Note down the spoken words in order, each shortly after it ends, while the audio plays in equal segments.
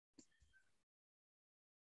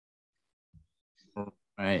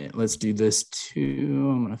All right, let's do this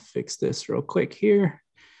too. I'm going to fix this real quick here.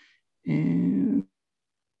 And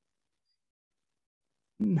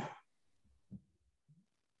okay,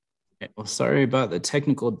 well, sorry about the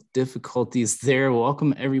technical difficulties there.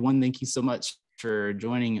 Welcome, everyone. Thank you so much for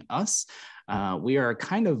joining us. We are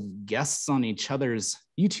kind of guests on each other's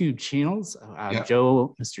YouTube channels.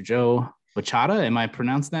 Mr. Joe Bachata. Am I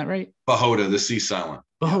pronouncing that right? Bahoda, the C silent.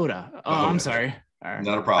 Bahoda. Yeah. Oh, Bahoda. I'm sorry.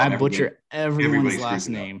 Not a problem. I butcher everyone's last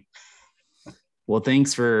name. Well,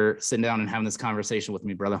 thanks for sitting down and having this conversation with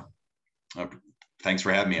me, brother. Thanks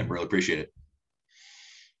for having me. I really appreciate it.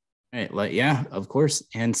 All right. Yeah, of course.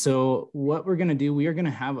 And so what we're going to do, we are going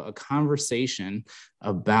to have a conversation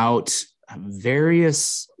about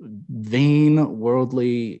various vain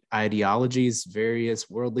worldly ideologies, various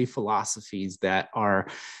worldly philosophies that are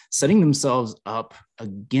setting themselves up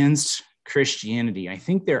against Christianity. I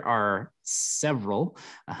think there are several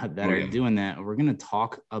that are doing that. We're going to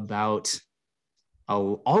talk about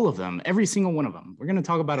all of them, every single one of them. We're going to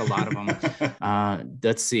talk about a lot of them.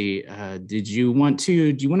 Let's see. Do you want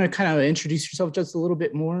to kind of introduce yourself just a little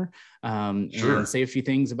bit more Sure. And say a few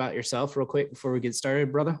things about yourself real quick before we get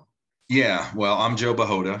started, brother? Yeah, well, I'm Joe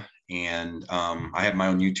Bahoda, and I have my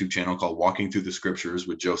own YouTube channel called Walking Through the Scriptures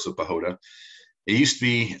with Joseph Bahoda. It used to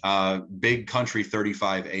be Big Country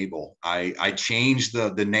 35 Abel. I changed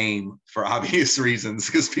the name for obvious reasons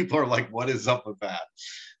because people are like, what is up with that?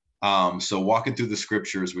 So Walking Through the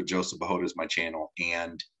Scriptures with Joseph Bahoda is my channel.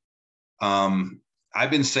 And I've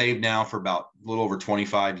been saved now for about a little over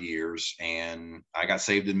 25 years. And I got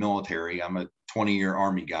saved in the military. I'm a 20-year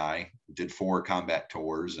Army guy, did 4 combat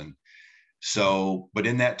tours. And so, but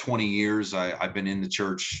in that 20 years, I've been in the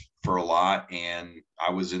church for a lot. And I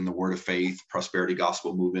was in the Word of Faith, Prosperity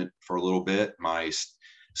Gospel movement for a little bit. My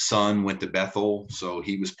son went to Bethel. So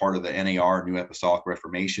he was part of the NAR, New Apostolic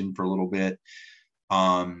Reformation, for a little bit.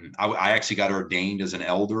 I actually got ordained as an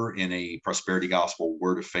elder in a Prosperity Gospel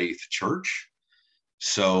Word of Faith church.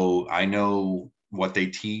 So I know what they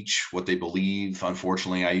teach, what they believe.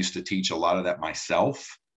 Unfortunately, I used to teach a lot of that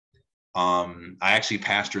myself. I actually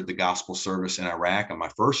pastored the gospel service in Iraq on my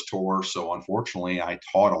first tour. So unfortunately, I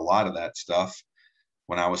taught a lot of that stuff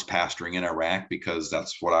when I was pastoring in Iraq because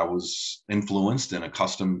that's what I was influenced and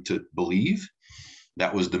accustomed to believe.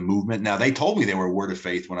 That was the movement. Now, they told me they were Word of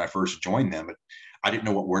Faith when I first joined them, but I didn't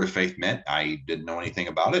know what Word of Faith meant. I didn't know anything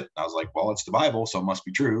about it. I was like, well, it's the Bible, so it must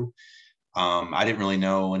be true. I didn't really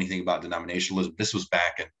know anything about denominationalism. This was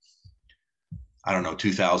back in,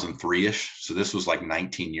 2003-ish. So this was like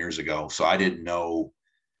 19 years ago. So I didn't know,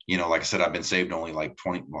 like I said, I've been saved only like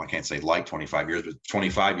 20, well, I can't say like 25 years, but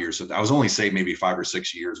 25 years. So I was only saved maybe 5 or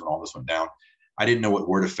 6 years when all this went down. I didn't know what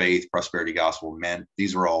Word of Faith, Prosperity Gospel meant.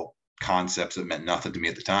 These were all concepts that meant nothing to me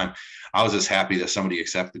at the time. I was just happy that somebody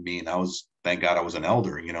accepted me, and thank God I was an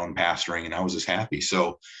elder, and pastoring, and I was just happy.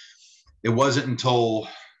 So it wasn't until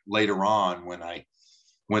later on when I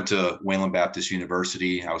went to Wayland Baptist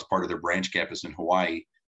University. I was part of their branch campus in Hawaii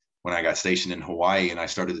when I got stationed in Hawaii, and I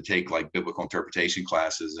started to take like biblical interpretation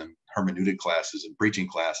classes and hermeneutic classes and preaching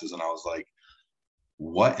classes. And I was like,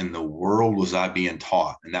 what in the world was I being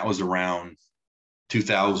taught? And that was around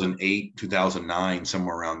 2008, 2009,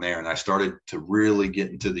 somewhere around there. And I started to really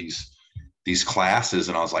get into these classes,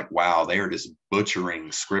 and I was like, wow, they are just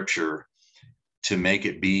butchering scripture to make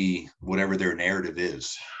it be whatever their narrative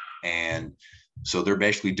is. And so they're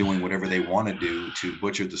basically doing whatever they want to do to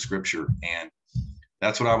butcher the scripture. And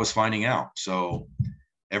that's what I was finding out. So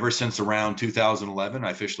ever since around 2011, I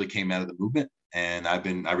officially came out of the movement, and I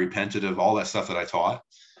repented of all that stuff that I taught,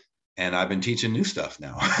 and I've been teaching new stuff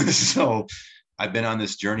now. So I've been on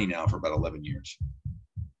this journey now for about 11 years.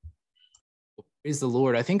 Praise the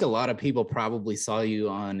Lord. I think a lot of people probably saw you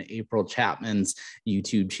on April Chapman's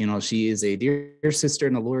YouTube channel. She is a dear sister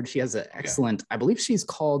in the Lord. She has an excellent, I believe she's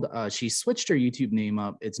called, she switched her YouTube name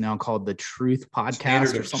up. It's now called The Truth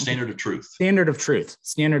Podcast or something. Standard of Truth. The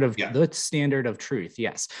Standard of Truth.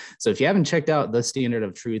 Yes. So if you haven't checked out The Standard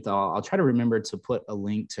of Truth, I'll try to remember to put a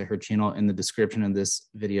link to her channel in the description of this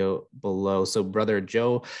video below. So Brother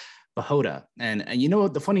Joe Bahoda. And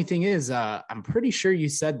the funny thing is, I'm pretty sure you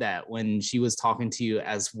said that when she was talking to you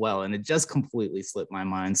as well, and it just completely slipped my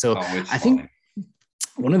mind. So I think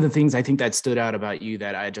one of the things I think that stood out about you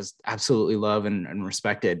that I just absolutely love and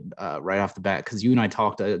respected right off the bat, because you and I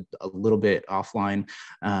talked a little bit offline,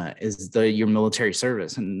 is your military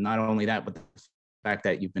service. And not only that, but the fact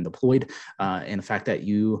that you've been deployed and the fact that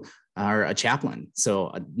you are a chaplain.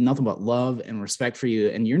 So nothing but love and respect for you.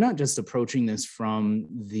 And you're not just approaching this from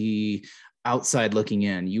the outside looking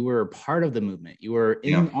in. You were part of the movement. You were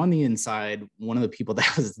on the inside, one of the people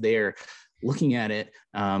that was there looking at it,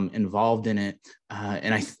 involved in it.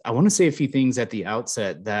 And I want to say a few things at the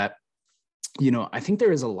outset that, I think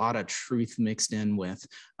there is a lot of truth mixed in with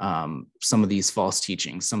some of these false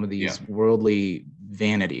teachings, some of these worldly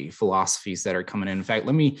vanity philosophies that are coming in. In fact,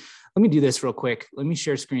 let me do this real quick. Let me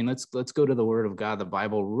share screen. Let's go to the Word of God, the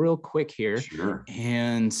Bible, real quick here. Sure.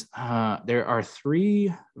 And there are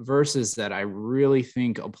 3 verses that I really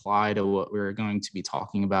think apply to what we're going to be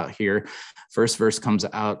talking about here. First verse comes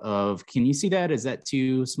out of, can you see that? Is that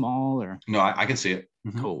too small or? No, I can see it.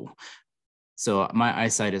 Mm-hmm. Cool. So my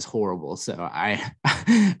eyesight is horrible. So I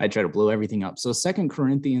try to blow everything up. So 2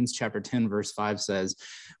 Corinthians chapter 10, verse 5 says,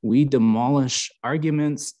 we demolish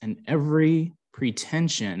arguments and every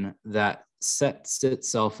pretension that sets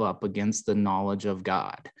itself up against the knowledge of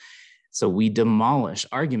God. So we demolish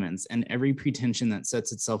arguments and every pretension that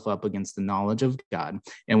sets itself up against the knowledge of God.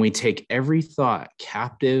 And we take every thought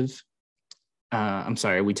captive.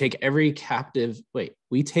 We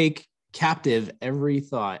take captive every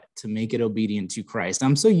thought to make it obedient to Christ.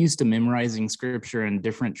 I'm so used to memorizing scripture in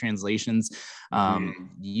different translations.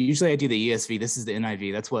 Usually I do the ESV. This is the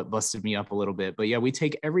NIV. That's what busted me up a little bit. But yeah, we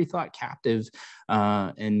take every thought captive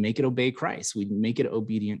and make it obey Christ. We make it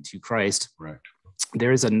obedient to Christ. Right.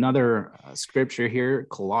 There is another scripture here,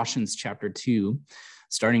 Colossians chapter 2.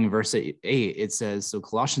 Starting in verse 8, it says, so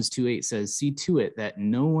Colossians 2:8 says, see to it that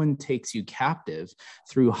no one takes you captive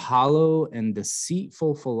through hollow and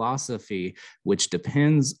deceitful philosophy, which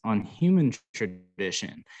depends on human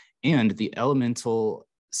tradition and the elemental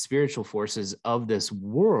spiritual forces of this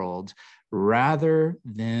world rather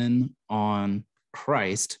than on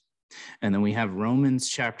Christ. And then we have Romans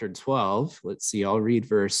chapter 12. Let's see, I'll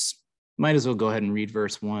read might as well go ahead and read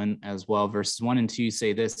verse 1 as well. Verses 1 and 2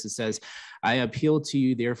 say this. It says, I appeal to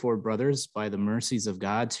you, therefore, brothers, by the mercies of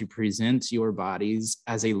God, to present your bodies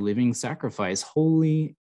as a living sacrifice,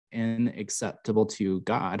 holy and acceptable to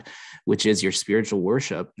God, which is your spiritual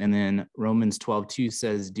worship. And then Romans 12:2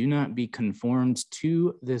 says, do not be conformed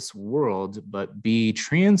to this world, but be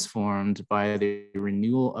transformed by the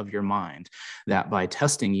renewal of your mind, that by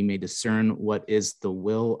testing you may discern what is the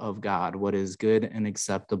will of God, what is good and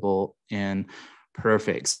acceptable and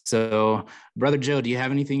perfect. So, Brother Joe, do you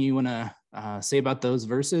have anything you want to say about those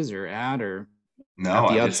verses or add or at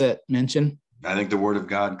the outset mention? I think the Word of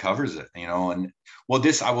God covers it, and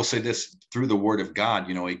I will say this, through the Word of God,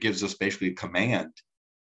 it gives us basically a command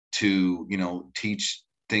to, teach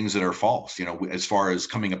things that are false, as far as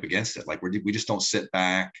coming up against it. Like we just don't sit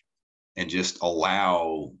back and just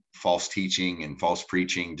allow false teaching and false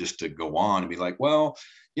preaching just to go on and be like, well,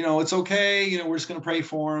 it's okay. We're just going to pray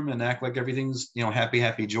for them and act like everything's, happy,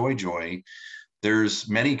 happy, joy, joy. There's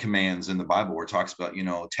many commands in the Bible where it talks about,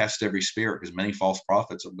 test every spirit, because many false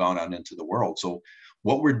prophets have gone out into the world. So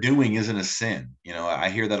what we're doing isn't a sin. I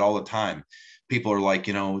hear that all the time. People are like,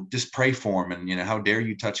 just pray for them. And, how dare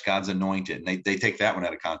you touch God's anointed? And they take that one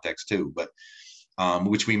out of context too, but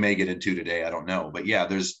which we may get into today. I don't know. But yeah,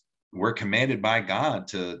 we're commanded by God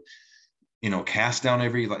to, cast down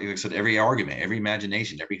every, like I said, every argument, every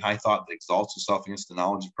imagination, every high thought that exalts itself against the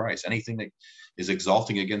knowledge of Christ, anything that is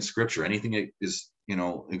exalting against scripture, anything that is,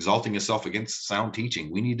 exalting itself against sound teaching.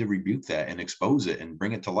 We need to rebuke that and expose it and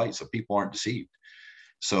bring it to light so people aren't deceived.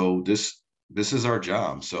 So this is our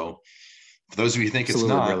job. So for those of you who think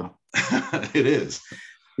Absolutely, it's not, it is.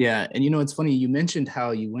 Yeah. And it's funny, you mentioned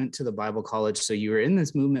how you went to the Bible college. So you were in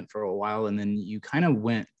this movement for a while, and then you kind of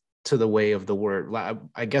went to the way of the word.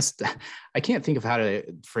 I guess I can't think of how to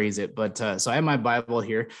phrase it, but so I have my Bible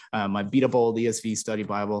here, my beat up old ESV study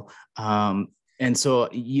Bible. And so,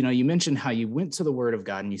 you mentioned how you went to the Word of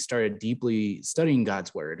God and you started deeply studying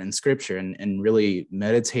God's Word and Scripture and really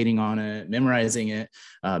meditating on it, memorizing it,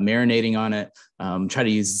 marinating on it, try to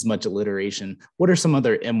use as much alliteration. What are some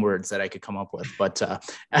other M words that I could come up with?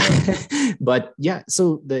 But yeah,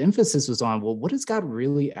 so the emphasis was on, well, what does God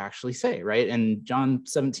really actually say, right? And John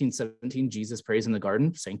 17:17, Jesus prays in the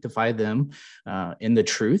garden, sanctify them in the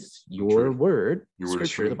truth. Your word,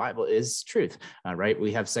 Scripture, the Bible is truth, right?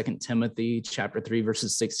 We have 2 Timothy chapter 3,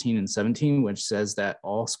 verses 16 and 17, which says that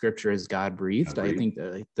all Scripture is God-breathed. I think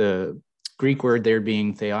the Greek word there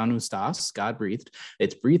being theopneustos, God-breathed.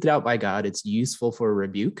 It's breathed out by God. It's useful for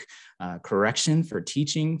rebuke, correction, for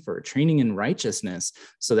teaching, for training in righteousness,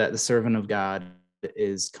 so that the servant of God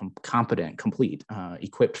is competent, complete,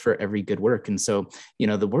 equipped for every good work. And so,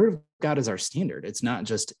 the word of God is our standard. It's not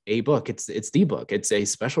just a book. It's the book. It's a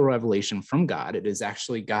special revelation from God. It is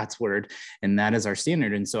actually God's word, and that is our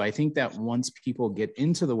standard. And so I think that once people get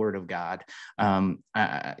into the word of God,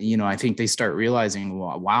 I think they start realizing,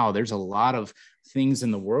 wow, there's a lot of things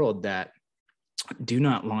in the world that do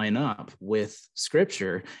not line up with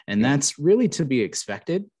scripture. And that's really to be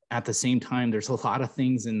expected. At the same time, there's a lot of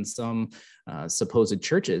things in some supposed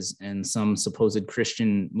churches and some supposed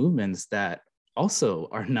Christian movements that also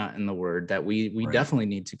are not in the word that we definitely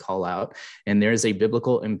need to call out. And there's a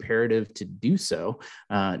biblical imperative to do so.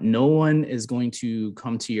 No one is going to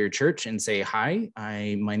come to your church and say, hi,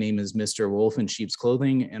 my name is Mr. Wolf in sheep's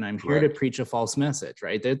clothing, and I'm here to preach a false message,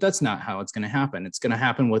 right? That's not how it's going to happen. It's going to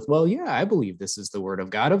happen with, well, yeah, I believe this is the word of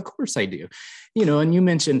God. Of course I do. And you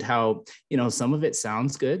mentioned how, some of it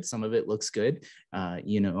sounds good. Some of it looks good.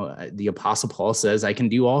 The Apostle Paul says, I can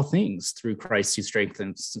do all things through Christ who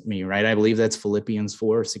strengthens me, right? I believe that's Philippians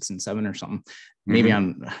 4, 6, and 7 or something. Maybe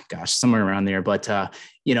I'm, somewhere around there. But,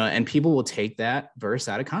 and people will take that verse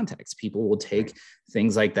out of context. People will take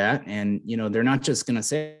things like that. And, they're not just going to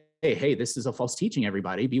say, hey, this is a false teaching,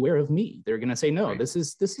 everybody. Beware of me. They're going to say, no, this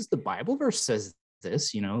is the Bible verse says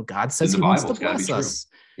this, God says he wants to bless us.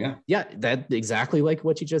 Yeah, that exactly like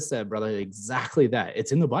what you just said, brother. Exactly that.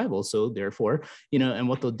 It's in the Bible. So therefore, and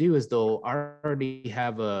what they'll do is they'll already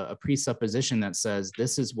have a presupposition that says,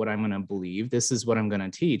 this is what I'm going to believe. This is what I'm going to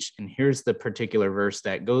teach. And here's the particular verse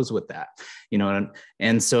that goes with that,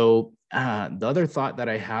 and so the other thought that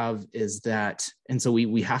I have is that, and so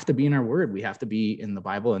we have to be in our word. We have to be in the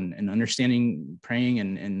Bible and understanding, praying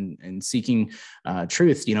and seeking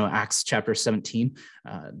truth. Acts chapter 17,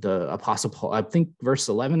 the Apostle Paul, I think verse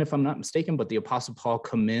 11, if I'm not mistaken, but the Apostle Paul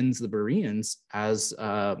commends the Bereans as,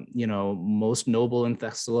 most noble in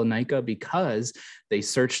Thessalonica because they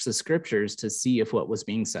searched the scriptures to see if what was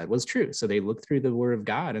being said was true. So they looked through the word of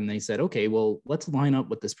God and they said, okay, well, let's line up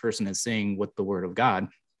what this person is saying with the word of God.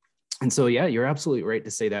 And so, yeah, you're absolutely right to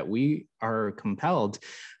say that we are compelled.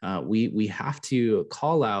 We have to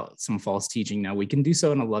call out some false teaching. Now, we can do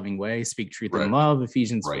so in a loving way, speak truth in love,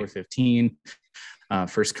 Ephesians 4:15. 1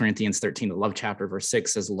 Corinthians 13, the love chapter, verse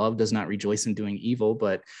 6 says, love does not rejoice in doing evil,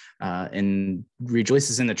 but and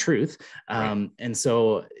rejoices in the truth. And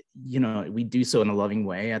so, we do so in a loving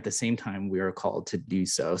way. At the same time, we are called to do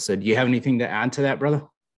so. So do you have anything to add to that, brother?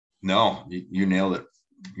 No, you nailed it.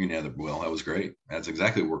 You nailed it, Will. That was great. That's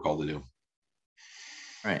exactly what we're called to do.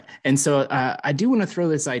 Right. And so I do want to throw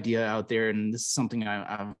this idea out there, and this is something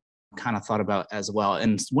I've kind of thought about as well.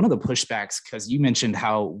 And one of the pushbacks, because you mentioned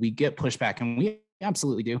how we get pushback, and we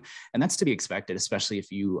absolutely do. And that's to be expected, especially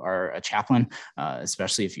if you are a chaplain,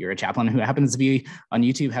 especially if you're a chaplain who happens to be on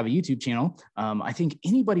YouTube, have a YouTube channel. I think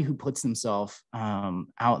anybody who puts themselves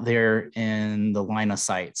out there in the line of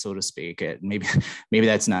sight, so to speak, maybe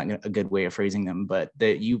that's not a good way of phrasing them, but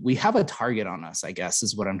we have a target on us, I guess,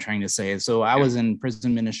 is what I'm trying to say. So I was in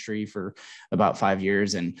prison ministry for about 5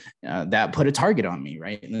 years, and that put a target on me,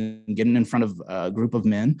 right? And getting in front of a group of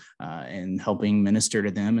men and helping minister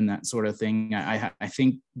to them and that sort of thing. I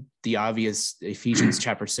think the obvious Ephesians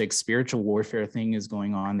chapter 6 spiritual warfare thing is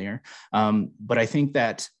going on there. But I think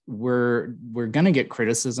that we're going to get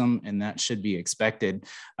criticism, and that should be expected.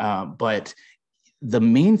 But the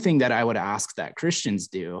main thing that I would ask that Christians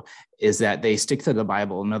do is that they stick to the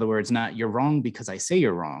Bible. In other words, not you're wrong because I say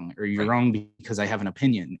you're wrong, or you're wrong because I have an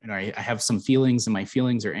opinion, or I have some feelings, and my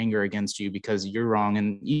feelings are anger against you because you're wrong.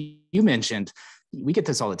 And you mentioned, we get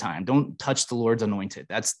this all the time. Don't touch the Lord's anointed.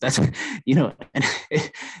 That's and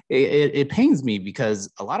it pains me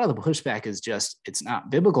because a lot of the pushback is just, it's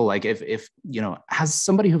not biblical. Like if as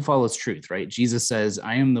somebody who follows truth, right? Jesus says,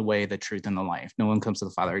 I am the way, the truth, and the life. No one comes to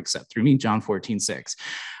the Father except through me. John 14:6.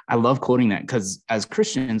 I love quoting that because as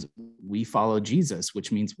Christians, we follow Jesus,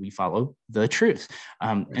 which means we follow the truth.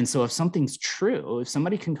 And so if something's true, if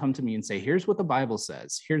somebody can come to me and say, here's what the Bible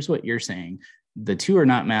says, here's what you're saying, the two are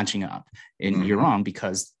not matching up, and you're wrong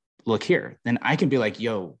because look here, then I can be like,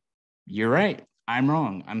 yo, you're right. I'm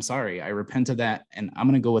wrong. I'm sorry. I repent of that. And I'm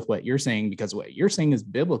going to go with what you're saying because what you're saying is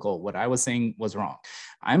biblical. What I was saying was wrong.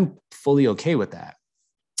 I'm fully okay with that.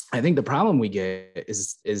 I think the problem we get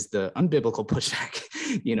is the unbiblical pushback,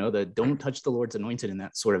 the don't touch the Lord's anointed and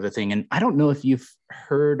that sort of a thing. And I don't know if you've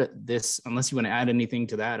heard this, unless you want to add anything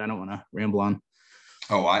to that. I don't want to ramble on.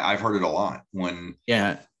 Oh, I've heard it a lot.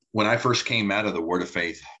 When I first came out of the Word of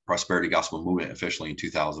Faith Prosperity Gospel Movement officially in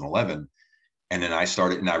 2011, and then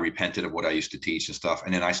I repented of what I used to teach and stuff,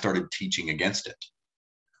 and then I started teaching against it.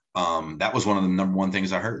 That was one of the number one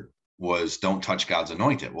things I heard was don't touch God's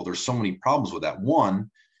anointed. Well, there's so many problems with that.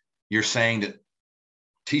 One, you're saying that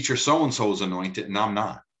teacher so-and-so is anointed and I'm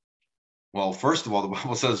not. Well, first of all, the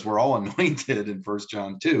Bible says we're all anointed in 1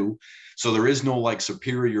 John 2. So there is no like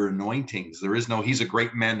superior anointings. There is no, he's a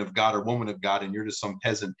great man of God or woman of God, and you're just some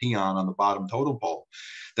peasant peon on the bottom totem pole.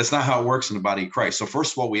 That's not how it works in the body of Christ. So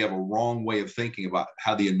first of all, we have a wrong way of thinking about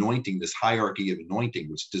how the anointing, this hierarchy of anointing,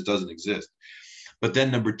 which just doesn't exist. But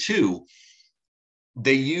then number two,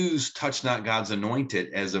 they use touch not God's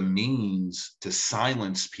anointed as a means to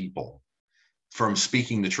silence people from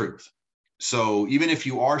speaking the truth. So even if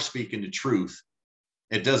you are speaking the truth,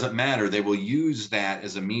 it doesn't matter. They will use that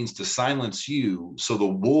as a means to silence you so the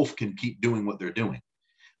wolf can keep doing what they're doing,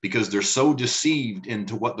 because they're so deceived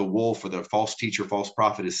into what the wolf or the false teacher, false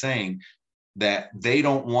prophet is saying, that they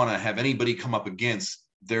don't want to have anybody come up against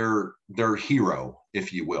their hero,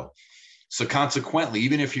 if you will. So consequently,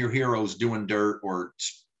 even if your hero's doing dirt or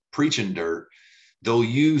preaching dirt, they'll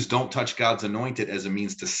use don't touch God's anointed as a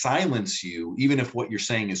means to silence you, even if what you're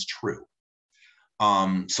saying is true.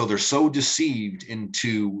 So they're so deceived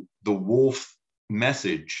into the wolf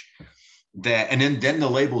message that, and then the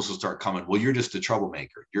labels will start coming. Well, you're just a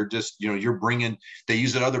troublemaker. You're just, you're bringing, they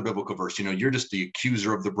use that other biblical verse, you're just the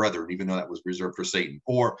accuser of the brethren, even though that was reserved for Satan.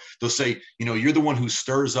 Or they'll say, you're the one who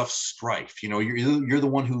stirs up strife. You're the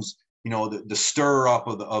one who's, the stir up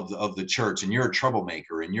of the church, and you're a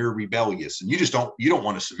troublemaker and you're rebellious and you don't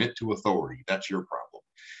want to submit to authority. That's your problem.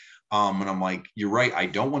 And I'm like, you're right. I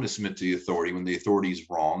don't want to submit to the authority when the authority is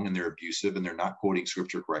wrong and they're abusive and they're not quoting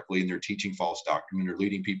scripture correctly and they're teaching false doctrine and they're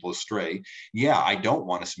leading people astray. Yeah, I don't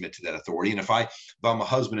want to submit to that authority. And if I'm a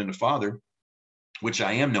husband and a father, which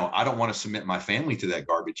I am now, I don't want to submit my family to that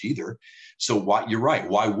garbage either. So you're right.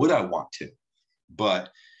 Why would I want to? But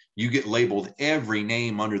you get labeled every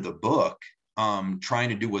name under the book, trying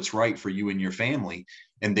to do what's right for you and your family.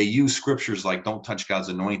 And they use scriptures like don't touch God's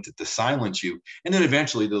anointed to silence you. And then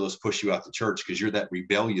eventually they'll just push you out the church because you're that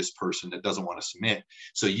rebellious person that doesn't want to submit.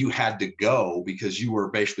 So you had to go because you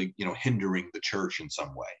were basically, hindering the church in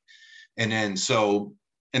some way. And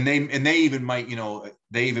then they even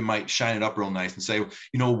might shine it up real nice and say,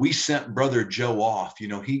 we sent brother Joe off,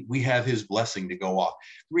 we have his blessing to go off.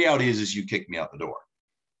 The reality is you kicked me out the door.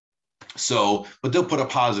 So, but they'll put a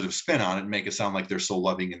positive spin on it and make it sound like they're so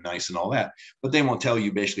loving and nice and all that. But they won't tell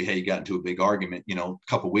you basically, hey, you got into a big argument, a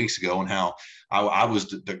couple of weeks ago, and how I was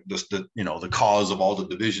the cause of all the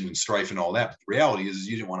division and strife and all that. But the reality is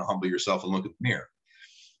you didn't want to humble yourself and look at the mirror.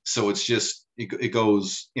 So it's just, it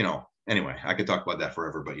goes, anyway, I could talk about that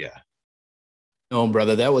forever, but yeah. No,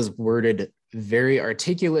 brother, that was worded very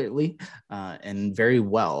articulately and very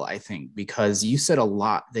well, I think, because you said a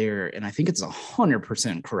lot there, and I think it's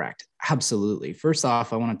 100% correct. Absolutely. First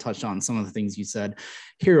off, I want to touch on some of the things you said.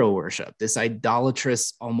 Hero worship, this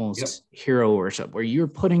idolatrous, almost hero worship, where you're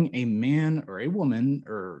putting a man or a woman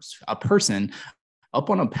or a person up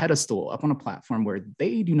on a pedestal, up on a platform where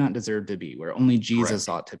they do not deserve to be, where only Jesus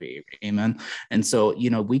ought to be. Amen. And so,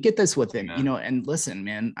 we get this within, and listen,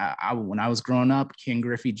 man, when I was growing up, Ken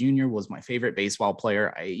Griffey Jr. was my favorite baseball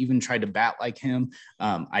player. I even tried to bat like him.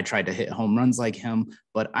 I tried to hit home runs like him,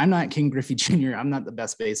 but I'm not Ken Griffey Jr. I'm not the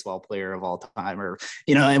best baseball player of all time,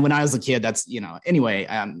 and when I was a kid, that's, anyway,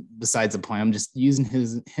 besides the point, I'm just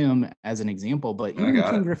using him as an example, but even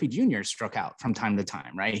Ken Griffey Jr. struck out from time to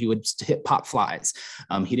time, right? He would hit pop flies.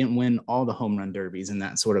 He didn't win all the home run derbies and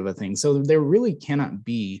that sort of a thing. So there really cannot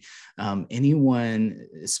be anyone,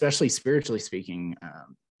 especially spiritually speaking,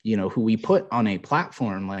 who we put on a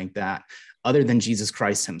platform like that, other than Jesus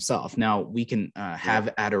Christ himself. Now, we can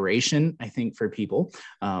have adoration, I think, for people.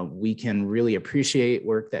 We can really appreciate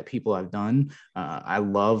work that people have done. I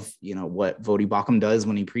love, what Vodi Bakum does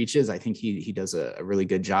when he preaches. I think he does a really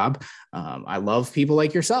good job. I love people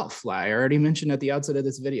like yourself. I already mentioned at the outset of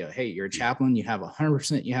this video, hey, you're a chaplain. You have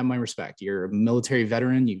 100%, you have my respect. You're a military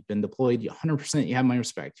veteran. You've been deployed. 100%, you have my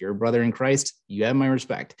respect. You're a brother in Christ. You have my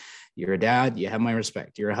respect. You're a dad. You have my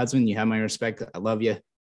respect. You're a husband. You have my respect. I love you.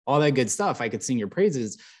 All that good stuff. I could sing your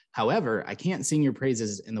praises. However, I can't sing your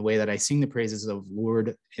praises in the way that I sing the praises of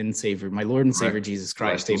Lord and Savior, my Lord and Savior, Jesus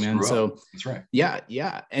Christ. Amen. So that's right.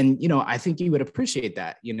 Yeah. And, I think you would appreciate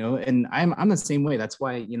that, and I'm the same way. That's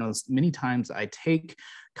why, many times I take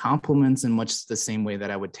compliments in much the same way that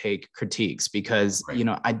I would take critiques, because,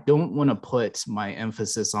 I don't want to put my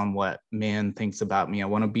emphasis on what man thinks about me. I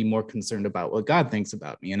want to be more concerned about what God thinks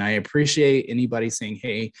about me. And I appreciate anybody saying,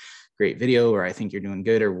 hey, great video, or I think you're doing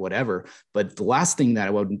good, or whatever. But the last thing that I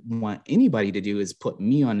would want anybody to do is put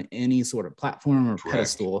me on any sort of platform or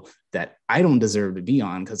pedestal that I don't deserve to be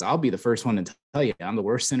on, because I'll be the first one to tell you I'm the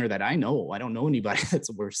worst sinner that I know. I don't know anybody that's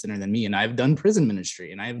a worse sinner than me. And I've done prison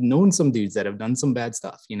ministry, and I've known some dudes that have done some bad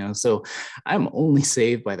stuff, so I'm only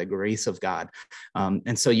saved by the grace of God.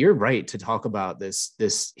 And so you're right to talk about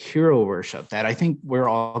this hero worship that I think we're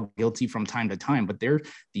all guilty from time to time, but they're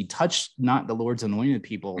the touch not the Lord's anointed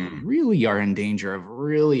people really are in danger of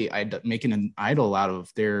really making an idol out of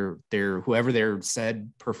their whoever their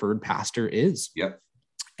said preferred pastor is. Yep.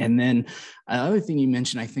 And then another thing you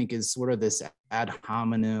mentioned, I think, is sort of this ad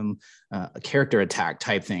hominem character attack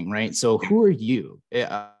type thing, right? So who are you?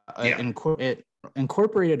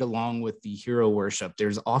 Incorporated along with the hero worship,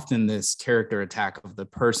 there's often this character attack of the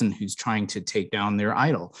person who's trying to take down their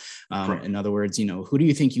idol. In other words, who do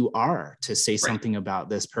you think you are to say something about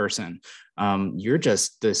this person? You're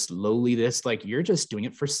just this lowly, you're just doing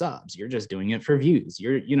it for subs. You're just doing it for views.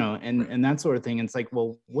 And that sort of thing. And it's like,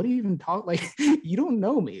 well, what do you even talk? Like, you don't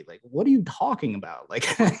know me. Like, what are you talking about? Like,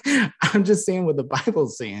 I'm just saying what the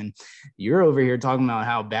Bible's saying. You're over here talking about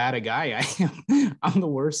how bad a guy I am. I'm the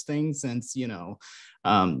worst thing since,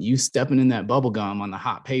 you stepping in that bubble gum on the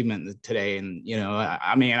hot pavement today. And,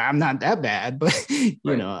 I mean, I'm not that bad, but,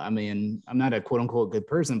 I mean, I'm not a quote unquote good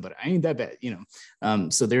person, but I ain't that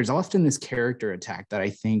bad, so there's often this character attack that I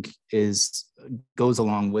think goes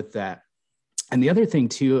along with that. And the other thing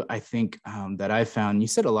too, I think that I found, you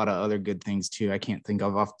said a lot of other good things too. I can't think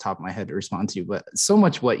of off the top of my head to respond to, but so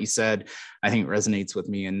much what you said, I think resonates with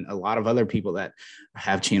me and a lot of other people that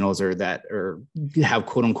have channels or have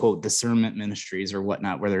quote unquote discernment ministries or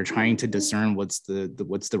whatnot, where they're trying to discern what's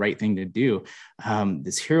the right thing to do.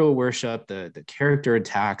 This hero worship, the character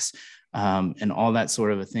attacks, and all that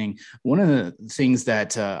sort of a thing. One of the things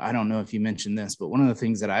that I don't know if you mentioned this, but one of the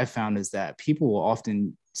things that I found is that people will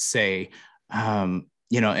often say, I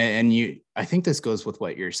think this goes with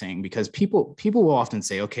what you're saying, because people will often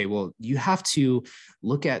say, okay, well, you have to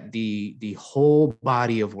look at the whole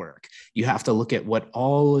body of work. You have to look at what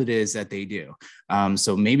all it is that they do.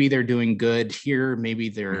 So maybe they're doing good here. Maybe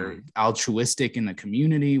they're altruistic in the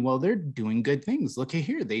community. Well, they're doing good things. Look at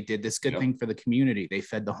here. They did this good thing for the community. They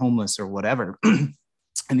fed the homeless or whatever. And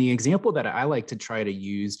the example that I like to try to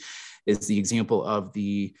use is the example of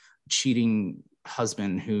the cheating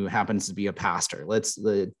husband who happens to be a pastor.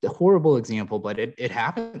 The horrible example, but it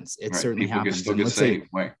happens. It certainly happens. And let's say,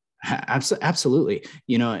 absolutely,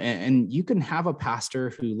 and you can have a pastor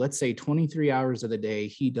who, let's say 23 hours of the day,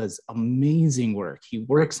 he does amazing work. He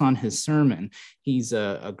works on his sermon. He's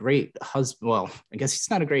a great husband. Well, I guess he's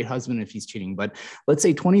not a great husband if he's cheating, but let's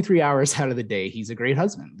say 23 hours out of the day, he's a great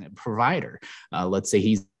husband, a provider. Let's say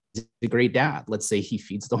he's a great dad. Let's say he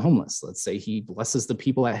feeds the homeless. Let's say he blesses the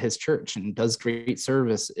people at his church and does great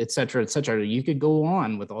service, et cetera, et cetera. You could go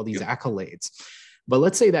on with all these accolades. But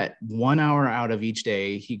let's say that 1 hour out of each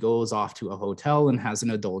day, he goes off to a hotel and has an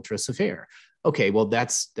adulterous affair. Okay, well,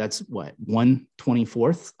 that's what,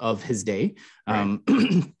 1/24 of his day. Right.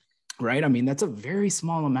 Right. I mean, that's a very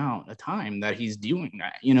small amount of time that he's doing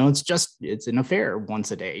that. It's an affair once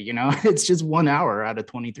a day, it's just 1 hour out of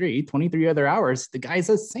 23 other hours. The guy's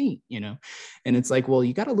a saint, and it's like, well,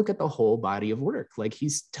 you got to look at the whole body of work. Like,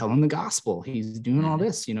 he's telling the gospel, he's doing all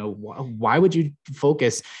this, why would you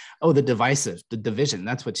focus? Oh, the division.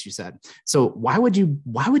 That's what you said. So why would you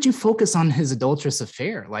focus on his adulterous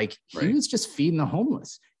affair? Like, he was just feeding the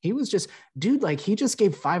homeless. He was just, dude, like, he just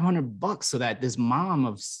gave $500 so that this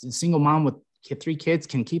single mom with 3 kids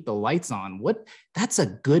can keep the lights on. That's a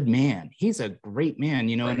good man. He's a great man,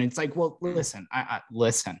 and it's like, well, listen,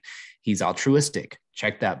 listen, he's altruistic.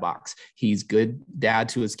 Check that box. He's good dad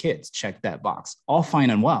to his kids. Check that box. All fine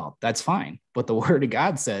and well. That's fine. But the word of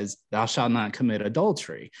God says, thou shalt not commit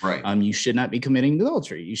adultery. Right. You should not be committing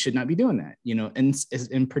adultery. You should not be doing that, and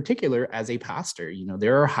in particular, as a pastor,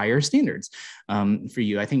 there are higher standards for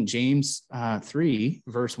you. I think James 3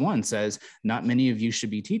 verse 1 says, not many of you should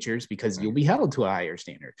be teachers, because you'll be held to a higher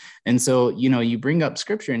standard. And so, you bring up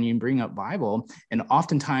scripture and you bring up Bible. And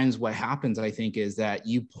oftentimes what happens, I think, is that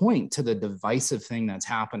you point to the divisive thing that's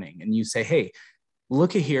happening and you say, hey,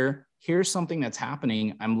 look at here. Here's something that's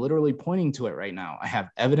happening. I'm literally pointing to it right now. I have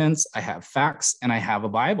evidence, I have facts, and I have a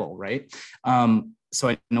Bible, right? So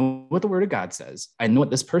I know what the word of God says. I know what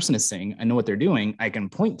this person is saying. I know what they're doing. I can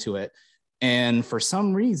point to it. And for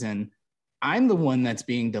some reason, I'm the one that's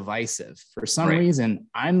being divisive. For some reason,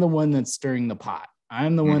 I'm the one that's stirring the pot.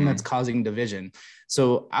 I'm the one that's causing division.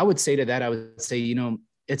 So I would say to that, I would say,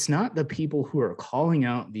 it's not the people who are calling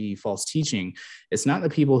out the false teaching. It's not the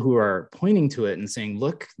people who are pointing to it and saying,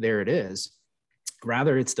 look, there it is.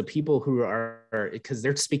 Rather, it's the people who are, because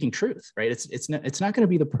they're speaking truth, right? It's not going to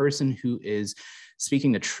be the person who is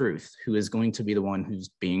speaking the truth who is going to be the one who's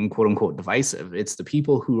being quote unquote divisive. It's the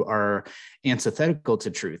people who are antithetical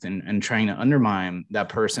to truth and trying to undermine that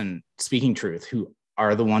person speaking truth who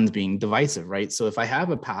are the ones being divisive, right? So if I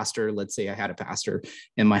have a pastor, let's say I had a pastor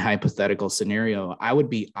in my hypothetical scenario, I would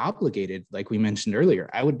be obligated, like we mentioned earlier,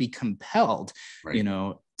 I would be compelled, right.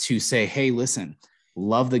 To say, hey, listen,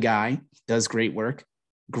 love the guy, does great work,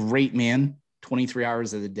 great man, 23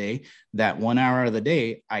 hours of the day. That 1 hour of the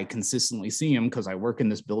day, I consistently see him because I work in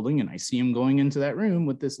this building and I see him going into that room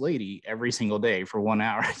with this lady every single day for 1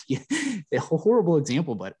 hour. A horrible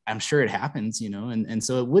example, but I'm sure it happens, and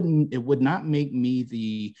so it would not make me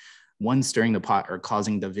the one stirring the pot or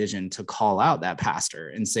causing division to call out that pastor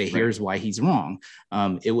and say, here's why he's wrong.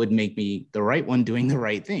 It would make me the right one doing the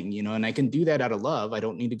right thing, and I can do that out of love. I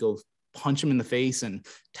don't need to go punch him in the face and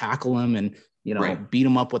tackle him and, beat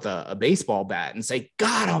him up with a baseball bat and say,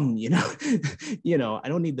 got him, I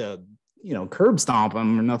don't need to, curb stomp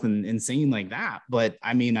him or nothing insane like that. But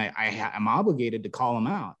I mean, I'm obligated to call him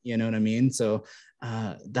out, you know what I mean? So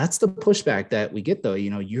that's the pushback that we get though,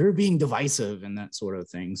 you're being divisive and that sort of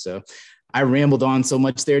thing. So I rambled on so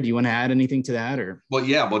much there. Do you want to add anything to that or? Well,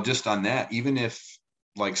 yeah, well, just on that, even if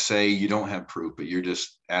like, say you don't have proof, but you're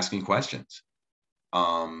just asking questions,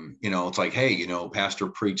 it's like, hey, pastor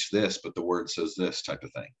preached this, but the word says this type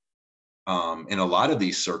of thing. In a lot of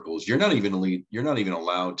these circles, you're not even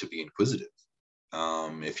allowed to be inquisitive.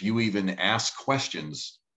 If you even ask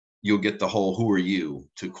questions, you'll get the whole "who are you"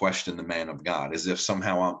 to question the man of God, as if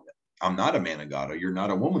somehow I'm not a man of God or you're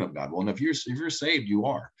not a woman of God. Well, and if you're saved, you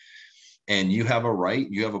are, and you have a right.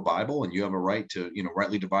 You have a Bible, and you have a right to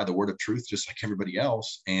rightly divide the word of truth, just like everybody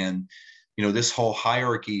else. And this whole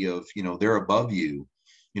hierarchy of they're above you,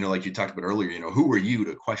 like you talked about earlier. Who are you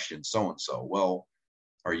to question so and so? Well,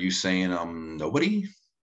 are you saying I'm nobody?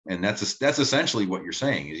 And that's essentially what you're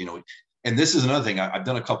saying is, and this is another thing. I've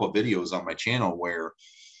done a couple of videos on my channel where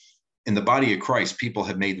in the body of Christ, people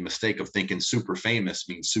have made the mistake of thinking super famous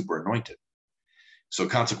means super anointed. So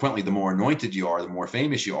consequently, the more anointed you are, the more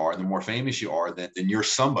famous you are. The more famous you are, then you're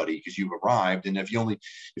somebody because you've arrived. And if you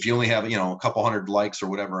only have a couple hundred likes or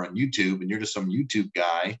whatever on YouTube, and you're just some YouTube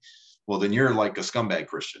guy, well, then you're like a scumbag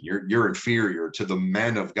Christian. You're inferior to the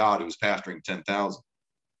man of God who's pastoring 10,000.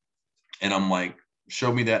 And I'm like,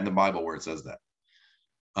 show me that in the Bible where it says that.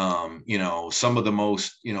 Some of the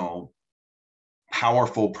most,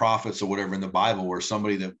 powerful prophets or whatever in the Bible were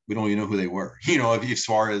somebody that we don't even know who they were, as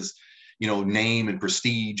far as, name and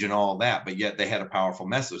prestige and all that, but yet they had a powerful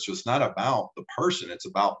message. So it's not about the person, it's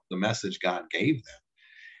about the message God gave them.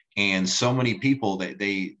 And so many people,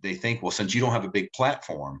 they think, well, since you don't have a big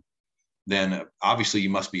platform, then obviously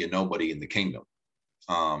you must be a nobody in the kingdom.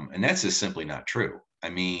 And that's just simply not true.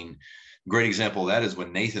 I mean, great example of that is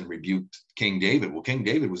when Nathan rebuked King David. Well, King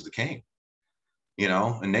David was the king,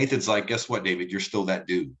 and Nathan's like, guess what, David, you're still that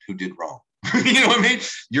dude who did wrong. You know what I mean?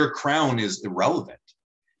 Your crown is irrelevant.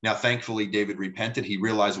 Now, thankfully, David repented. He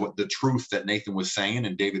realized what the truth that Nathan was saying,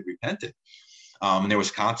 and David repented. And there was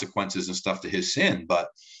consequences and stuff to his sin. But,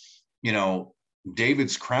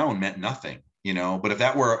 David's crown meant nothing. But if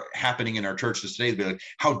that were happening in our churches today, they'd be like,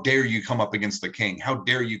 how dare you come up against the king? How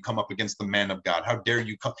dare you come up against the man of God? How dare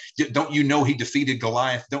you come? Don't you know he defeated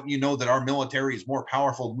Goliath? Don't you know that our military is more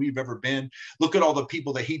powerful than we've ever been? Look at all the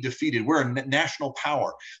people that he defeated. We're a national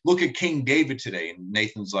power. Look at King David today. And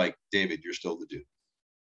Nathan's like, David, you're still the dude.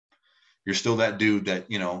 You're still that dude that,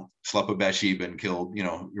 slept with Bathsheba and killed,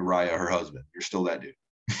 Uriah, her husband. You're still that dude.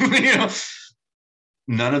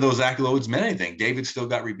 None of those accolades meant anything. David still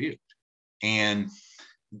got rebuked. And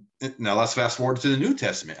now let's fast forward to the New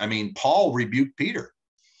Testament. I mean, Paul rebuked Peter,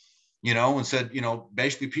 and said,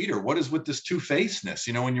 basically, Peter, what is with this two-facedness?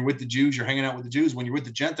 When you're with the Jews, you're hanging out with the Jews. When you're with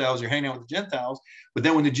the Gentiles, you're hanging out with the Gentiles. But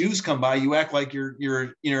then when the Jews come by, you act like you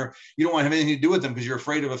don't want to have anything to do with them because you're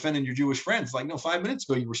afraid of offending your Jewish friends. Like, no, 5 minutes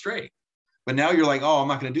ago, you were straight. But now you're like, oh, I'm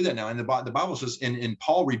not going to do that now. And the Bible says, and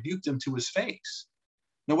Paul rebuked him to his face.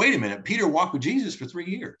 Now, wait a minute. Peter walked with Jesus for 3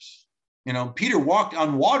 years. Peter walked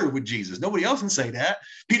on water with Jesus. Nobody else can say that.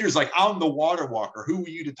 Peter's like, I'm the water walker. Who are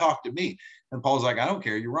you to talk to me? And Paul's like, I don't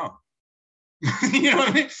care. You're wrong. You know what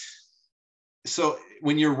I mean? So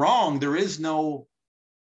when you're wrong, there is no,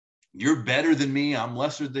 you're better than me, I'm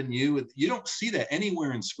lesser than you. You don't see that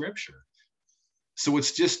anywhere in Scripture. So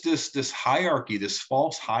it's just this hierarchy, this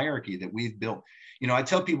false hierarchy that we've built. I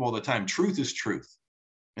tell people all the time, truth is truth.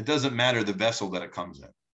 It doesn't matter the vessel that it comes in.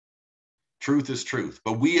 Truth is truth.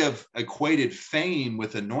 But we have equated fame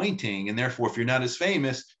with anointing. And therefore, if you're not as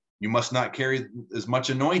famous, you must not carry as much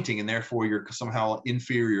anointing. And therefore, you're somehow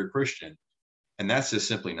inferior Christian. And that's just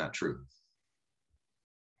simply not true.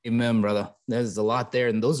 Amen, brother. There's a lot there.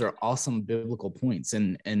 And those are awesome biblical points.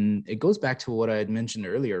 And it goes back to what I had mentioned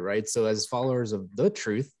earlier, right? So as followers of the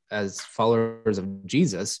truth, as followers of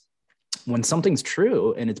Jesus, when something's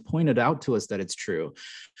true and it's pointed out to us that it's true,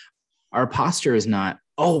 our posture is not,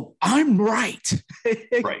 oh, I'm right.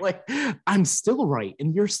 Right. Like, I'm still right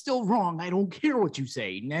and you're still wrong. I don't care what you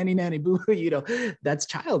say. Nanny, nanny, boo. That's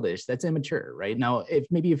childish. That's immature, right? Now,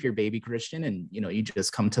 if you're baby Christian and, you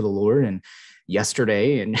just come to the Lord and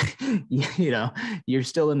yesterday and, you're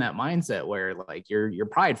still in that mindset where like you're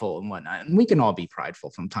prideful and whatnot. And we can all be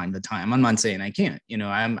prideful from time to time. I'm not saying I can't,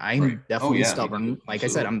 I'm Right. definitely stubborn. Like I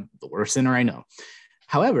said, I'm the worst sinner I know.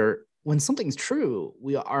 However, when something's true,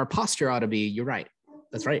 our posture ought to be, you're right.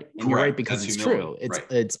 That's right. And you're right because it's true.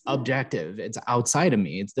 It's objective. It's outside of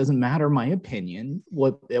me. It doesn't matter my opinion,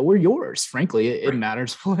 or yours. Frankly, it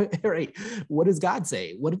matters. Right. What does God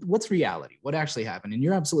say? What's reality? What actually happened? And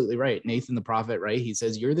you're absolutely right. Nathan the prophet, right? He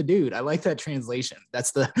says, you're the dude. I like that translation.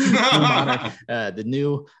 That's the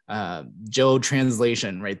new Joe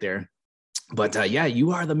translation right there. But yeah,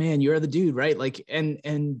 you are the man, you're the dude, right? Like,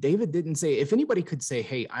 and David didn't say, if anybody could say,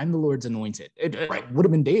 hey, I'm the Lord's anointed, it would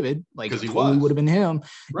have been David, like it totally would have been him.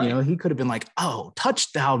 Right. He could have been like, oh,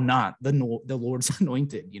 touch thou not the Lord's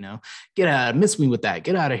anointed, get out, miss me with that,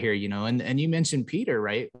 get out of here, and you mentioned Peter,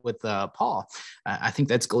 right? With Paul, I think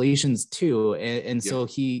that's Galatians 2. And so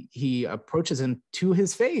he approaches him to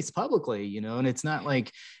his face publicly, and it's not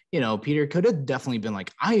like, Peter could have definitely been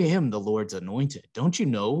like, I am the Lord's anointed. Don't you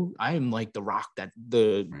know? I am like the rock that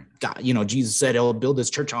God, Jesus said he'll build his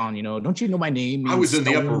church on, don't you know my name? I was in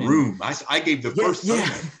the upper room. I gave the first sermon.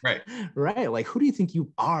 Right. Right. Like, who do you think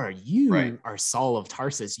you are? You are Saul of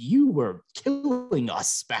Tarsus. You were killing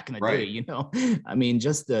us back in the day, I mean,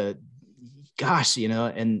 just gosh,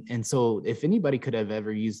 and so if anybody could have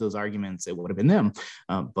ever used those arguments, it would have been them,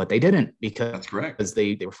 but they didn't, because that's correct. Because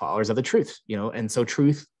they were followers of the truth, and so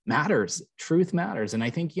truth matters. And I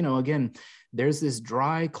think, again, there's this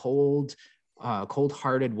dry,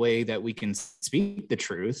 cold-hearted way that we can speak the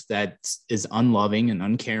truth that is unloving and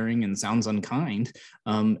uncaring and sounds unkind.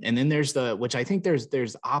 And then there's which I think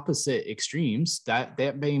there's opposite extremes.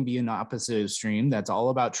 That may be an opposite extreme that's all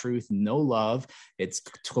about truth, no love. It's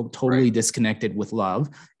totally disconnected with love,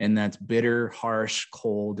 and that's bitter, harsh,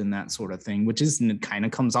 cold, and that sort of thing, which is kind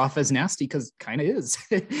of comes off as nasty, because kind of is,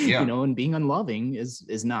 and being unloving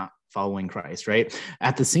is not following Christ, right?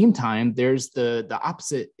 At the same time, there's the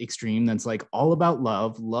opposite extreme that's like all about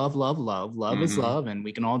love is love, and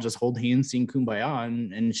we can all just hold hands, sing Kumbaya,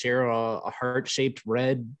 and share a heart-shaped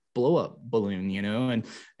red blow-up balloon, and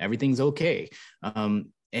everything's okay.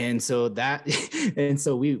 And so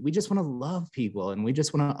we just want to love people, and we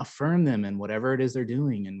just want to affirm them in whatever it is they're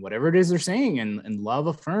doing and whatever it is they're saying, and love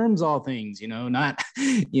affirms all things, not,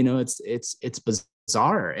 it's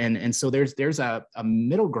bizarre. And so there's a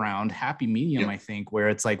middle ground, happy medium, I think, where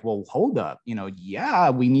it's like, well, hold up,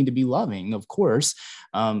 we need to be loving, of course.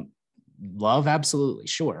 Love, absolutely,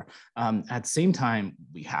 sure. At the same time,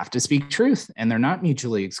 we have to speak truth, and they're not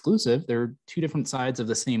mutually exclusive. They're two different sides of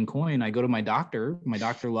the same coin. I go to my doctor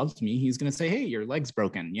loves me. He's going to say, hey, your leg's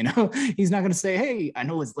broken. He's not going to say, hey, I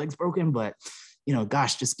know his leg's broken, but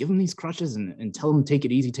gosh, just give him these crutches and tell him, take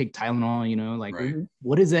it easy, take Tylenol,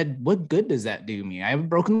 what is that? What good does that do me? I have a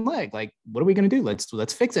broken leg. Like, what are we going to do?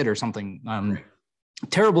 Let's fix it or something.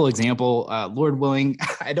 Terrible example. Lord willing,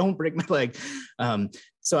 I don't break my leg.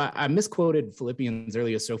 So I misquoted Philippians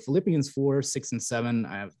earlier. So Philippians 4, 6, and 7,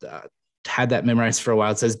 I've had that memorized for a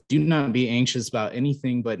while. It says, do not be anxious about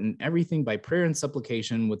anything, but in everything by prayer and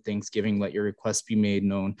supplication with thanksgiving, let your requests be made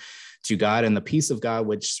known to God, and the peace of God,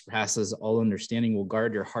 which passes all understanding, will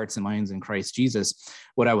guard your hearts and minds in Christ Jesus.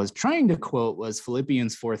 What I was trying to quote was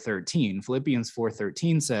Philippians 4:13. Philippians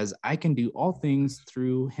 4:13 says, I can do all things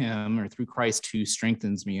through him, or through Christ who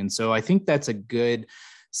strengthens me. And so I think that's a good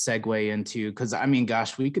segue into, because I mean,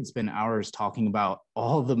 gosh, we could spend hours talking about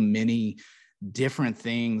all the many different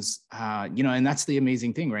things, and that's the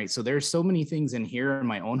amazing thing, right? So there's so many things in here in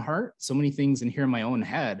my own heart, so many things in here in my own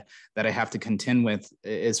head that I have to contend with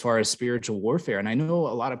as far as spiritual warfare. And I know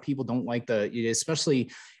a lot of people don't like especially,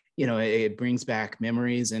 it brings back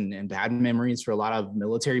memories and bad memories for a lot of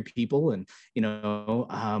military people. And,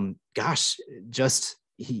 gosh, just,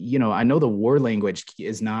 I know the war language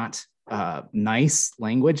is not nice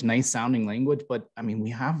language, nice sounding language, but I mean, we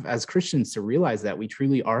have as Christians to realize that we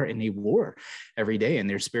truly are in a war every day, and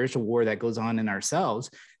there's spiritual war that goes on in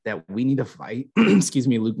ourselves that we need to fight. Excuse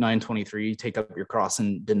me, Luke 9:23, take up your cross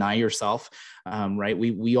and deny yourself, right?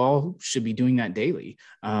 We all should be doing that daily.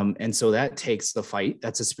 And so that takes the fight.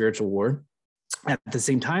 That's a spiritual war. At the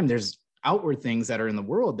same time, there's outward things that are in the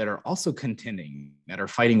world that are also contending, that are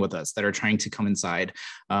fighting with us, that are trying to come inside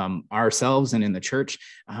ourselves and in the church.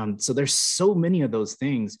 So there's so many of those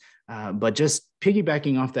things. But just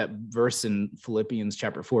piggybacking off that verse in Philippians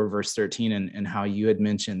chapter 4, verse 13, and how you had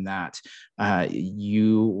mentioned that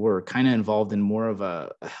you were kind of involved in more of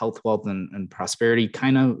a health, wealth, and prosperity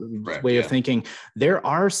kind of way of thinking. There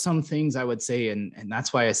are some things I would say, and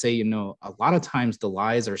that's why I say, you know, a lot of times the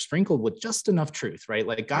lies are sprinkled with just enough truth, right?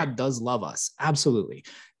 Like God does love us. Absolutely.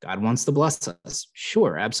 God wants to bless us.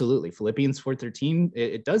 Sure, absolutely. Philippians 4:13,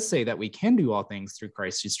 it does say that we can do all things through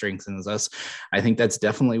Christ who strengthens us. I think that's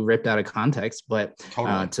definitely ripped out of context, but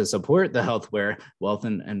to support the health, wealth,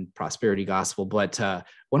 and prosperity gospel. But why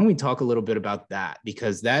don't we talk a little bit about that?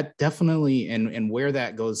 Because that definitely, and where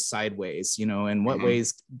that goes sideways, you know, and what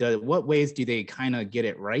ways do they kind of get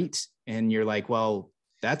it right? And you're like, well,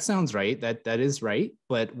 that sounds right. That is right.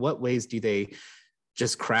 But what ways do they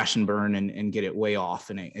just crash and burn and get it way off,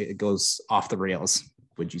 and it goes off the rails,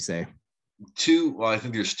 would you say? Well, I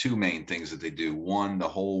think there's two main things that they do. One, the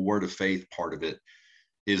whole word of faith part of it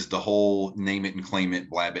is the whole name it and claim it,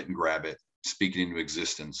 blab it and grab it, speak it into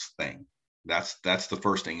existence thing. That's the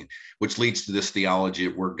first thing, which leads to this theology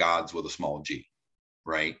of we're gods with a small g,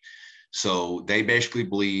 right? So they basically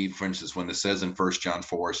believe, for instance, when it says in 1 John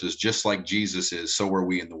 4, it says, just like Jesus is, so are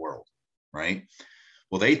we in the world, right?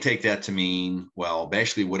 Well, they take that to mean, well,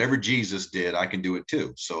 basically whatever Jesus did, I can do it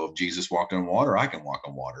too. So if Jesus walked on water, I can walk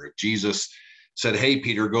on water. If Jesus said, hey,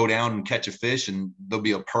 Peter, go down and catch a fish, and there'll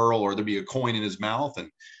be a pearl or there'll be a coin in his mouth, and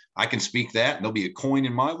I can speak that, and there'll be a coin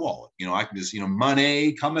in my wallet. You know, I can just, you know,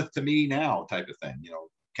 money cometh to me now type of thing, you know,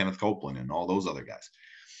 Kenneth Copeland and all those other guys.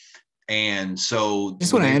 And so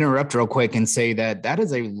just want to interrupt real quick and say that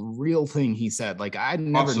is a real thing he said. Like I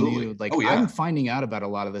never knew, like I'm finding out about a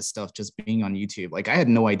lot of this stuff just being on YouTube. Like I had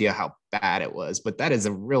no idea how bad it was, but that is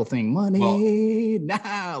a real thing. Money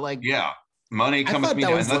now, like money comes to me.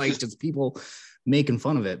 That was like just people making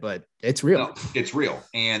fun of it, but it's real. No, it's real.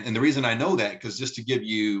 And the reason I know that, because just to give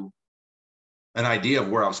you an idea of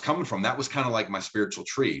where I was coming from, that was kind of like my spiritual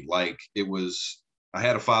tree. Like it was, I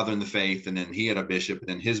had a father in the faith, and then he had a bishop, and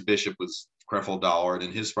then his bishop was Creflo Dollar,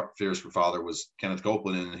 and his spiritual father was Kenneth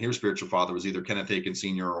Copeland, and his spiritual father was either Kenneth Hagin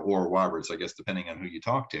Sr. or Oral Roberts, I guess, depending on who you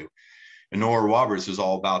talk to. And Oral Roberts is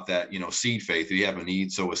all about that, you know, seed faith. If you have a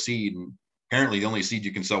need, sow a seed. And apparently the only seed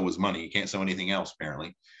you can sow was money. You can't sow anything else,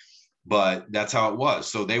 apparently. But that's how it was.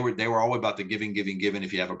 So they were all about the giving.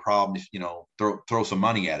 If you have a problem, you know, throw some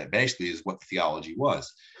money at it, basically, is what the theology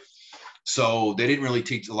was. So they didn't really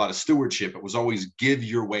teach a lot of stewardship. It was always give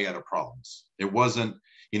your way out of problems. It wasn't,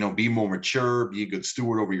 you know, be more mature, be a good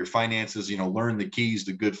steward over your finances, you know, learn the keys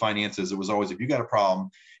to good finances. It was always, if you got a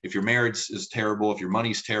problem, if your marriage is terrible, if your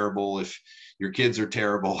money's terrible, if your kids are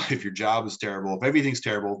terrible, if your job is terrible, if everything's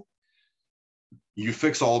terrible, you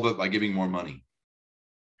fix all of it by giving more money.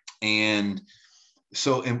 And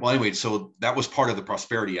so that was part of the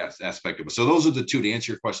prosperity aspect of it. So those are the two, to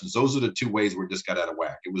answer your questions, those are the two ways where it just got out of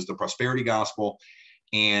whack. It was the prosperity gospel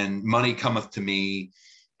and money cometh to me.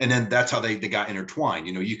 And then that's how they got intertwined.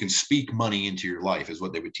 You know, you can speak money into your life is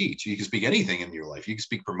what they would teach. You can speak anything in your life. You can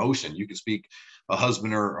speak promotion. You can speak a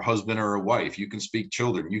husband or a wife. You can speak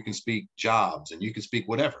children. You can speak jobs, and you can speak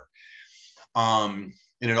whatever. And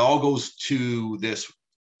it all goes to this,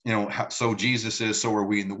 you know, so Jesus is, so are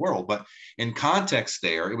we in the world. But in context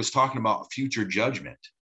there, it was talking about future judgment.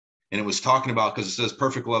 And it was talking about, because it says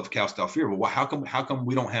perfect love casts out fear. Well, how come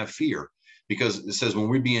we don't have fear? Because it says when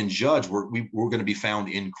we're being judged, we're going to be found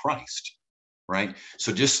in Christ, right?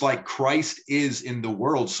 So just like Christ is in the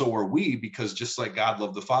world, so are we, because just like God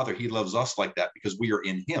loved the Father, he loves us like that because we are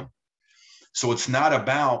in him. So it's not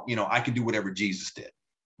about, you know, I can do whatever Jesus did,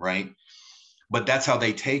 right? But that's how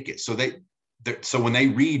they take it. So when they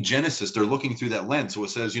read Genesis, they're looking through that lens. So it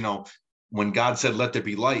says, you know, when God said, let there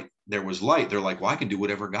be light, there was light. They're like, well, I can do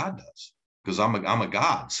whatever God does because I'm a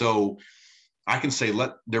God. So I can say,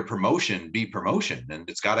 let their promotion be promotion, and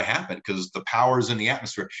it's got to happen because the power's in the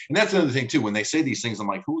atmosphere. And that's another thing too. When they say these things, I'm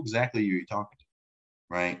like, who exactly are you talking to?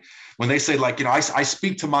 Right. When they say, like, you know, I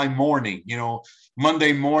speak to my morning, you know,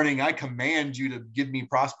 Monday morning, I command you to give me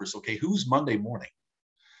prosperous. Okay. Who's Monday morning?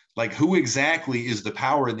 Like, who exactly is the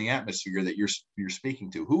power in the atmosphere that you're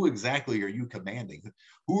speaking to? Who exactly are you commanding?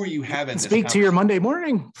 Who are you having this speak to your Monday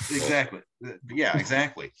morning? Exactly. Yeah,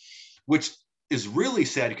 exactly. Which is really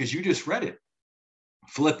sad because you just read it.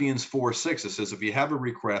 Philippians 4:6, it says, if you have a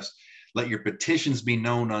request, let your petitions be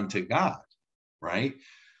known unto God, right?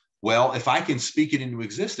 Well, if I can speak it into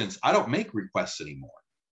existence, I don't make requests anymore.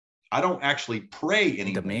 I don't actually pray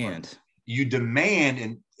anymore. Demand. You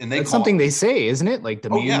demand, and they That's something they say, isn't it? Like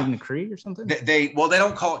demand and decree or something? They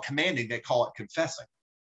don't call it commanding, they call it confessing.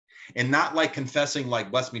 And not like confessing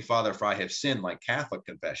like bless me, Father, for I have sinned, like Catholic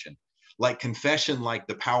confession, like confession, like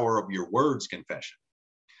the power of your words confession.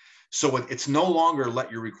 So it's no longer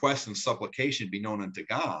let your request and supplication be known unto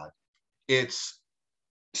God. It's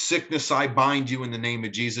sickness, I bind you in the name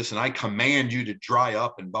of Jesus, and I command you to dry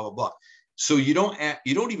up and blah, blah, blah. So you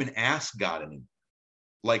don't even ask God anymore.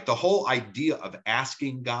 Like the whole idea of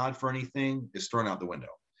asking God for anything is thrown out the window.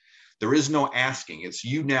 There is no asking. It's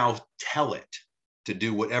you now tell it to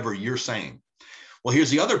do whatever you're saying. Well,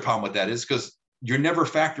 here's the other problem with that is because you're never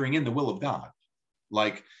factoring in the will of God.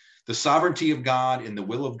 Like the sovereignty of God and the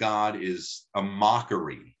will of God is a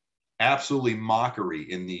mockery, absolutely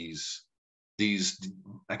mockery in these,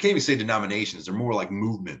 I can't even say denominations, they're more like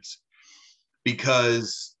movements.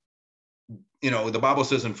 Because, the Bible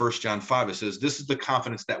says in 1 John 5, it says, this is the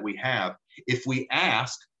confidence that we have if we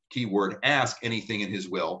ask, keyword, ask anything in his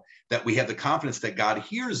will, that we have the confidence that God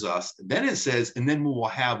hears us. Then it says, and then we will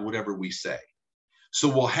have whatever we say. So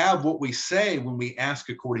we'll have what we say when we ask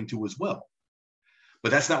according to his will.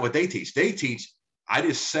 But that's not what they teach. They teach, I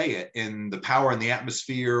just say it, in the power in the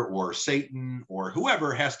atmosphere, or Satan or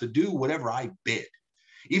whoever has to do whatever I bid.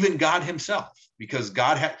 Even God himself, because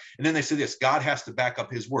God had, and then they say this, God has to back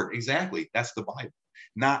up his word. Exactly. That's the Bible,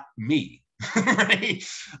 not me. Right?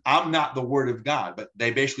 I'm not the word of God, but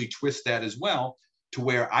they basically twist that as well to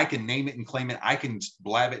where I can name it and claim it. I can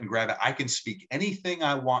blab it and grab it. I can speak anything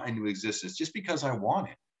I want into existence just because I want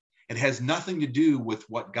it. It has nothing to do with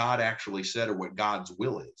what God actually said or what God's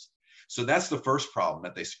will is. So that's the first problem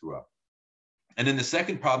that they screw up. And then the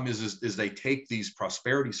second problem is they take these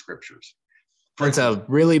prosperity scriptures. That's a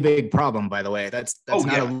really big problem, by the way. That's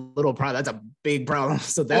not a little problem. That's a big problem.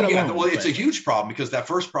 So that it's a huge problem, because that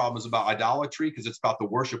first problem is about idolatry, because it's about the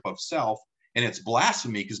worship of self, and it's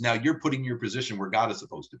blasphemy because now you're putting your position where God is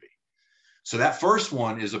supposed to be. So that first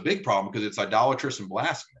one is a big problem because it's idolatrous and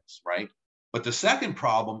blasphemous, right? But the second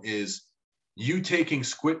problem is you taking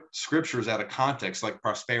scriptures out of context, like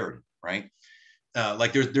prosperity, right?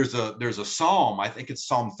 Like there's a Psalm, I think it's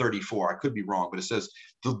Psalm 34. I could be wrong, but it says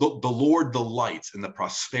the Lord delights in the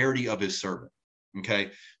prosperity of his servant.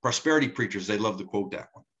 Okay, prosperity preachers, they love to quote that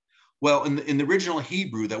one. Well, in the original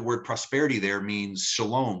Hebrew, that word prosperity there means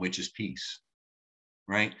shalom, which is peace,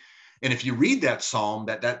 right? And if you read that Psalm,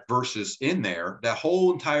 that verse is in there, that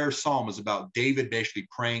whole entire Psalm is about David basically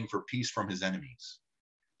praying for peace from his enemies.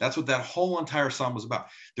 That's what that whole entire Psalm was about.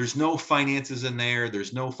 There's no finances in there.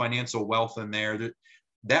 There's no financial wealth in there.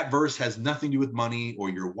 That verse has nothing to do with money or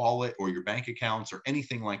your wallet or your bank accounts or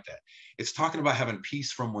anything like that. It's talking about having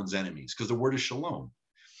peace from one's enemies, because the word is shalom.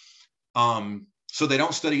 So they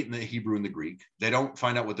don't study it in the Hebrew and the Greek. They don't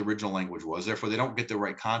find out what the original language was. Therefore, they don't get the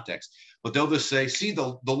right context. But they'll just say, see,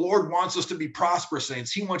 the Lord wants us to be prosperous,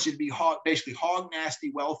 saints. He wants you to be basically hog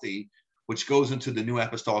nasty wealthy, which goes into the New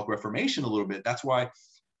Apostolic Reformation a little bit. That's why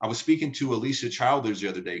I was speaking to Alicia Childers the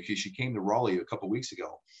other day, because she came to Raleigh a couple of weeks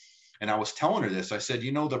ago. And I was telling her this. I said,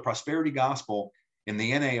 the prosperity gospel and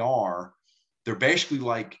the NAR, they're basically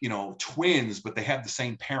like, twins, but they have the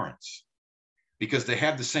same parents, because they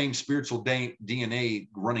have the same spiritual DNA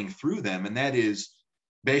running through them. And that is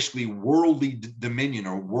basically worldly dominion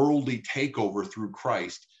or worldly takeover through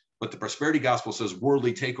Christ. But the prosperity gospel says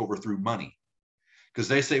worldly takeover through money. Because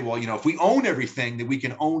they say, well, if we own everything, then we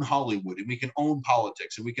can own Hollywood, and we can own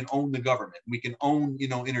politics, and we can own the government, and we can own,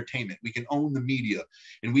 entertainment, we can own the media,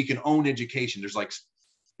 and we can own education. There's like,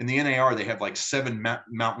 in the NAR, they have like 7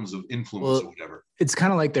 mountains of influence or whatever. It's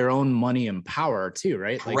kind of like their own money and power too,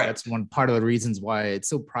 right? Correct. Like that's one part of the reasons why it's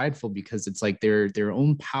so prideful, because it's like their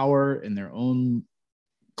own power and their own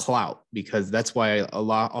clout, because that's why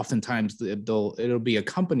oftentimes it'll be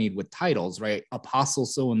accompanied with titles, right? Apostle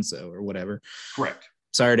so-and-so or whatever. Correct.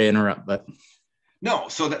 Sorry to interrupt, but no,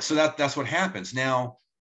 so that's what happens. Now,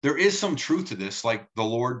 there is some truth to this. Like the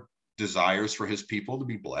Lord desires for his people to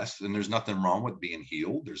be blessed, and there's nothing wrong with being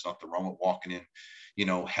healed. There's nothing wrong with walking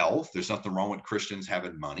in health. There's nothing wrong with Christians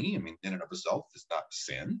having money. I mean, in and of itself, it's not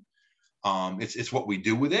sin. It's what we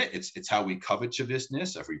do with it. It's how we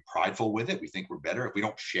covetousness. If we're prideful with it, we think we're better. If we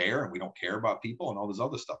don't share and we don't care about people and all this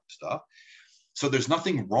other stuff. So there's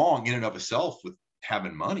nothing wrong in and of itself with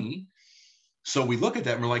having money. So we look at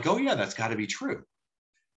that and we're like, oh yeah, that's got to be true.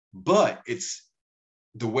 But it's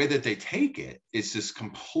the way that they take it, it's just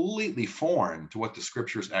completely foreign to what the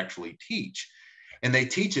scriptures actually teach. And they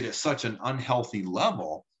teach it at such an unhealthy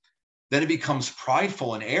level. Then it becomes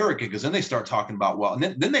prideful and arrogant, because then they start talking about, well, and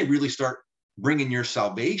then they really start bringing your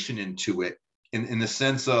salvation into it in the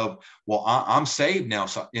sense of, well, I'm saved now.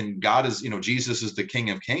 So, and God is, Jesus is the King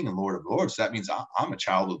of Kings and Lord of Lords. So that means I'm a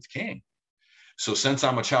child of the King. So since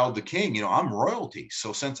I'm a child of the King, I'm royalty.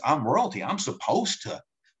 So since I'm royalty, I'm supposed to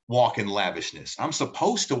walk in lavishness. I'm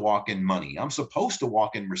supposed to walk in money. I'm supposed to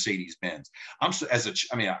walk in Mercedes Benz. I'm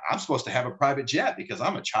supposed to have a private jet because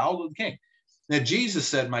I'm a child of the King. Now Jesus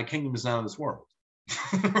said, "My kingdom is not of this world."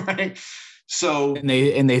 Right? So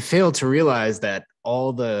and they fail to realize that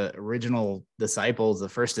all the original disciples, the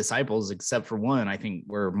first disciples, except for one, I think,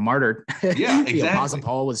 were martyred. Yeah, exactly. The Apostle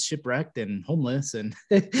Paul was shipwrecked and homeless, and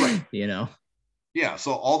right. Yeah,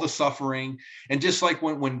 so all the suffering, and just like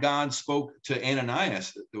when God spoke to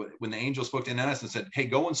Ananias, when the angel spoke to Ananias and said, "Hey,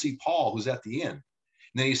 go and see Paul, who's at the inn." And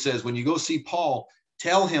then he says, when you go see Paul,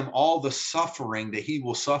 tell him all the suffering that he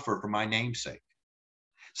will suffer for my name's sake.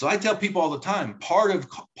 So I tell people all the time, part of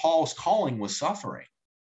Paul's calling was suffering,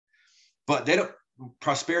 but they don't.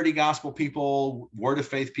 Prosperity gospel people, word of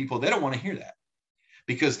faith people, they don't want to hear that,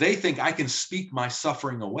 because they think I can speak my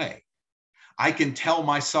suffering away. I can tell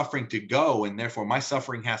my suffering to go, and therefore my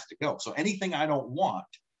suffering has to go. So anything I don't want,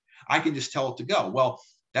 I can just tell it to go. Well,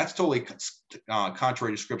 that's totally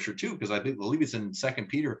contrary to scripture too, because I believe it's in 2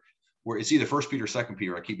 Peter, where it's either 1 Peter or 2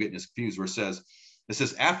 Peter. I keep getting this confused, where it says,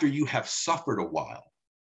 after you have suffered a while,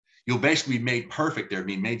 you'll basically be made perfect there,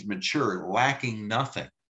 be made mature, lacking nothing.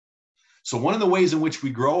 So one of the ways in which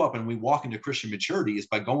we grow up and we walk into Christian maturity is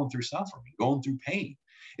by going through suffering, going through pain.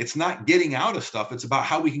 It's not getting out of stuff. It's about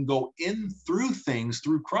how we can go in through things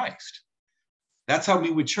through Christ. That's how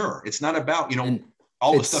we mature. It's not about,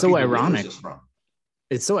 all the stuff so he delivers ironic. us from.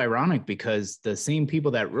 It's so ironic because the same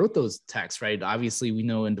people that wrote those texts, right? Obviously, we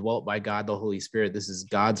know indwelt by God, the Holy Spirit. This is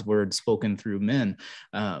God's word spoken through men.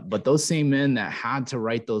 But those same men that had to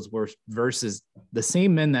write those verses, the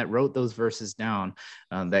same men that wrote those verses down,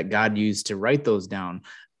 that God used to write those down,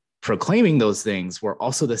 proclaiming those things, were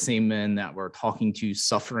also the same men that were talking to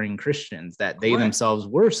suffering Christians, that they themselves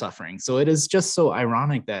were suffering. So it is just so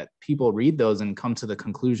ironic that people read those and come to the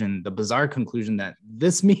bizarre conclusion that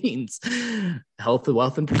this means health,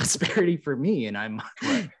 wealth, and prosperity for me. And I'm,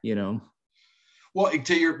 Well,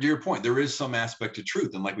 to your point, there is some aspect of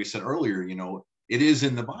truth. And like we said earlier, it is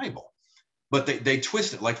in the Bible. But they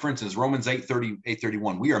twist it. Like, for instance, Romans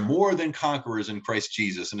 8:31, we are more than conquerors in Christ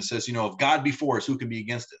Jesus. And it says, if God be for us, who can be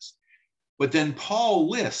against us? But then Paul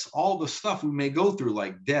lists all the stuff we may go through,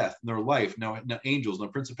 like death, nor life, no angels, no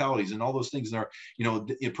principalities, and all those things, and our,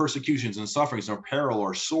 persecutions and sufferings, nor peril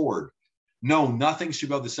or sword. No, nothing should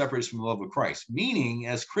be able to separate us from the love of Christ. Meaning,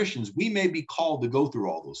 as Christians, we may be called to go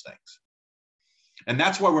through all those things. And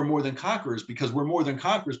that's why we're more than conquerors, because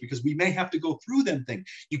we may have to go through them things.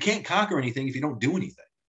 You can't conquer anything if you don't do anything,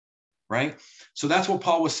 right? So that's what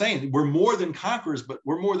Paul was saying. We're more than conquerors, but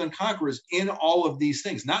we're more than conquerors in all of these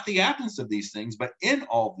things, not the absence of these things, but in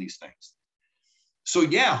all of these things. So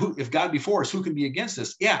yeah, if God be for us, who can be against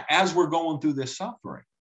us? Yeah, as we're going through this suffering.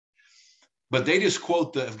 But they just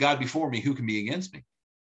quote if God be for me, who can be against me,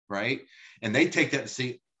 right? And they take that and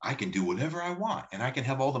say, I can do whatever I want, and I can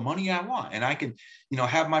have all the money I want, and I can,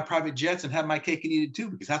 have my private jets and have my cake and eat it too,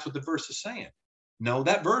 because that's what the verse is saying. No,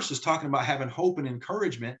 that verse is talking about having hope and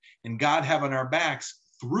encouragement and God having our backs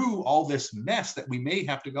through all this mess that we may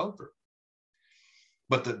have to go through.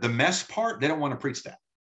 But the mess part, they don't want to preach that.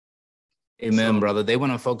 Amen, brother. They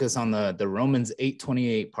want to focus on the Romans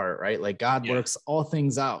 8:28 part, right? Like God works all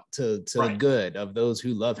things out to the good of those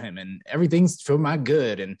who love him, and everything's for my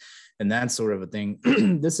good, and that sort of a thing.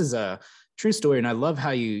 This is a true story, and I love how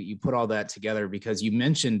you put all that together, because you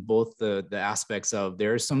mentioned both the aspects of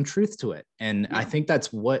there's some truth to it, and I think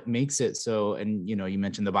that's what makes it so. And you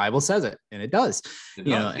mentioned the Bible says it, and it does.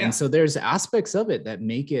 And so there's aspects of it that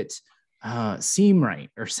make it seem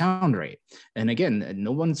right or sound right. And again,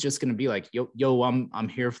 no one's just going to be like, yo, I'm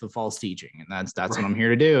here for the false teaching, and that's what I'm here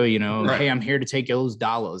to do. Hey, I'm here to take those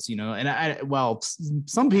dollars. And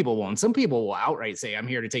some people won't. Some people will outright say, I'm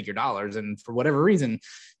here to take your dollars, and for whatever reason,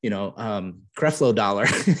 Creflo Dollar.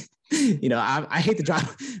 I hate the job,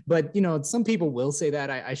 but some people will say that.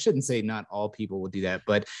 I shouldn't say not all people will do that,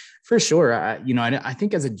 but for sure, I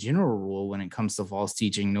think as a general rule, when it comes to false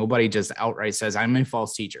teaching, nobody just outright says I'm a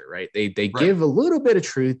false teacher, right? They give a little bit of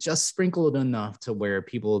truth, just sprinkle it enough to where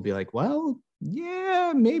people will be like, well,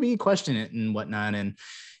 yeah, maybe question it and whatnot. And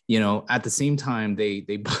at the same time, they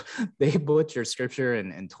butcher scripture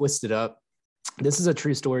and twist it up. This is a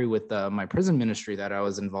true story with my prison ministry that I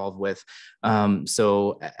was involved with.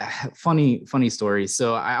 Funny story.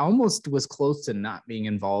 So I almost was close to not being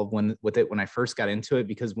involved with it when I first got into it,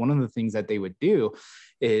 because one of the things that they would do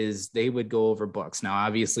is they would go over books. Now,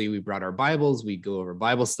 obviously, we brought our Bibles, we'd go over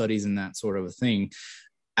Bible studies and that sort of a thing.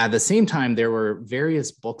 At the same time, there were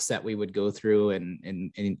various books that we would go through,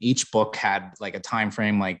 and each book had like a time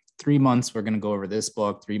frame, like 3 months, we're going to go over this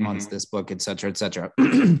book, 3 months, this book, et cetera, et cetera.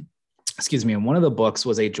 Excuse me. And one of the books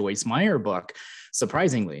was a Joyce Meyer book,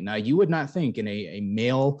 surprisingly. Now, you would not think in a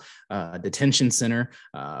male detention center,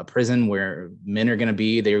 a prison where men are going to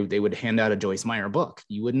be, they would hand out a Joyce Meyer book.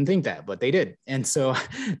 You wouldn't think that, but they did. And so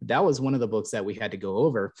that was one of the books that we had to go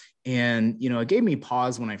over. And, you know, it gave me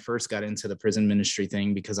pause when I first got into the prison ministry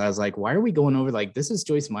thing, because I was like, why are we going over, like, this is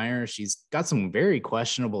Joyce Meyer. She's got some very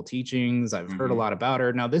questionable teachings. I've heard a lot about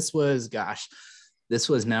her. Now, this was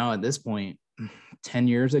now at this point, 10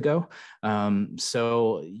 years ago.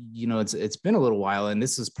 So, you know, it's been a little while, and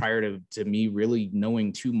this is prior to me really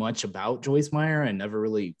knowing too much about Joyce Meyer. I never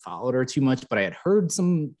really followed her too much, but I had heard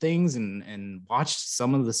some things and watched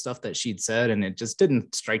some of the stuff that she'd said, and it just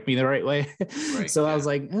didn't strike me the right way. Right, so I was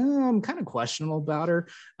like, I'm kind of questionable about her.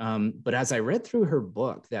 But as I read through her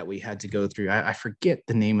book that we had to go through, I forget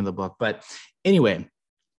the name of the book, but anyway,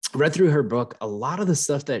 read through her book, a lot of the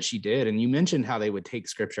stuff that she did. And you mentioned how they would take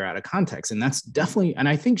scripture out of context. And that's definitely, and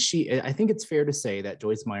I think it's fair to say that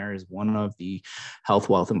Joyce Meyer is one of the health,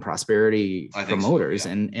 wealth, and prosperity promoters. So,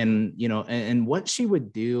 yeah. And, you know, and what she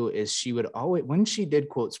would do is she would always, when she did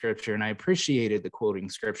quote scripture, and I appreciated the quoting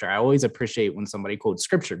scripture. I always appreciate when somebody quotes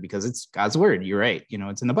scripture because it's God's word. You're right. You know,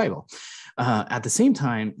 it's in the Bible. At the same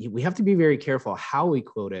time, we have to be very careful how we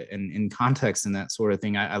quote it and in context and that sort of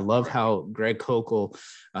thing. I love how Greg Kokel,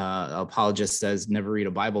 apologist, says never read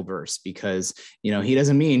a Bible verse, because, you know, he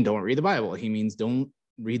doesn't mean don't read the Bible. He means don't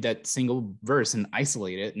read that single verse and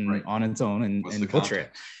isolate it and on its own and butcher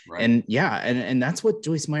it. Right. And yeah, and that's what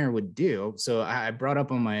Joyce Meyer would do. So I brought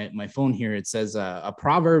up on my phone here, it says a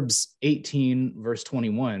Proverbs 18 verse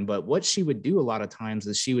 21. But what she would do a lot of times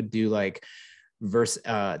is she would do like verse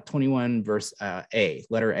 21 verse A,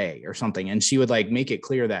 letter A or something. And she would like make it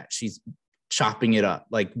clear that she's chopping it up,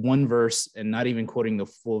 like one verse and not even quoting the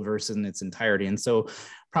full verse in its entirety. And so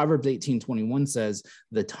Proverbs 18:21 says,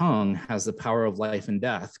 the tongue has the power of life and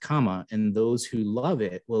death, comma, and those who love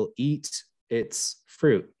it will eat its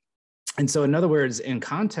fruit. And so, in other words, in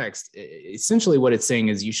context, essentially what it's saying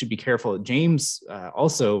is you should be careful. James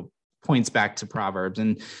also points back to Proverbs,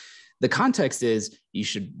 and the context is you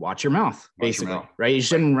should watch your mouth, basically, right? You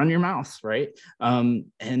shouldn't run your mouth, right?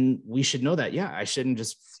 And we should know that, yeah, I shouldn't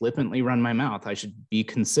just flippantly run my mouth. I should be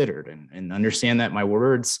considered and understand that my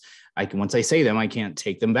words, once I say them, I can't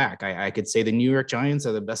take them back. I could say the New York Giants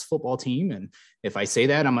are the best football team, and if I say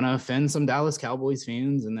that, I'm going to offend some Dallas Cowboys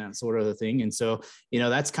fans and that sort of a thing. And so, you know,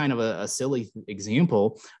 that's kind of a silly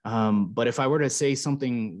example. But if I were to say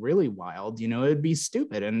something really wild, you know, it'd be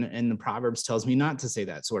stupid. And the Proverbs tells me not to say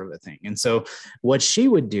that sort of a thing. And so what she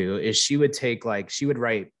would do is she would take, like, she would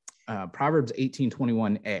write Proverbs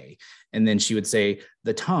 18:21a, and then she would say,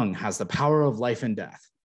 the tongue has the power of life and death.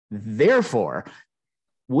 Therefore,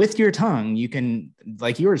 with your tongue, you can,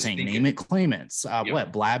 like you were saying, name it, claim it.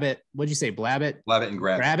 What, blab it? What'd you say? Blab it? Blab it and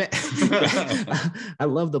grab it. I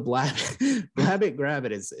love the blab it. Blab it, grab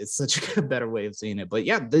it is such a better way of saying it. But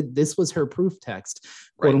yeah, this was her proof text,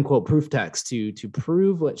 quote unquote proof text to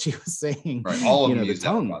prove what she was saying. Right. All of them use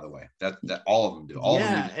that one, by the way. That all of them do. All of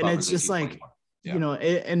them use and it's just like, you know,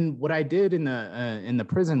 and what I did in the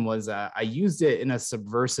prison was I used it in a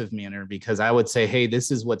subversive manner, because I would say, hey, this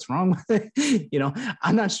is what's wrong with it. You know,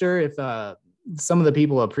 I'm not sure if some of the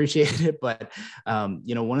people appreciated it, but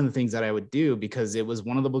you know, one of the things that I would do, because it was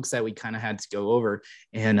one of the books that we kind of had to go over,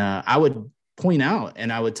 and I would point out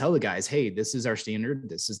and I would tell the guys, hey, this is our standard.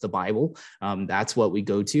 This is the Bible. That's what we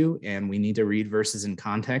go to. And we need to read verses in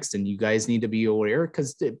context. And you guys need to be aware,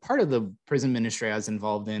 because part of the prison ministry I was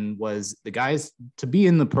involved in was the guys, to be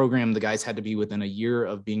in the program, the guys had to be within a year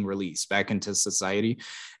of being released back into society.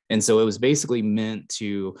 And so it was basically meant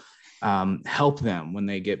to help them when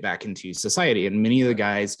they get back into society. And many of the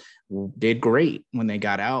guys did great when they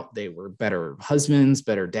got out. They were better husbands,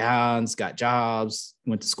 better dads, got jobs,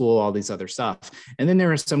 went to school, all these other stuff. And then there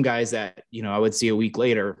were some guys that, you know, I would see a week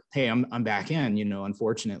later, hey, I'm back in, you know,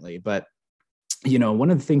 unfortunately. But, you know,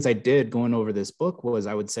 one of the things I did going over this book was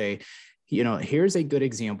I would say, you know, here's a good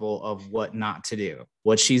example of what not to do.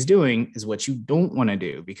 What she's doing is what you don't want to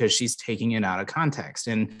do, because she's taking it out of context.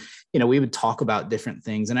 And, you know, we would talk about different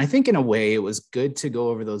things. And I think in a way it was good to go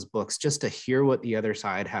over those books just to hear what the other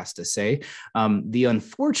side has to say. The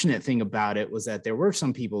unfortunate thing about it was that there were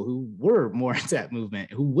some people who were more into that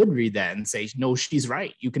movement who would read that and say, no, she's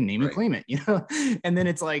right. You can name and claim it, you know? And then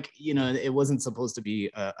it's like, you know, it wasn't supposed to be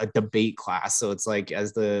a debate class. So it's like,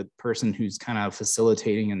 as the person who's kind of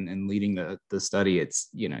facilitating and leading the study, it's,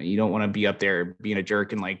 you know, you don't want to be up there being a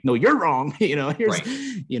jerk and like, no, you're wrong. Here's,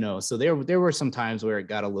 right. So there were some times where it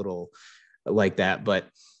got a little like that. But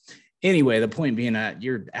anyway, the point being that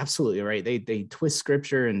you're absolutely right. They twist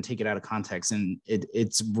scripture and take it out of context, and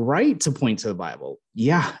it's right to point to the Bible.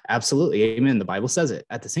 Yeah, absolutely. Amen. The Bible says it.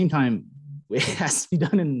 At the same time, it has to be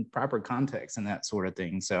done in proper context and that sort of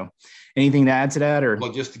thing. So anything to add to that? Or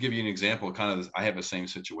well, just to give you an example, I have the same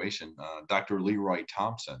situation. Dr. Leroy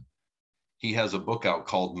Thompson, he has a book out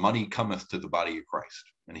called Money Cometh to the Body of Christ.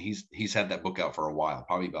 And he's had that book out for a while,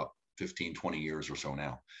 probably about 15, 20 years or so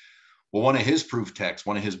now. Well, one of his proof texts,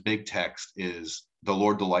 one of his big texts is the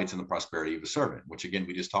Lord delights in the prosperity of his servant, which again,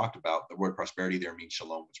 we just talked about. The word prosperity there means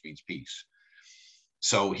shalom, which means peace.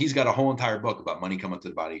 So he's got a whole entire book about money coming to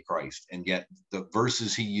the body of Christ. And yet the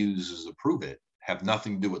verses he uses to prove it have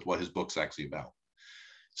nothing to do with what his book's actually about.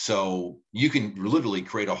 So you can literally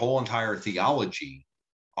create a whole entire theology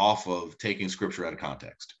off of taking scripture out of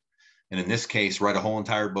context. And in this case, write a whole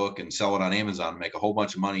entire book and sell it on Amazon and make a whole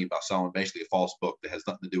bunch of money about selling basically a false book that has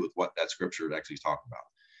nothing to do with what that scripture actually is talking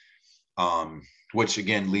about. Which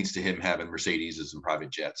again leads to him having Mercedes and private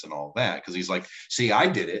jets and all that, because he's like, see, I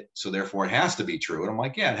did it, so therefore it has to be true. And I'm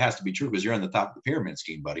like, yeah, it has to be true because you're on the top of the pyramid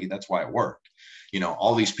scheme, buddy. That's why it worked.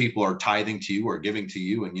 All these people are tithing to you or giving to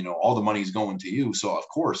you, and all the money's going to you. So of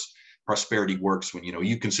course prosperity works when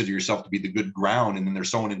you consider yourself to be the good ground, and then they're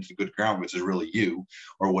sowing into the good ground, which is really you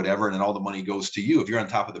or whatever, and then all the money goes to you. If you're on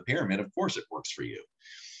top of the pyramid, of course it works for you.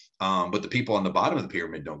 But the people on the bottom of the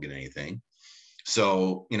pyramid don't get anything.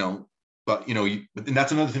 So but and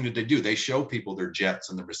that's another thing that they do. They show people their jets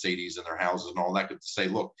and their Mercedes and their houses and all that to say,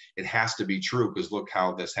 look, it has to be true because look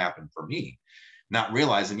how this happened for me. Not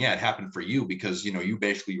realizing, yeah, it happened for you because you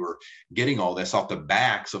basically were getting all this off the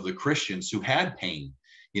backs of the Christians who had pain.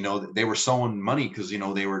 They were sowing money because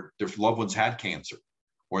their loved ones had cancer,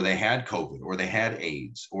 or they had COVID, or they had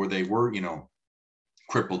AIDS, or they were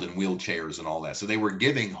crippled in wheelchairs and all that. So they were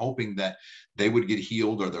giving, hoping that they would get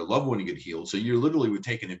healed or their loved one would get healed. So you literally were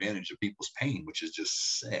taking advantage of people's pain, which is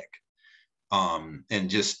just sick. And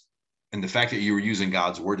the fact that you were using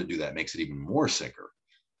God's word to do that makes it even more sicker.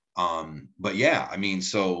 But yeah,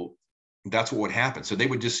 so that's what would happen. So they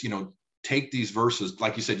would just, take these verses,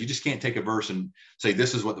 like you said, you just can't take a verse and say,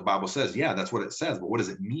 this is what the Bible says. Yeah, that's what it says. But what does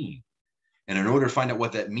it mean? And in order to find out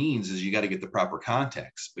what that means is you got to get the proper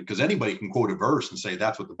context, because anybody can quote a verse and say,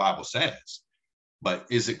 that's what the Bible says. But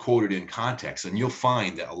is it quoted in context? And you'll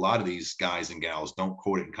find that a lot of these guys and gals don't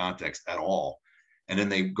quote it in context at all. And then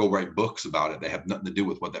they go write books about it. They have nothing to do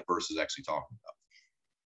with what that verse is actually talking about.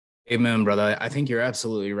 Amen, brother. I think you're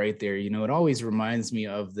absolutely right there. It always reminds me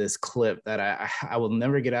of this clip that I will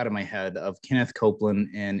never get out of my head of Kenneth Copeland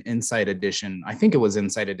and Inside Edition. I think it was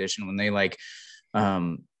Inside Edition when they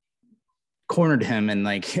cornered him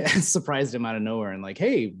and surprised him out of nowhere and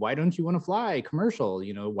hey, why don't you want to fly commercial?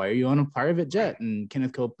 Why are you on a private jet? And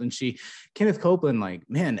Kenneth Copeland,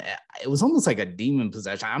 man, it was almost like a demon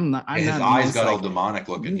possession. His eyes got all demonic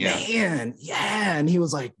looking. Man, yeah. And he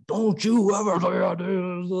was like, don't you ever.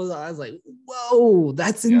 I was like, whoa,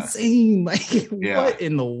 that's insane. What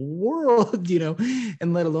in the world,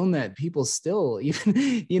 and let alone that people still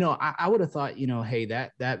even, I would have thought, hey,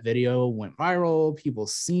 that video went viral, people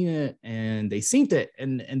seen it and they synced it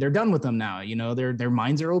and they're done with them now. Their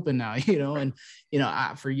minds are open now, and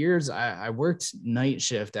for years I worked night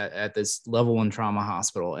shift at this level 1 trauma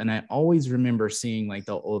hospital, and I always remember seeing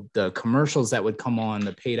the commercials that would come on,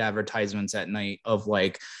 the paid advertisements at night of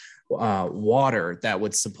water that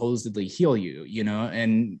would supposedly heal you,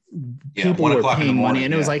 and people were paying money,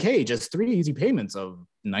 and it was hey, just 3 easy payments of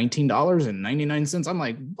 $19.99. I'm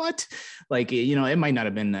like, what? It might not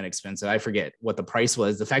have been that expensive. I forget what the price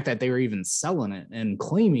was. The fact that they were even selling it and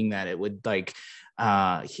claiming that it would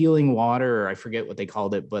healing water, or I forget what they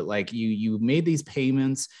called it, but you made these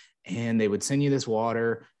payments and they would send you this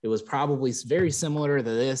water. It was probably very similar to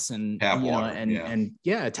this, and tap water. And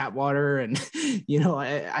I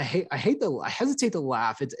hesitate to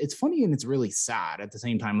laugh. It's funny and it's really sad at the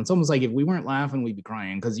same time. It's almost like if we weren't laughing, we'd be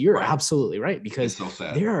crying, because you're absolutely right. Because so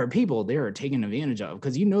there are people they are taken advantage of,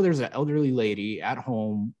 because there's an elderly lady at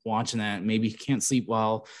home watching that, maybe can't sleep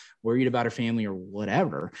well, worried about her family or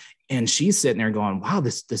whatever. And she's sitting there going, wow,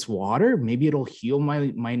 this water, maybe it'll heal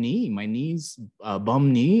my knees,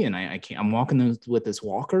 bum knee. And I'm walking with this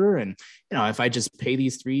walker. And, if I just pay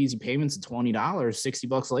these 3 easy payments of $20,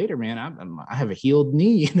 $60 later, man, I have a healed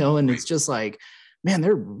knee, and it's just man,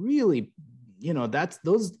 they're really, that's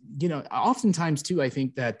those, oftentimes too, I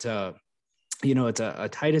think that, it's a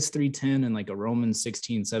Titus 3:10 and like a Romans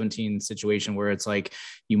 16:17 situation where it's like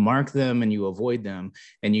you mark them and you avoid them,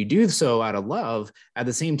 and you do so out of love. At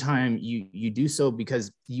the same time, you do so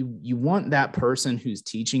because you want that person who's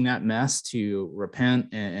teaching that mess to repent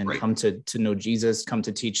and Right. come to know Jesus, come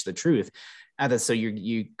to teach the truth. So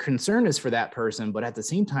your concern is for that person, but at the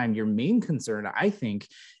same time, your main concern, I think,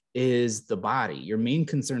 is the body. Your main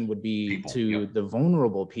concern would be People, to the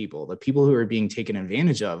vulnerable people, the people who are being taken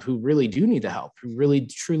advantage of, who really do need the help, who really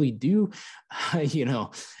truly do,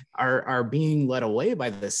 are being led away by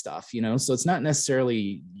this stuff, So it's not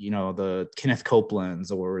necessarily, the Kenneth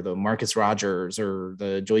Copelands or the Marcus Rogers or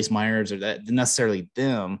the Joyce Myers or that necessarily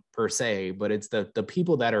them per se, but it's the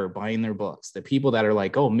people that are buying their books, the people that are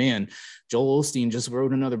like, oh man, Joel Osteen just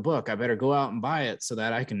wrote another book. I better go out and buy it so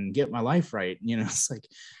that I can get my life right. It's like,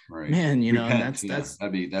 right. Man, Repent, and that's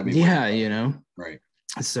that'd be yeah, right.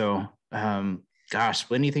 So, gosh,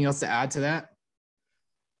 anything else to add to that?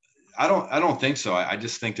 I don't think so. I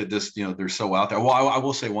just think that this, they're so out there. Well, I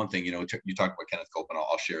will say one thing, you talk about Kenneth Copeland,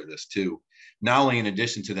 I'll share this too. Not only in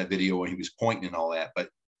addition to that video where he was pointing and all that, but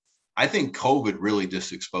I think COVID really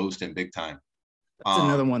just exposed him big time. That's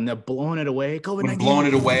another one. They're blowing it away. COVID-19. Blowing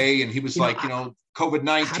it away. And he was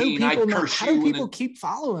COVID-19, I curse you. How do people keep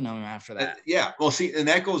following him after that? Yeah. Well, and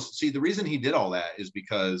that goes, the reason he did all that is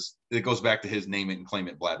because it goes back to his name it and claim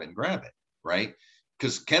it, blab it and grab it. Right.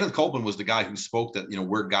 Because Kenneth Copeland was the guy who spoke that,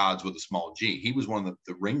 we're gods with a small G. He was one of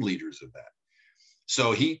the ringleaders of that.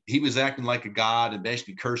 So he was acting like a god and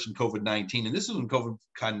basically cursing COVID-19. And this is when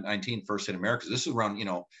COVID-19 first hit America. This is around,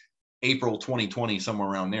 April 2020, somewhere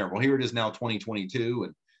around there. Well, here it is now, 2022.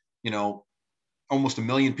 And, almost 1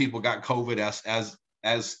 million people got COVID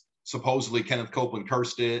as supposedly Kenneth Copeland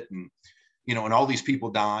cursed it. And, and all these people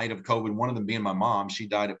died of COVID. One of them being my mom. She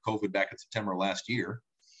died of COVID back in September last year.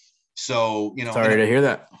 So, sorry to hear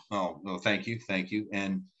that. Oh, no, thank you.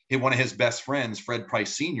 And one of his best friends, Fred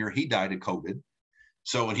Price Sr., he died of COVID.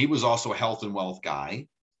 So, and he was also a health and wealth guy.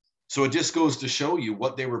 So it just goes to show you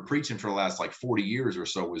what they were preaching for the last 40 years or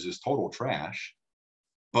so was just total trash.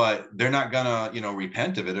 But they're not gonna,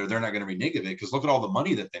 repent of it, or they're not gonna renege of it, because look at all the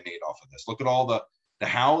money that they made off of this. Look at all the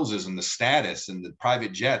houses and the status and the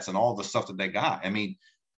private jets and all the stuff that they got. I mean,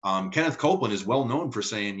 Kenneth Copeland is well known for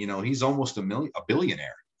saying, he's almost a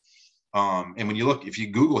billionaire. And when you look, if you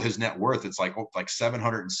Google his net worth, it's like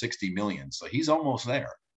 760 million. So he's almost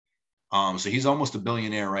there. So he's almost a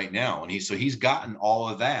billionaire right now. And he's gotten all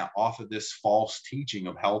of that off of this false teaching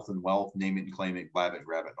of health and wealth, name it and claim it, blab it,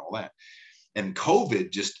 grab it, and all that. And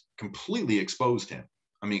COVID just completely exposed him.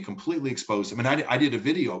 I mean, completely exposed him. And I did a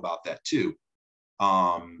video about that too,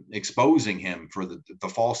 exposing him for the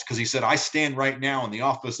false, because he said, I stand right now in the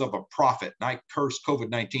office of a prophet and I curse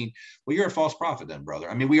COVID-19. Well, you're a false prophet then,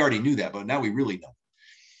 brother. I mean, we already knew that, but now we really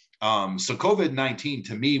know. So COVID-19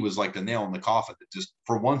 to me was like the nail in the coffin that just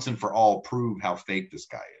for once and for all prove how fake this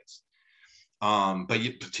guy is.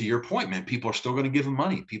 But to your point, man, people are still going to give him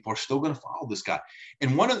money. People are still going to follow this guy.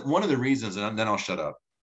 And one of the reasons, and then I'll shut up,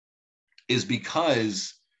 is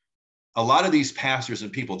because a lot of these pastors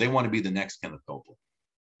and people, they want to be the next Kenneth Copeland,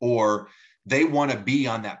 or they want to be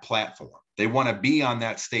on that platform. They want to be on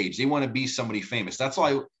that stage. They want to be somebody famous. That's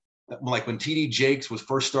why, like when TD Jakes was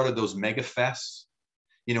first started those mega fests,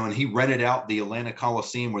 and he rented out the Atlanta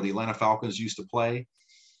Coliseum where the Atlanta Falcons used to play.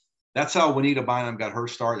 That's how Juanita Bynum got her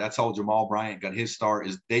start. That's how Jamal Bryant got his start,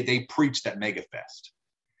 is they preached at mega fest.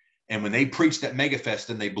 And when they preached at mega fest,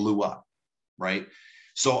 then they blew up, right?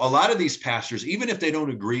 So a lot of these pastors, even if they don't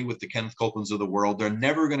agree with the Kenneth Copelands of the world, they're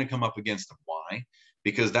never going to come up against them. Why?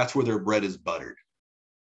 Because that's where their bread is buttered.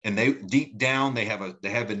 And they deep down, they have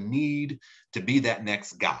a need to be that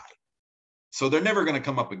next guy. So they're never going to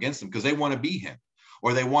come up against him because they want to be him,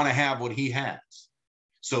 or they want to have what he has.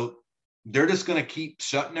 So they're just going to keep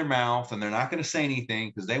shutting their mouth, and they're not going to say anything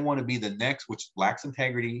because they want to be the next, which lacks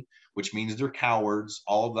integrity, which means they're cowards,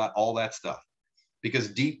 all that stuff. Because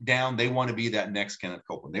deep down, they want to be that next Kenneth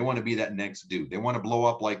Copeland. They want to be that next dude. They want to blow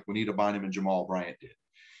up like Juanita Bynum and Jamal Bryant did.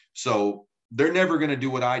 So they're never going to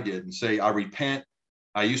do what I did and say, I repent.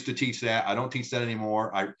 I used to teach that. I don't teach that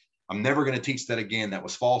anymore. I'm never going to teach that again. That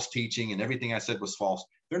was false teaching, and everything I said was false.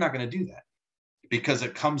 They're not going to do that, because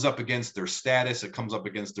it comes up against their status. It comes up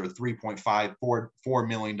against their $3.4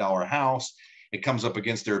 million house. It comes up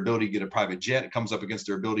against their ability to get a private jet. It comes up against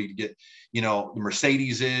their ability to get, the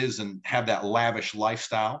Mercedes and have that lavish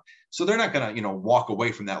lifestyle. So they're not going to, walk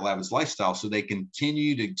away from that lavish lifestyle. So they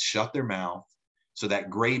continue to shut their mouth so that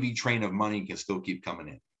gravy train of money can still keep coming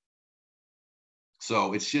in.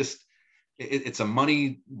 So it's just, it's a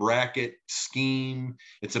money bracket scheme.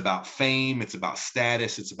 It's about fame. It's about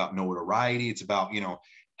status. It's about notoriety. It's about,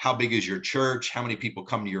 how big is your church? How many people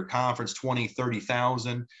come to your conference? 20,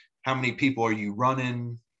 30,000. How many people are you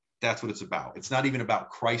running? That's what it's about. It's not even about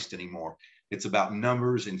Christ anymore. It's about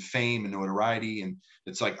numbers and fame and notoriety. And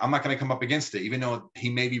it's like, I'm not going to come up against it. Even though he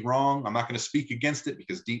may be wrong, I'm not going to speak against it,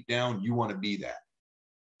 because deep down you want to be that.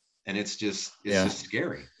 And it's just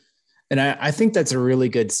scary. And I think that's a really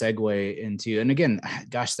good segue into, and again,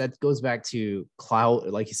 gosh, that goes back to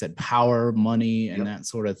clout, like you said, power, money, and that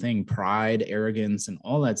sort of thing, pride, arrogance, and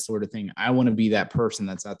all that sort of thing. I want to be that person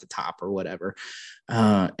that's at the top or whatever.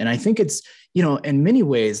 And I think it's, in many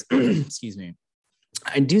ways, excuse me,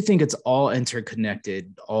 I do think it's all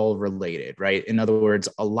interconnected, all related, right? In other words,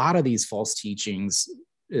 a lot of these false teachings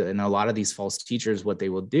and a lot of these false teachers, what they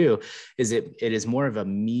will do is it is more of a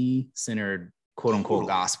me-centered, quote unquote,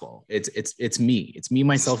 gospel. It's me,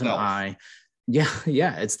 myself, and I. Yeah.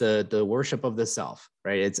 It's the worship of the self,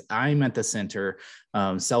 right? It's I'm at the center.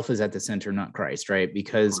 Self is at the center, not Christ, right?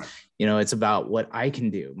 Because, it's about what I can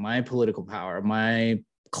do, my political power, my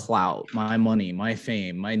clout, my money, my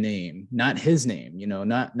fame, my name, not his name,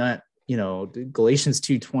 not Galatians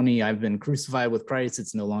 2:20, I've been crucified with Christ.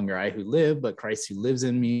 It's no longer I who live, but Christ who lives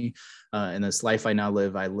in me. In this life I now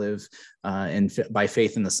live, I live by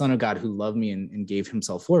faith in the Son of God who loved me and gave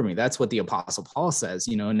himself for me. That's what the Apostle Paul says,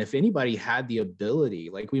 and if anybody had the ability,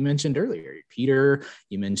 like we mentioned earlier, Peter,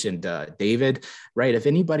 you mentioned David, right? If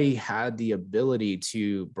anybody had the ability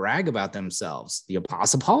to brag about themselves, the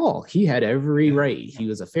Apostle Paul, he had every right. He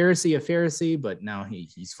was a Pharisee, but now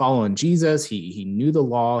he's following Jesus. He knew the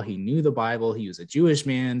law. He knew the Bible. He was a Jewish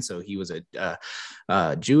man. So he was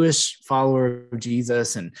a Jewish follower of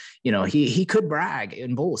Jesus. And, he could brag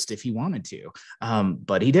and boast if he wanted to,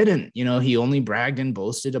 but he didn't. He only bragged and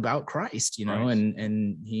boasted about Christ,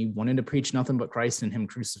 and he wanted to preach nothing but Christ and him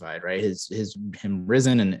crucified, right? Him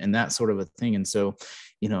risen and that sort of a thing. And so,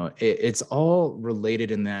 it's all related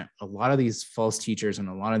in that a lot of these false teachers and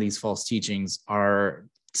a lot of these false teachings are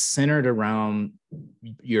centered around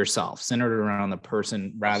yourself, centered around the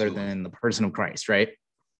person rather than the person of Christ, right?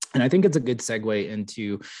 And I think it's a good segue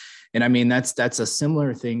into, and I mean, that's a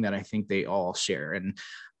similar thing that I think they all share. And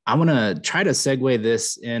I want to try to segue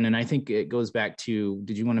this in, and I think it goes back to,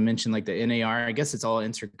 did you want to mention like the NAR? I guess it's all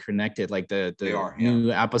interconnected, like the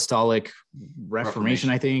new apostolic reformation,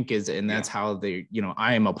 I think is, and that's how they,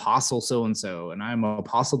 I am apostle so-and-so, and I'm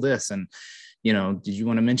apostle this. And, did you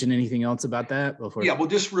want to mention anything else about that before? Yeah, well,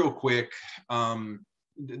 just real quick.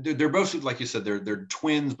 They're both, like you said, they're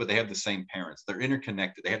twins, but they have the same parents. They're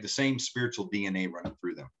interconnected. They have the same spiritual DNA running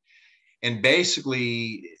through them. And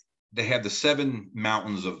basically, they have the 7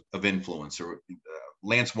 mountains of influence, or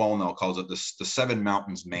Lance Wallnall calls it the 7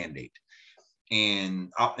 mountains mandate.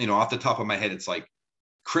 And, off the top of my head, it's like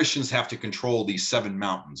Christians have to control these 7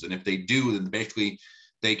 mountains. And if they do, then basically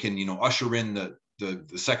they can, usher in the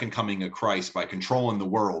second coming of Christ by controlling the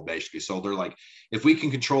world, basically. So they're like, if we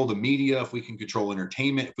can control the media, if we can control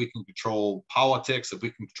entertainment, if we can control politics, if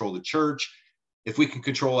we can control the church, if we can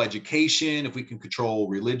control education, if we can control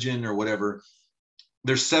religion or whatever,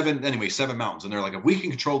 there's 7 mountains. And they're like, if we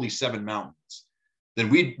can control these 7 mountains, then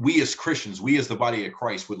we as Christians, we as the body of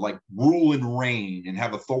Christ would like rule and reign and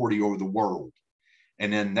have authority over the world.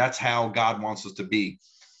 And then that's how God wants us to be.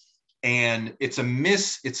 And it's a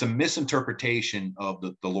misinterpretation of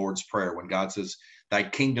the Lord's Prayer when God says, thy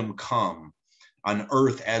kingdom come on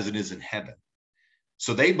earth as it is in heaven.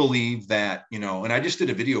 So they believe that, and I just did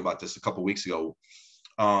a video about this a couple of weeks ago.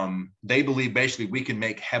 They believe basically we can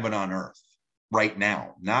make heaven on earth right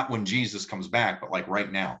now, not when Jesus comes back, but like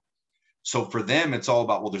right now. So for them, it's all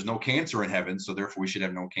about, well, there's no cancer in heaven, so therefore we should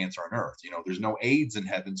have no cancer on earth. There's no AIDS in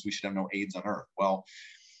heaven, so we should have no AIDS on earth. Well,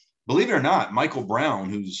 believe it or not, Michael Brown,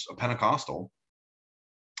 who's a Pentecostal,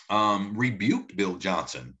 rebuked Bill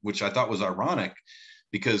Johnson, which I thought was ironic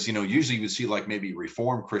because, usually you would see like maybe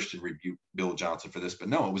Reformed Christian rebuke Bill Johnson for this, but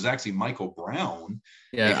no, it was actually Michael Brown.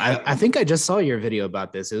 Yeah, I think I just saw your video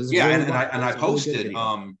about this. It was I posted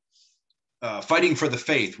Fighting for the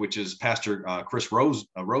Faith, which is Pastor Chris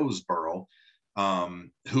Roseborough,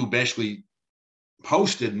 who basically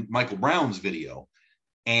posted Michael Brown's video.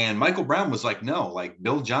 And Michael Brown was like, no, like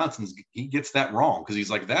Bill Johnson's, he gets that wrong. Because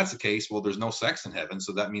he's like, if that's the case, well, there's no sex in heaven.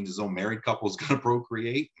 So that means his own married couple is going to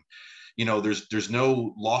procreate. There's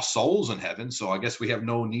no lost souls in heaven. So I guess we have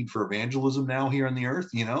no need for evangelism now here on the earth,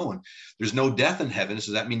 and there's no death in heaven.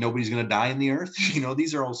 So does that mean nobody's going to die in the earth?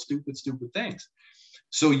 These are all stupid things.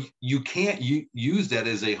 So you can't use that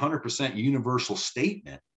as 100% universal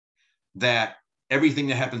statement that everything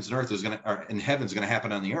that happens on earth in heaven is going to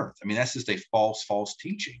happen on the earth. I mean, that's just a false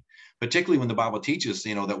teaching, particularly when the Bible teaches,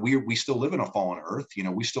 that we still live in a fallen earth.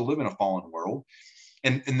 We still live in a fallen world.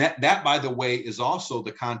 And that, by the way, is also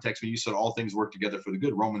the context when you said all things work together for the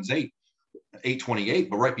good, Romans 8:28.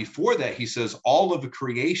 But right before that, he says all of the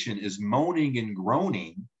creation is moaning and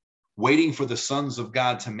groaning, waiting for the sons of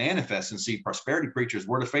God to manifest. And see, prosperity preachers,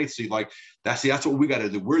 word of faith, see, like that's what we got to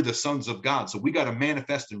do. We're the sons of God. So we got to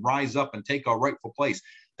manifest and rise up and take our rightful place.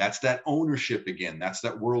 That's that ownership again. That's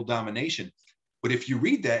that world domination. But if you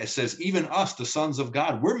read that, it says, even us, the sons of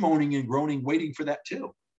God, we're moaning and groaning, waiting for that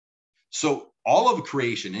too. So all of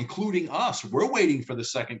creation, including us, we're waiting for the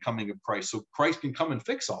second coming of Christ so Christ can come and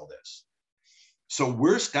fix all this. So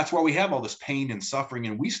that's why we have all this pain and suffering,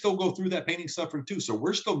 and we still go through that pain and suffering too. So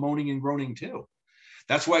we're still moaning and groaning too.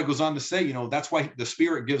 That's why it goes on to say, that's why the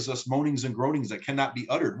Spirit gives us moanings and groanings that cannot be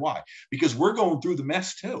uttered. Why? Because we're going through the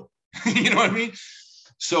mess too. You know what I mean?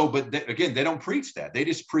 So, but again, they don't preach that. They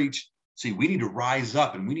just preach, see, we need to rise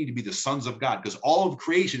up and we need to be the sons of God because all of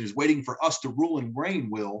creation is waiting for us to rule and reign,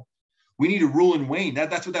 Will. We need to rule and reign.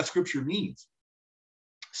 That's what that scripture means.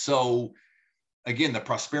 So again, the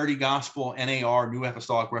prosperity gospel, NAR, New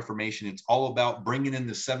Apostolic Reformation, it's all about bringing in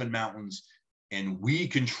the 7 mountains and we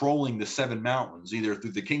controlling the 7 mountains, either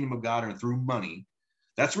through the kingdom of God or through money.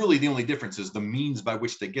 That's really the only difference, is the means by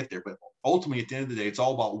which they get there. But ultimately, at the end of the day, it's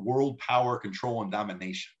all about world power, control, and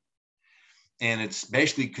domination. And it's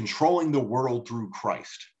basically controlling the world through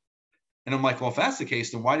Christ. And I'm like, well, if that's the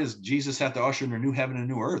case, then why does Jesus have to usher in a new heaven and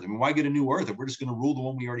a new earth? I mean, why get a new earth if we're just going to rule the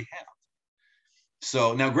one we already have?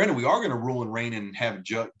 So now, granted, we are going to rule and reign and have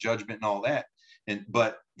judgment and all that,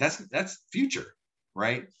 but that's future,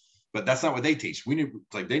 right? But that's not what they teach. They need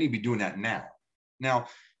to be doing that now. Now,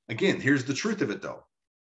 again, here's the truth of it, though.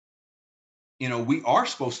 We are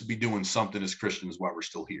supposed to be doing something as Christians while we're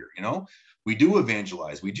still here. We do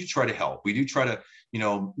evangelize. We do try to help. We do try to,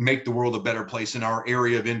 make the world a better place in our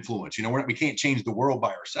area of influence. We can't change the world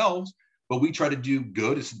by ourselves, but we try to do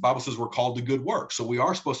good. The Bible says we're called to good work. So we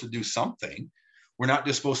are supposed to do something. We're not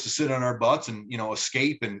just supposed to sit on our butts and,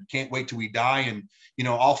 escape and can't wait till we die and,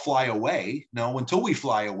 I'll fly away. No, until we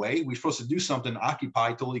fly away, we're supposed to do something,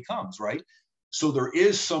 occupy till he comes, right? So there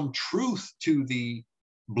is some truth to the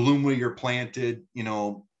bloom where you're planted,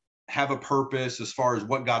 have a purpose as far as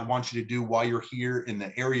what God wants you to do while you're here in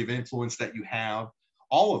the area of influence that you have,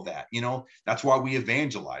 all of that, that's why we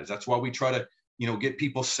evangelize. That's why we try to, get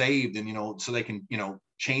people saved and, so they can,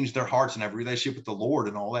 change their hearts and have a relationship with the Lord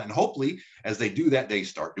and all that. And hopefully as they do that, they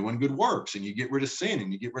start doing good works and you get rid of sin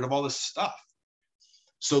and you get rid of all this stuff.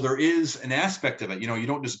 So there is an aspect of it, you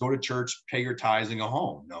don't just go to church, pay your tithes and go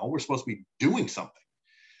home. No, we're supposed to be doing something.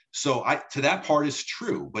 So to that part is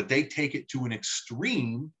true, but they take it to an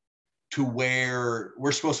extreme to where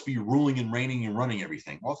we're supposed to be ruling and reigning and running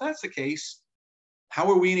everything. Well, if that's the case,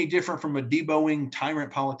 how are we any different from a deboing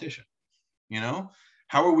tyrant politician?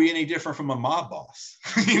 How are we any different from a mob boss?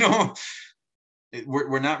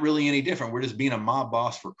 We're not really any different. We're just being a mob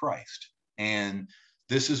boss for Christ. And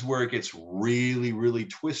this is where it gets really, really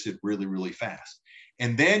twisted really, really fast.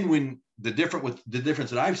 And then when the difference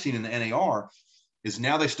that I've seen in the NAR is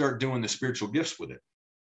now they start doing the spiritual gifts with it.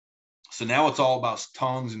 So now it's all about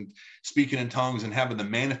tongues and speaking in tongues and having the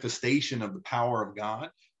manifestation of the power of God,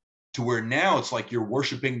 to where now it's like you're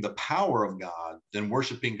worshiping the power of God than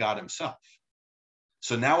worshiping God himself.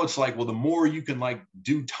 So now it's like, well, the more you can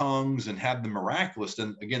do tongues and have the miraculous,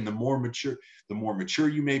 then again, the more mature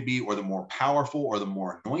you may be, or the more powerful or the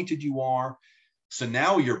more anointed you are. So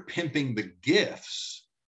now you're pimping the gifts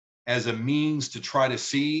as a means to try to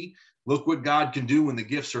see, look what God can do when the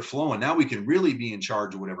gifts are flowing. Now we can really be in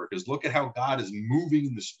charge of whatever, because look at how God is moving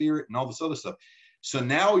in the Spirit and all this other stuff. So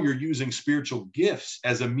now you're using spiritual gifts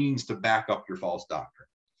as a means to back up your false doctrine.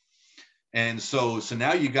 And so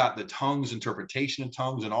now you got the tongues, interpretation of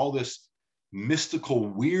tongues, and all this mystical,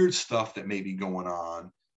 weird stuff that may be going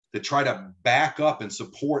on to try to back up and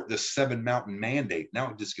support the 7 mountain mandate.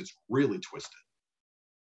 Now it just gets really twisted.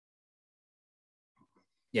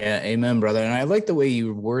 Yeah, amen, brother. And I like the way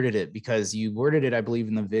you worded it, because you worded it, I believe,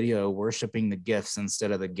 in the video, worshiping the gifts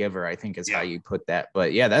instead of the giver, I think is how you put that.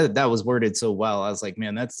 But yeah, that was worded so well. I was like,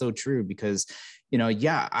 man, that's so true, because,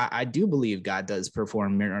 I do believe God does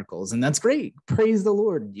perform miracles, and that's great. Praise the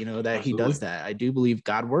Lord, that Absolutely. He does that. I do believe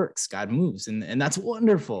God works, God moves, and that's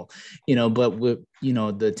wonderful, but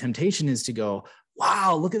the temptation is to go,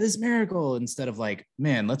 wow, look at this miracle, instead of like,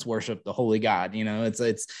 man, let's worship the holy God.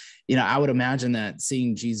 It's I would imagine that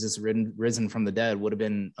seeing Jesus risen from the dead would have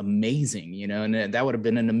been amazing, and that would have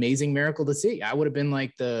been an amazing miracle to see. I would have been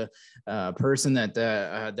like the person that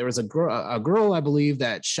there was a girl, I believe,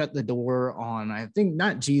 that shut the door on, I think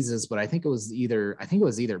not Jesus, but I think it was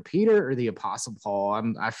either Peter or the Apostle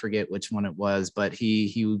Paul. I forget which one it was, but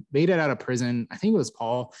he made it out of prison. I think it was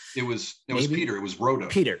Paul. It was Peter. It was Rhoda.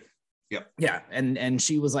 Peter. Yep. Yeah. And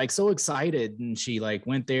she was like so excited, and she like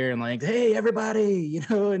went there and like, hey, everybody,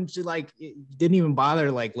 and she like didn't even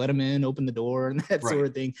bother like let him in, open the door and that sort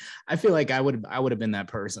of thing. I feel like I would have been that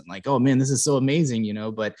person, like, oh man, this is so amazing,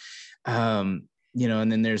 but and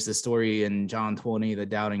then there's the story in John 20, the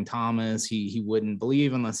doubting Thomas. He wouldn't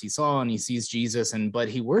believe unless he saw, and he sees Jesus, but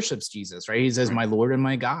he worships Jesus, right? He says, my Lord and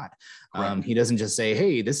my God. He doesn't just say,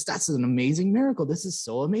 hey, that's an amazing miracle. This is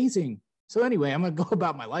so amazing. So anyway, I'm going to go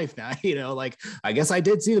about my life now, like, I guess I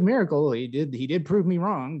did see the miracle. He did prove me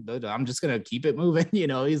wrong, but I'm just going to keep it moving.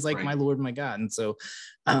 He's like my Lord, my God. And so,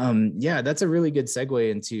 that's a really good segue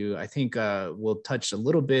into, I think we'll touch a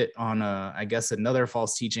little bit on, I guess, another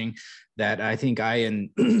false teaching that I think I and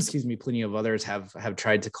excuse me, plenty of others have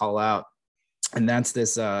tried to call out. And that's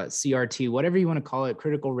this CRT, whatever you want to call it,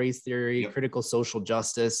 critical race theory, critical social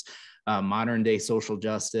justice, modern day social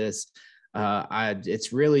justice.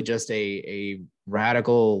 It's really just a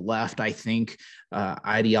radical left, I think,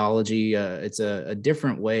 ideology. It's a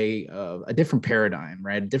different way, a different paradigm,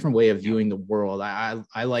 right? A different way of viewing the world.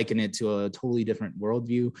 I liken it to a totally different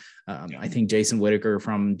worldview. I think Jason Whitaker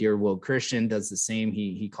from Dear World Christian does the same.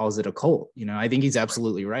 He calls it a cult. I think he's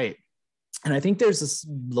absolutely right. And I think there's a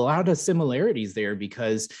lot of similarities there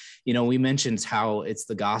because, we mentioned how it's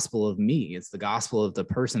the gospel of me. It's the gospel of the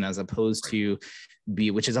person as opposed to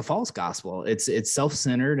which is a false gospel. It's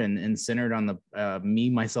self-centered and centered on the me,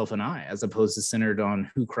 myself, and I, as opposed to centered on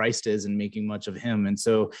who Christ is and making much of him. And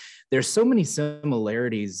so there's so many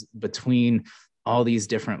similarities between all these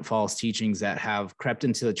different false teachings that have crept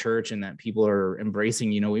into the church and that people are embracing.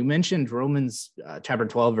 We mentioned Romans chapter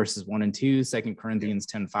 12, verses 1 and 2, 2 Corinthians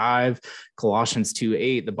 10:5, Colossians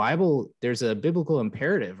 2:8. The Bible, there's a biblical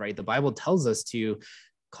imperative, right? The Bible tells us to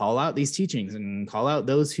call out these teachings and call out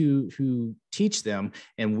those who teach them.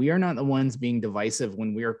 And we are not the ones being divisive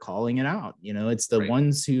when we are calling it out. It's the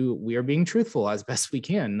ones who we are being truthful as best we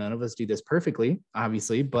can. None of us do this perfectly,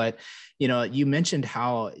 obviously, but you mentioned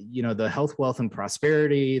how, the health, wealth, and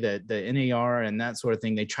prosperity, the NAR and that sort of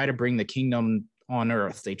thing, they try to bring the kingdom on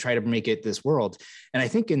earth. They try to make it this world. And I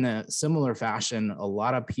think in a similar fashion, a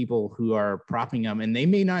lot of people who are propping up, and they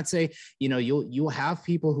may not say, you'll have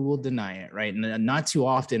people who will deny it, right? And not too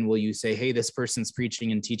often will you say, hey, this person's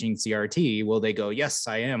preaching and teaching CRT. Will they go, yes,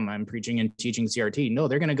 I am. I'm preaching and teaching CRT. No,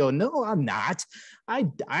 they're going to go, no, I'm not.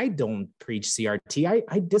 I don't preach CRT.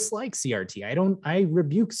 I dislike CRT. I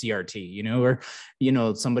rebuke CRT,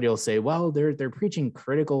 or, somebody will say, well, they're preaching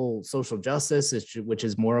critical social justice, which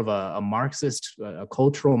is more of a Marxist, a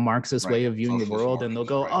cultural Marxist way of viewing the world. And they'll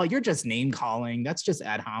go, oh, you're just name calling. That's just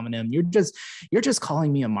ad hominem. You're just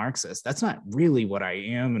calling me a Marxist. That's not really what I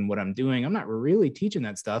am and what I'm doing. I'm not really teaching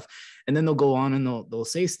that stuff. And then they'll go on and they'll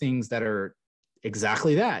say things that are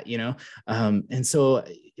exactly that, and so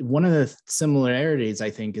one of the similarities, I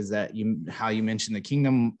think, is that how you mentioned the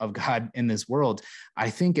kingdom of God in this world. I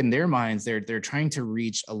think in their minds, they're trying to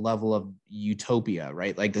reach a level of utopia,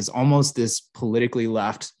 right? Like there's almost this politically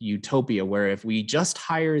left utopia where if we just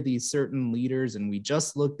hire these certain leaders and we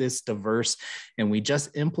just look this diverse and we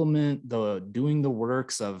just implement doing the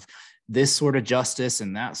works of this sort of justice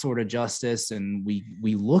and that sort of justice, and we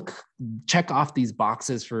check off these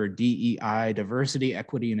boxes for DEI, diversity,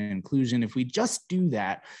 equity, and inclusion. If we just do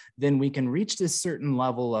that, then we can reach this certain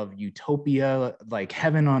level of utopia, like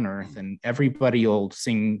heaven on earth, and everybody will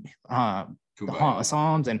sing the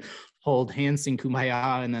Psalms and hold hands, sing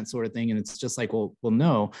Kumbaya, and that sort of thing. And it's just like, well,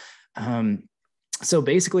 no. So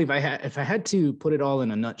basically, if I had to put it all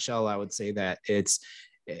in a nutshell, I would say that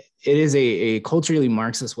it is a culturally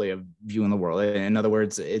Marxist way of viewing the world. In other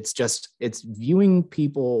words, it's viewing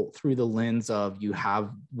people through the lens of you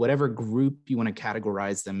have whatever group you want to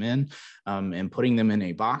categorize them in, and putting them in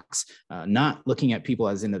a box, not looking at people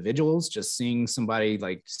as individuals, just seeing somebody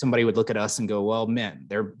would look at us and go, well, men,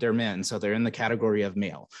 they're men, so they're in the category of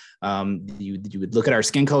male. You would look at our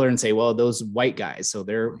skin color and say, well, those white guys, so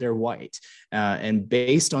they're white. And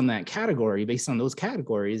based on those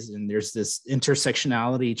categories, and there's this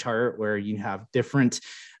intersectionality chart where you have different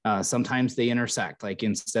Sometimes they intersect, like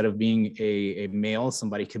instead of being a male,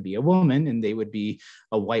 somebody could be a woman and they would be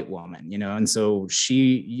a white woman, and so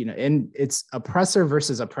she, and it's oppressor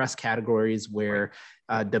versus oppressed categories where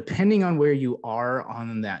depending on where you are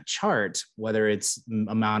on that chart, whether it's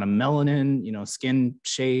amount of melanin, skin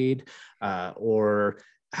shade, or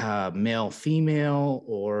male, female,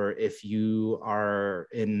 or if you are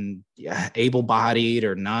in able-bodied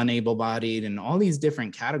or non-able-bodied, and all these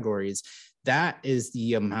different categories, that is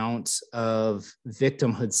the amount of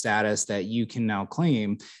victimhood status that you can now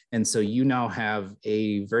claim. And so you now have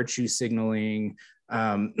a virtue signaling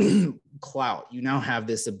clout. You now have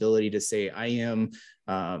this ability to say, I am,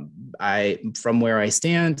 from where I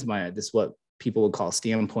stand, this is what people would call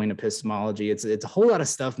standpoint epistemology. It's a whole lot of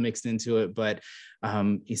stuff mixed into it, but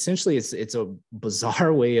essentially it's a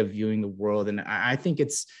bizarre way of viewing the world. And I think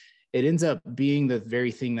it ends up being the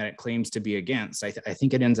very thing that it claims to be against. I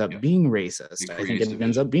think it ends up being racist. I think it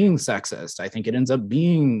ends up being sexist. I think it ends up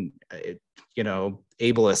being,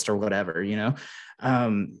 ableist or whatever,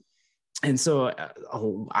 and so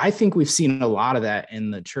I think we've seen a lot of that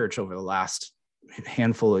in the church over the last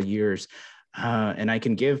handful of years. And I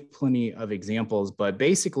can give plenty of examples, but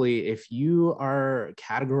basically, if you are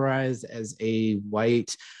categorized as a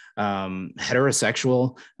white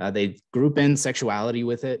heterosexual, they group in sexuality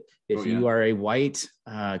with it. If you are a white,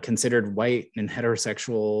 considered white and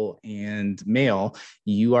heterosexual and male,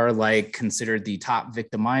 you are like considered the top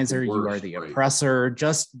victimizer. You are the oppressor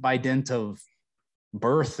just by dint of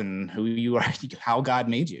birth and who you are, how God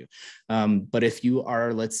made you. But if you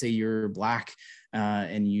are, let's say you're Black,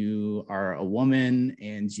 and you are a woman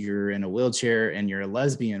and you're in a wheelchair and you're a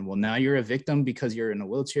lesbian, well, now you're a victim because you're in a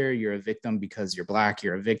wheelchair, you're a victim because you're Black,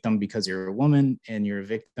 you're a victim because you're a woman, and you're a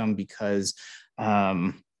victim because,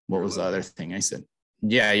 what was the other thing I said?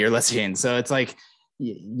 Yeah, you're lesbian. So it's like,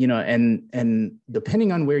 and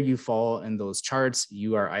depending on where you fall in those charts,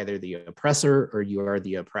 you are either the oppressor or you are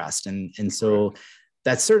the oppressed. And so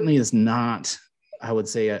that certainly is not, I would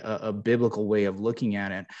say, a biblical way of looking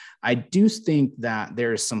at it. I do think that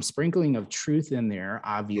there's some sprinkling of truth in there,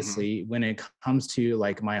 obviously, when it comes to,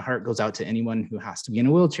 like, my heart goes out to anyone who has to be in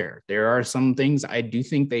a wheelchair. There are some things I do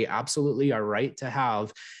think they absolutely are right to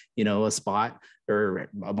have, a spot or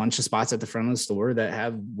a bunch of spots at the front of the store that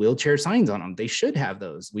have wheelchair signs on them. They should have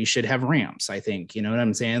those. We should have ramps, I think, you know what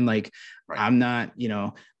I'm saying? Like, I'm not,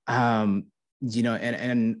 and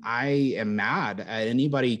I am mad at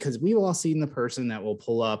anybody, because we've all seen the person that will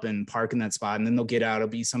pull up and park in that spot, and then they'll get out. It'll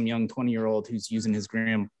be some young 20-year-old who's using his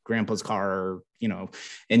grandpa's car,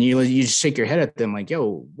 and you just shake your head at them like,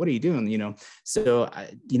 yo, what are you doing? So,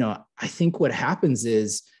 I think what happens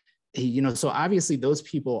is, so obviously those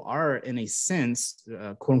people are, in a sense,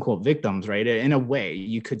 quote unquote victims, right? In a way,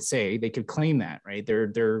 you could say they could claim that, right?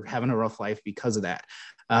 They're having a rough life because of that.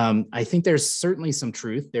 I think there's certainly some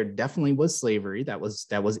truth. There definitely was slavery. That was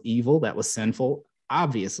evil. That was sinful,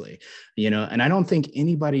 obviously, and I don't think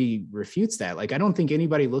anybody refutes that. Like, I don't think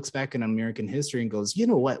anybody looks back in American history and goes, you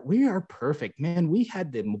know what, we are perfect, man. We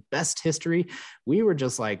had the best history. We were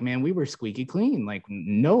just like, man, we were squeaky clean. Like,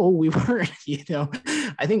 no, we weren't,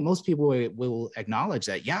 I think most people will acknowledge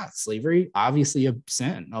that. Yeah, slavery, obviously a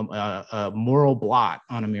sin, a moral blot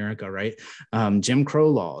on America, right? Jim Crow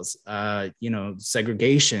laws,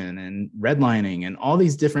 segregation and redlining and all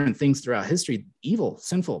these different things throughout history, evil,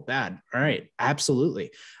 sinful, bad. All right,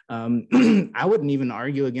 absolutely. I wouldn't even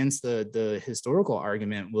argue against the historical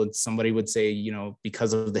argument. Somebody would say,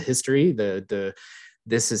 because of the history,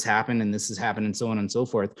 this has happened and this has happened and so on and so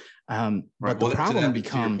forth. But the problem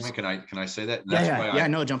becomes. Point, can I say that?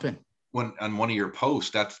 No, jump in. When on one of your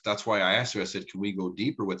posts, that's why I asked you. I said, can we go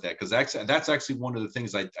deeper with that? Because that's actually one of the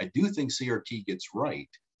things I do think CRT gets right,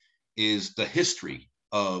 is the history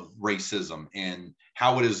of racism and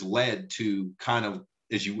how it has led to kind of,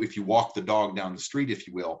 if you walk the dog down the street, if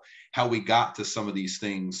you will, how we got to some of these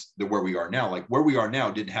things that where we are now. Like, where we are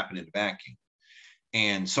now didn't happen in a vacuum.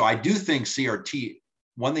 And so I do think CRT,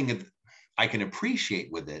 one thing that I can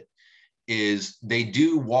appreciate with it is they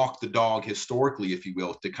do walk the dog historically, if you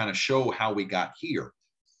will, to kind of show how we got here.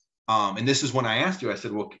 And this is when I asked you, I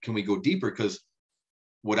said, well, can we go deeper? Because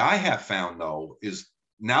what I have found, though, is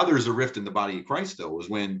now there's a rift in the body of Christ, though, is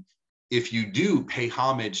when, if you do pay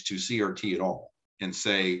homage to CRT at all and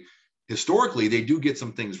say, historically, they do get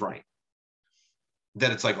some things right,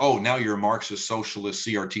 that it's like, oh, now you're a Marxist, socialist,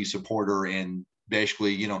 CRT supporter, and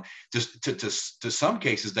basically, just to some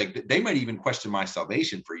cases, they might even question my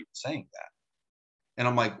salvation for even saying that. And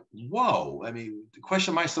I'm like, whoa, I mean,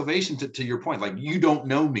 question my salvation to your point, like, you don't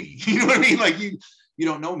know me. You know what I mean? Like, you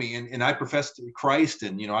don't know me. And I profess Christ,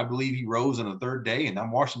 and, I believe he rose on the third day, and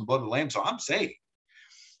I'm washed in the blood of the Lamb, so I'm saved.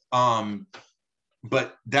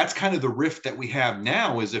 But that's kind of the rift that we have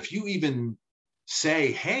now, is if you even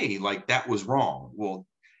say, hey, like that was wrong. Well,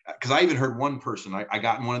 because I even heard one person, I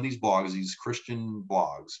got in one of these blogs, these Christian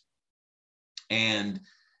blogs, and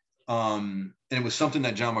it was something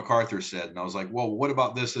that John MacArthur said. And I was like, well, what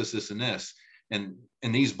about this, and this? And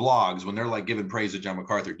in these blogs, when they're like giving praise to John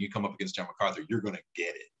MacArthur, you come up against John MacArthur, you're going to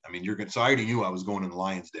get it. I mean, so I already knew I was going in the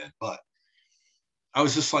lion's den, but I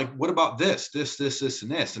was just like, what about this,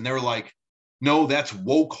 and this? And they were like, no, that's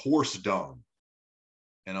woke horse dung.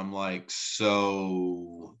 And I'm like,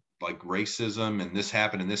 so like racism and this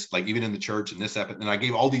happened and this, like even in the church and this happened. And I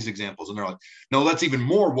gave all these examples and they're like, no, that's even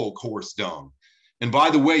more woke horse dung. And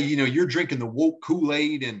by the way, you're drinking the woke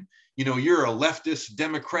Kool-Aid and, you're a leftist,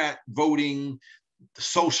 Democrat voting,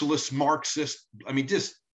 socialist, Marxist. I mean,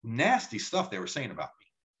 just nasty stuff they were saying about me.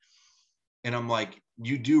 And I'm like,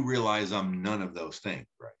 you do realize I'm none of those things,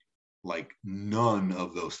 right? Like none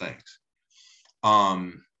of those things.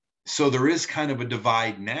 So there is kind of a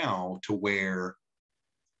divide now to where,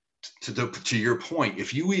 to your point,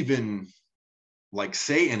 if you even like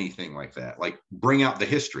say anything like that, like bring out the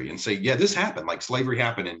history and say, yeah, this happened, like slavery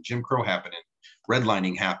happened and Jim Crow happened and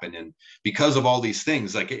redlining happened. And because of all these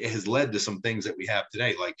things, like it has led to some things that we have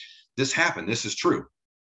today. Like this happened, this is true.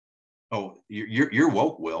 Oh, you're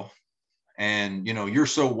woke, Will. And, you're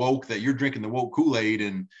so woke that you're drinking the woke Kool-Aid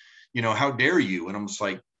and, how dare you? And I'm just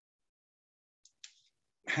like,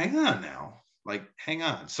 hang on now, like, hang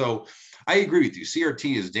on. So I agree with you.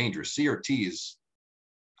 CRT is dangerous. CRT is,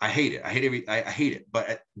 I hate it. I hate it.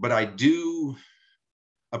 But I do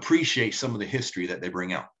appreciate some of the history that they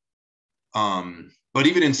bring out. But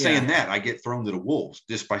even in saying that, I get thrown to the wolves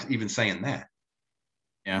just by even saying that.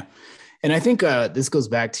 Yeah. And I think this goes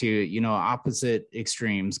back to, opposite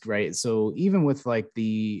extremes, right? So even with like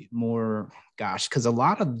the more, because a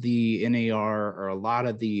lot of the NAR or a lot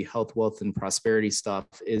of the health, wealth, and prosperity stuff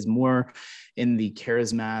is more in the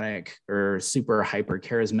charismatic or super hyper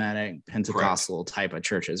charismatic Pentecostal type of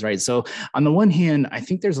churches, right? So on the one hand, I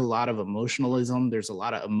think there's a lot of emotionalism. There's a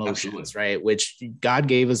lot of emotions, Absolutely. Right? Which God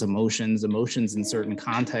gave us emotions in certain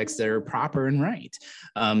contexts that are proper and right.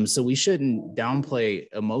 So we shouldn't downplay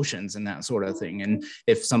emotions and that sort of thing. And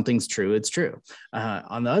if something's true, it's true.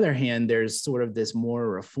 On the other hand, there's sort of this more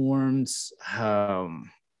reformed,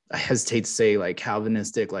 I hesitate to say like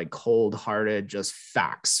Calvinistic, like cold-hearted, just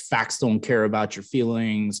facts. Facts don't care about your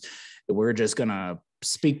feelings. We're just going to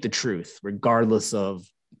speak the truth regardless of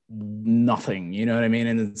nothing, you know what I mean?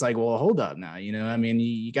 And it's like, well, hold up now, I mean,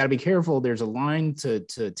 you got to be careful. There's a line to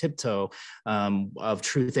tiptoe of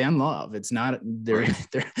truth and love. It's not there.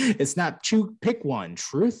 It's not pick one,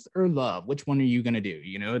 truth or love. Which one are you going to do?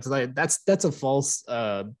 It's like, that's a false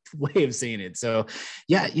way of saying it. So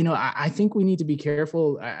yeah, I think we need to be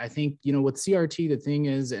careful. I think, with CRT, the thing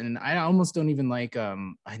is, and I almost don't even like, I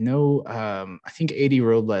think A.D.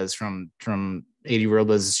 Robles from A.D.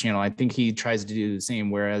 Robles' channel, I think he tries to do the same,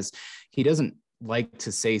 whereas he doesn't like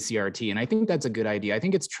to say CRT. And I think that's a good idea. I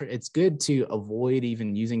think it's good to avoid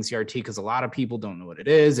even using CRT because a lot of people don't know what it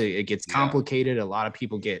is. It gets complicated. A lot of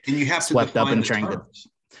people get swept up in trying terms.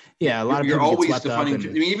 A lot of people always get swept up.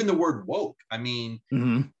 Even the word woke. I mean,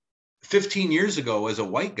 15 years ago, as a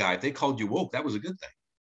white guy, if they called you woke, that was a good thing.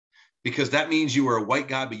 Because that means you were a white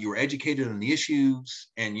guy, but you were educated on the issues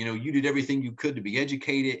and, you did everything you could to be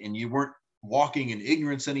educated and you weren't walking in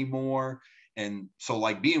ignorance anymore. And so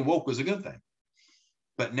like being woke was a good thing.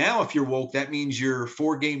 But now if you're woke, that means you're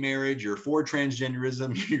for gay marriage, you're for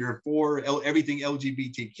transgenderism, you're for everything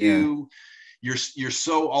LGBTQ. You're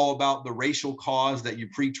so all about the racial cause that you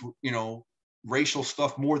preach, racial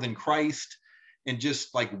stuff more than Christ. And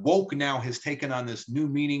just like woke now has taken on this new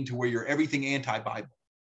meaning to where you're everything anti-Bible.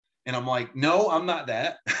 And I'm like, no, I'm not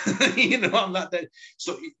that. I'm not that.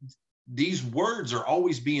 So these words are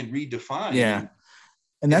always being redefined. Yeah.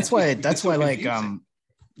 And that's why like, that's why like,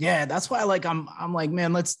 I'm like,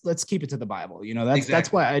 man, let's keep it to the Bible.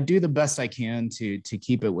 That's why I do the best I can to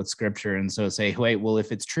keep it with scripture. And so say, wait, well,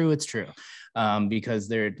 if it's true, it's true. Because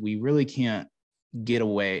we really can't get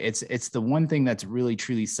away. It's the one thing that's really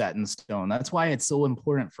truly set in stone. That's why it's so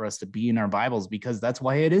important for us to be in our Bibles, because that's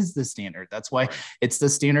why it is the standard. That's why it's the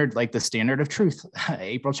standard, like the standard of truth.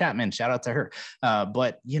 April Chapman, shout out to her.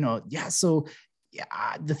 So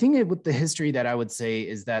the thing with the history that I would say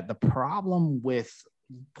is that the problem with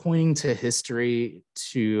pointing to history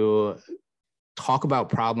to talk about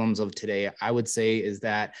problems of today, I would say, is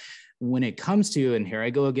that when it comes to, and here I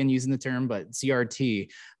go again using the term, but CRT,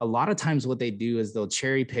 a lot of times what they do is they'll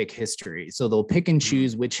cherry pick history. So they'll pick and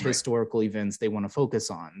choose which historical events they want to focus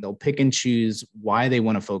on. They'll pick and choose why they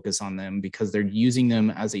want to focus on them because they're using them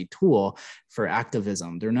as a tool for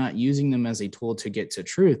activism. They're not using them as a tool to get to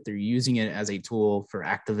truth. They're using it as a tool for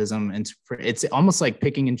activism. And it's almost like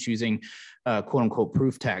picking and choosing quote unquote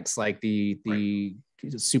proof texts, like the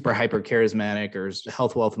super hyper charismatic or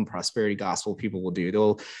health, wealth, and prosperity gospel people will do.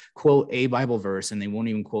 They'll quote a Bible verse and they won't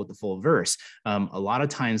even quote the full verse. A lot of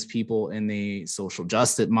times people in the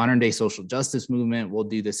modern day social justice movement will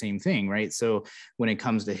do the same thing, right? So when it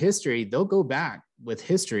comes to history, they'll go back with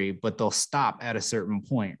history, but they'll stop at a certain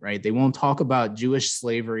point, right? They won't talk about Jewish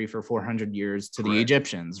slavery for 400 years to the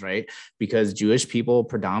Egyptians, right? Because Jewish people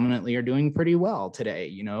predominantly are doing pretty well today.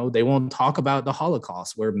 You know, they won't talk about the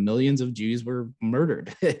Holocaust where millions of Jews were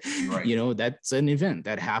murdered. You know, that's an event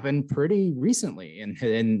that happened pretty recently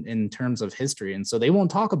in terms of history. And so they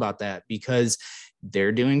won't talk about that because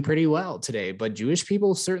they're doing pretty well today. But Jewish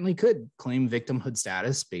people certainly could claim victimhood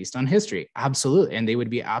status based on history. Absolutely. And they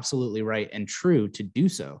would be absolutely right and true to do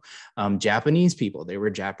so. Japanese people, they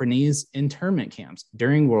were Japanese internment camps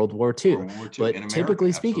during World War II. But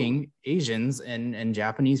typically speaking, Asians and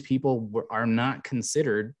Japanese people are not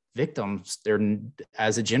considered victims. They're,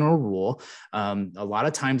 as a general rule, a lot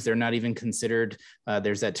of times they're not even considered.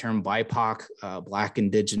 There's that term BIPOC, Black,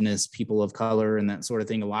 Indigenous, people of color, and that sort of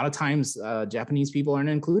thing. A lot of times Japanese people aren't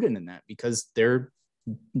included in that because they're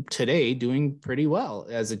today doing pretty well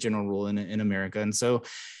as a general rule in America. And so,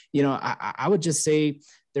 you know, I would just say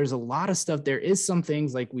there's a lot of stuff. There is some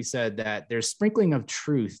things, like we said, that there's sprinkling of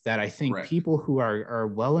truth that I think people who are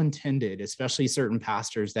well-intended, especially certain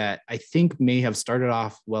pastors that I think may have started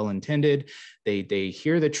off well-intended. They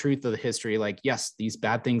hear the truth of the history, like, yes, these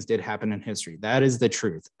bad things did happen in history. That is the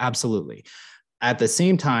truth. Absolutely. At the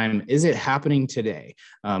same time, is it happening today?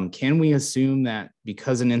 Can we assume that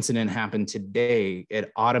because an incident happened today,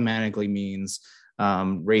 it automatically means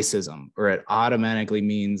racism, or it automatically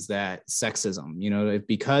means that sexism? You know,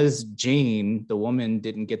 because Jane, the woman,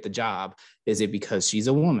 didn't get the job, is it because she's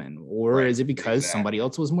a woman, or is it because somebody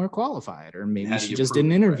else was more qualified, or maybe she just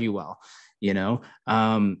didn't interview well? You know,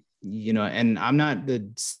 and I'm not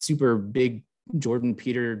the super big Jordan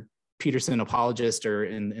Peterson apologist or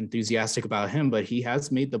enthusiastic about him, but he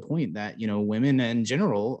has made the point that, you know, women in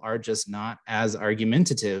general are just not as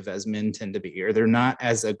argumentative as men tend to be, or they're not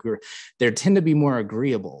as they tend to be more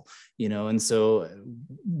agreeable, you know. And so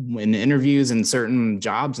in interviews and certain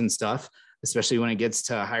jobs and stuff, especially when it gets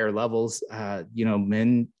to higher levels, you know,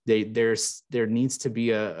 men, there needs to be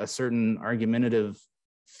a certain argumentative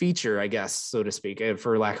feature, I guess, so to speak,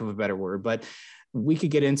 for lack of a better word. But we could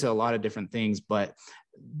get into a lot of different things, but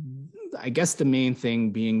I guess the main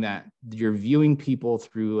thing being that you're viewing people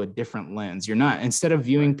through a different lens. You're not, instead of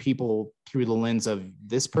viewing people through the lens of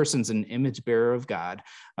this person's an image bearer of God,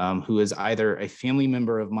 who is either a family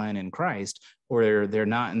member of mine in Christ, or they're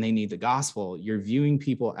not and they need the gospel, you're viewing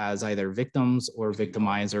people as either victims or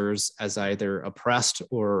victimizers, as either oppressed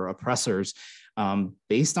or oppressors,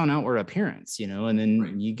 based on outward appearance, you know. And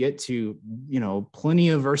then you get to, you know, plenty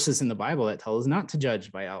of verses in the Bible that tell us not to judge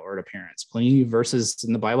by outward appearance. Plenty of verses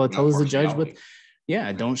in the Bible that tell us to judge with,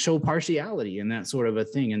 don't show partiality and that sort of a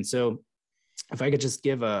thing. And so if I could just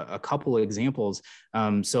give a couple of examples.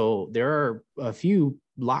 So there are a few,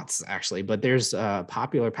 lots actually, but there's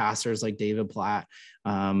popular pastors like David Platt,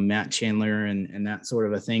 Matt Chandler, and that sort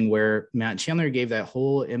of a thing, where Matt Chandler gave that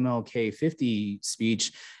whole MLK 50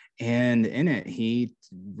 speech. And in it, he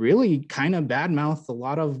really kind of badmouthed a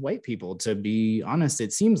lot of white people, to be honest,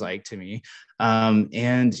 it seems like to me.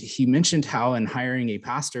 And he mentioned how in hiring a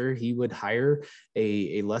pastor, he would hire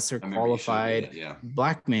a lesser qualified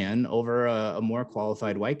Black man over a more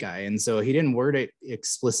qualified white guy. And so he didn't word it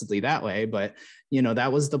explicitly that way, but, you know,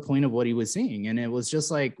 that was the point of what he was saying. And it was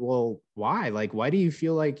just like, well, why? Like, why do you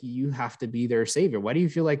feel like you have to be their savior? Why do you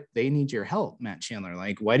feel like they need your help, Matt Chandler?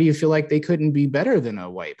 Like, why do you feel like they couldn't be better than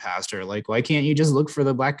a white pastor? Like, why can't you just look for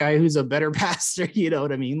the Black guy who's a better pastor? You know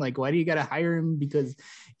what I mean? Like, why do you got to hire him because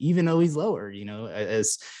even though he's lower, you know,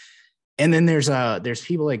 and then there's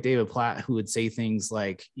people like David Platt who would say things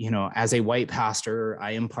like, you know, as a white pastor,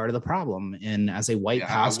 I am part of the problem. And as a white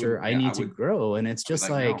pastor, I need to grow. And it's just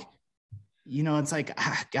like, no. You know, it's like,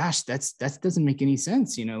 gosh, that doesn't make any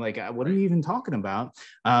sense. You know, like, what are you even talking about?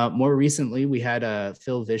 More recently, we had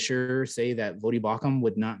Phil Vischer say that Vodi Bakum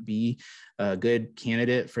would not be a good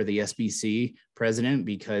candidate for the SBC president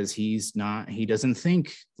because he doesn't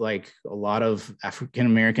think like a lot of African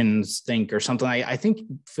Americans think, or something. I think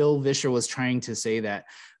Phil Vischer was trying to say that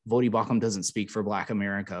Vodi Bakum doesn't speak for Black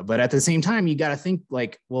America. But at the same time, you got to think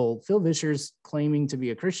like, well, Phil Vischer's claiming to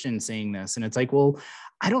be a Christian saying this. And it's like, well,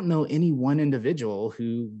 I don't know any one individual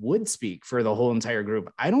who would speak for the whole entire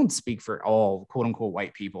group. I don't speak for all quote unquote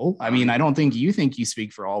white people. I mean, I don't think you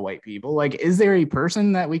speak for all white people. Like, is there a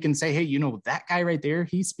person that we can say, hey, you know, that guy right there,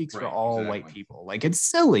 he speaks for all white people? Like, it's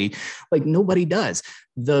silly. Like, nobody does.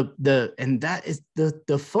 And that is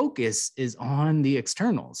the focus is on the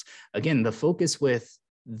externals. Again, the focus with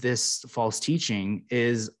this false teaching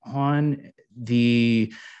is on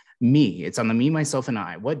the me. It's on the me, myself, and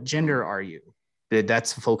I. What gender are you?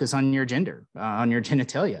 That's focus on your gender, on your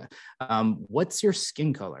genitalia. What's your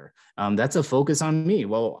skin color? That's a focus on me.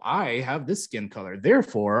 Well, I have this skin color,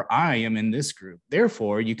 therefore I am in this group.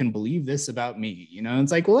 Therefore, you can believe this about me. You know,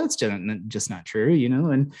 it's like, well, that's just not true. You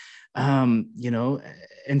know, and you know,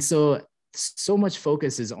 and so much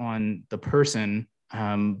focus is on the person,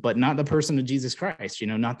 but not the person of Jesus Christ. You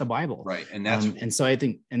know, not the Bible. Right, and that's and so I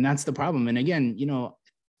think, and that's the problem. And again, you know,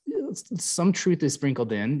 some truth is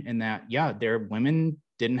sprinkled in that, yeah, their women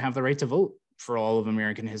didn't have the right to vote for all of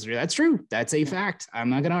American history. That's true. That's a fact. I'm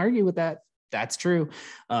not going to argue with that. That's true.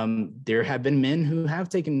 There have been men who have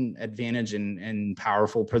taken advantage in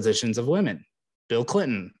powerful positions of women. Bill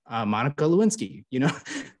Clinton, Monica Lewinsky, you know,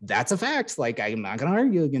 that's a fact. Like, I'm not going to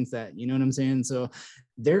argue against that. You know what I'm saying? So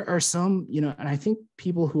there are some, you know, and I think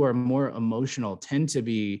people who are more emotional tend to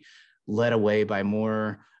be led away by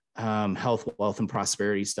more health, wealth, and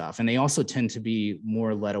prosperity stuff. And they also tend to be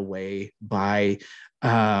more led away by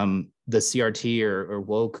the CRT or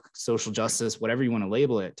woke social justice, whatever you want to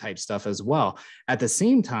label it, type stuff as well. At the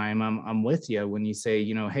same time, I'm with you when you say,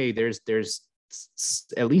 you know, hey, there's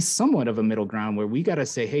at least somewhat of a middle ground where we got to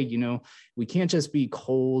say, hey, you know, we can't just be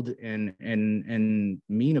cold and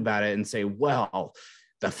mean about it and say, well,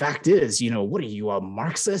 the fact is, you know, what are you, a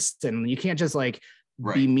Marxist? And you can't just like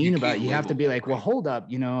be mean about it. You have to be like, well, hold up,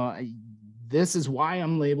 you know, this is why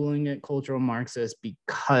I'm labeling it cultural Marxist,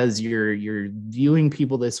 because you're viewing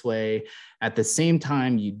people this way. At the same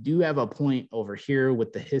time, you do have a point over here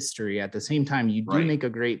with the history. At the same time, you do make a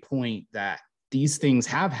great point that these things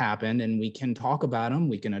have happened and we can talk about them.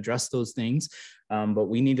 We can address those things. But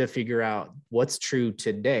we need to figure out what's true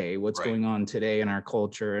today, what's going on today in our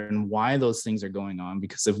culture and why those things are going on.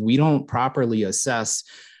 Because if we don't properly assess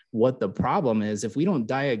what the problem is, if we don't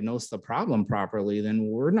diagnose the problem properly, then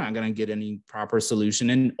we're not going to get any proper solution.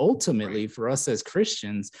 And ultimately, for us as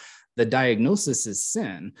Christians, the diagnosis is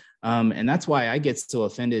sin. And that's why I get so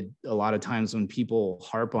offended a lot of times when people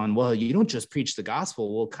harp on, well, you don't just preach the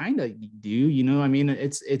gospel. Well, kind of do, you know, I mean,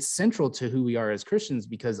 it's central to who we are as Christians,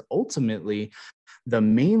 because ultimately the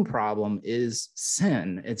main problem is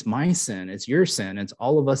sin. It's my sin. It's your sin. It's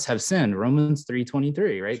all of us have sinned. Romans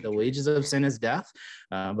 3:23, right? The wages of sin is death,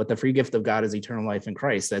 but the free gift of God is eternal life in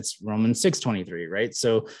Christ. That's Romans 6:23, right?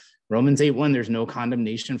 So Romans 8:1, there's no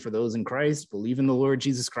condemnation for those in Christ. Believe in the Lord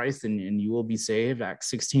Jesus Christ and you will be saved.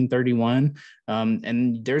 Acts 16:31.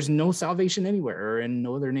 And there's no salvation anywhere or in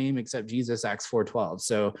no other name except Jesus, Acts 4:12.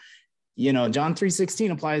 So, you know, John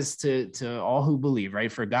 3:16 applies to all who believe,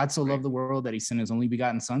 right? For God so loved the world that he sent his only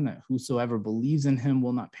begotten son, that whosoever believes in him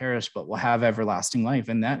will not perish, but will have everlasting life.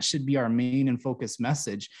 And that should be our main and focused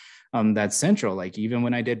message. That's central. Like, even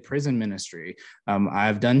when I did prison ministry,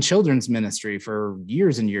 I've done children's ministry for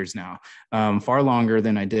years and years now, far longer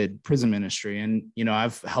than I did prison ministry. And, you know,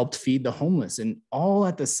 I've helped feed the homeless, and all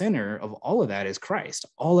at the center of all of that is Christ.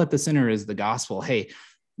 All at the center is the gospel. Hey,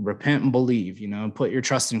 repent and believe, you know, put your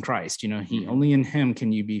trust in Christ, you know, only in him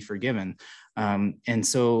can you be forgiven. And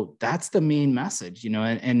so that's the main message, you know,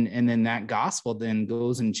 and then that gospel then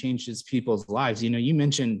goes and changes people's lives. You know, you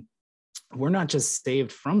mentioned we're not just saved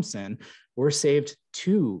from sin, we're saved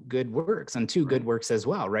to good works, and to good works as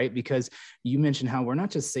well, right? Because you mentioned how we're not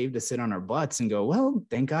just saved to sit on our butts and go, well,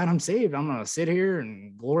 thank God I'm saved. I'm going to sit here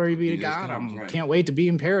and glory be to God. I can't wait to be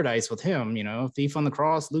in paradise with him. You know, thief on the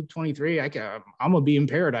cross, Luke 23, I'm going to be in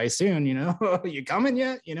paradise soon, you know, you coming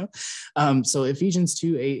yet? You know? So Ephesians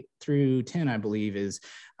 2:8-10, I believe is,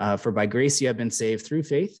 for by grace you have been saved through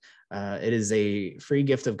faith. It is a free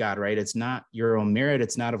gift of God, right? It's not your own merit.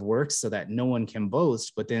 It's not of works, so that no one can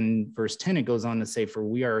boast. But then verse 10, it goes on to say, for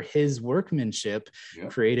we are his workmanship,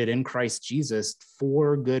 created in Christ Jesus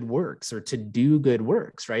for good works, or to do good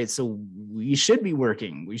works, right? So we should be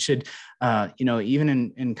working. We should, you know,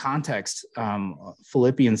 even in context,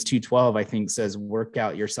 Philippians 2:12, I think says, work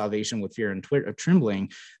out your salvation with fear and trembling.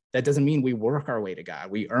 That doesn't mean we work our way to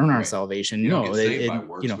God. We earn our salvation. You no, don't get saved by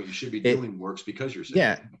works, you know, but you should be doing works because you're saved.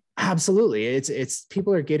 Yeah, Absolutely. It's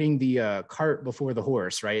people are getting the cart before the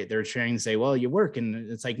horse, right? They're trying to say, well, you work.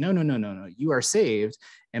 And it's like, no, no, no, no, no. You are saved.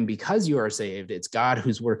 And because you are saved, it's God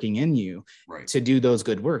who's working in you to do those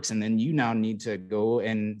good works. And then you now need to go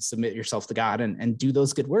and submit yourself to God and do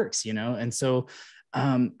those good works, you know? And so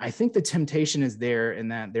I think the temptation is there in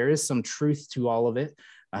that there is some truth to all of it.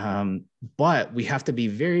 But we have to be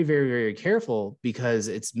very, very, very careful because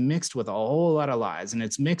it's mixed with a whole lot of lies and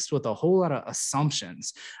it's mixed with a whole lot of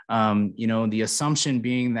assumptions. You know, the assumption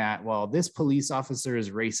being that, well, this police officer is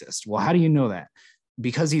racist. Well, how do you know that?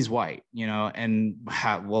 Because he's white, you know, and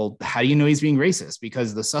how do you know he's being racist?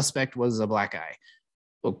 Because the suspect was a black guy.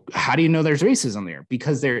 Well, how do you know there's racism there?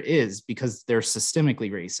 Because they're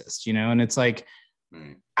systemically racist, you know, and it's like,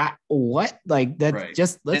 what like that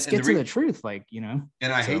just let's get to the truth, like, you know.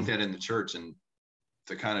 And I hate that in the church. And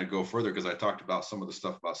to kind of go further, because I talked about some of the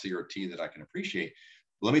stuff about CRT that I can appreciate,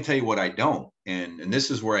 let me tell you what I don't. And this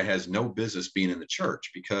is where it has no business being in the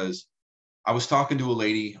church, because I was talking to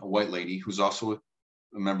a white lady who's also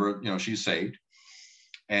a member, you know, she's saved,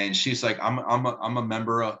 and she's like, I'm a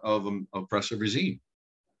member of an oppressive regime,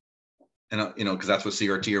 and you know, because that's what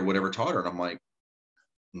CRT or whatever taught her. And I'm like,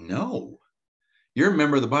 no, you're a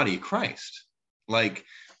member of the body of Christ. Like,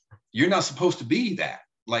 you're not supposed to be that.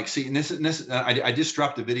 Like, see, and I just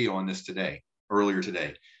dropped a video on this earlier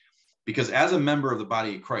today, because as a member of the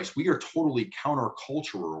body of Christ, we are totally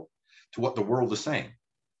countercultural to what the world is saying.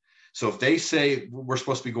 So if they say we're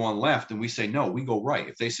supposed to be going left and we say, no, we go right.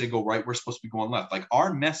 If they say go right, we're supposed to be going left. Like,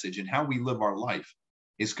 our message and how we live our life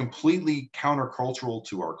is completely countercultural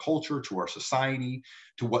to our culture, to our society,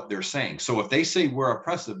 to what they're saying. So if they say we're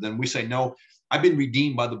oppressive, then we say, no, I've been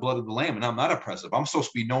redeemed by the blood of the Lamb, and I'm not oppressive. I'm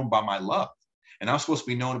supposed to be known by my love. And I'm supposed to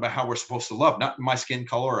be known about how we're supposed to love, not my skin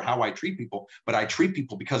color or how I treat people, but I treat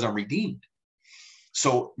people because I'm redeemed.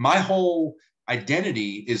 So my whole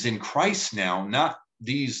identity is in Christ now, not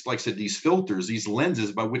these, like I said, these filters, these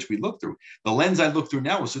lenses by which we look through. The lens I look through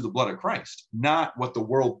now is through the blood of Christ, not what the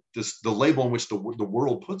world, the label in which the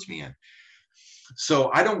world puts me in.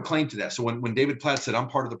 So I don't claim to that. So when David Platt said, I'm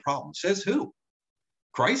part of the problem, says who?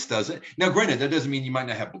 Christ doesn't. Now, granted, that doesn't mean you might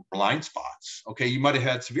not have blind spots. Okay. You might have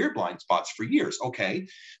had severe blind spots for years. Okay.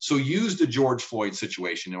 So use the George Floyd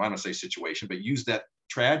situation. I don't say situation, but use that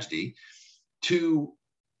tragedy to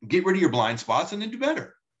get rid of your blind spots and then do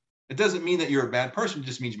better. It doesn't mean that you're a bad person. It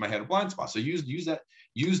just means you might have a blind spot. So use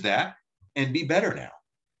that and be better now.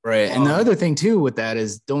 Right. And the other thing too with that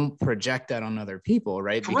is don't project that on other people,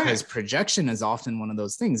 right? Correct. Because projection is often one of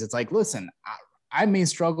those things. It's like, listen, I may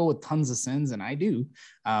struggle with tons of sins, and I do.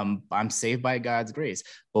 I'm saved by God's grace.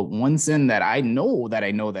 But one sin that I know that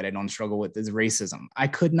I don't struggle with is racism. I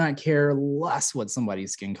could not care less what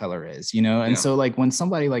somebody's skin color is, you know? And so like when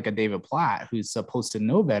somebody like a David Platt, who's supposed to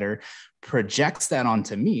know better, projects that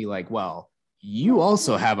onto me, like, well, you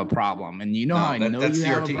also have a problem. And you know how I know you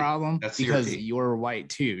have a problem? That's because CRT. You're white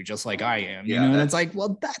too, just like I am, you know? And it's like,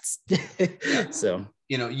 well, that's so.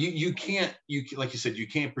 You know, you can't, like you said, you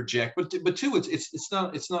can't project, but too, it's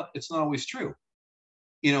not always true.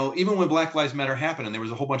 You know, even when Black Lives Matter happened and there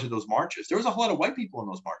was a whole bunch of those marches, there was a whole lot of white people in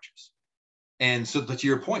those marches. And so to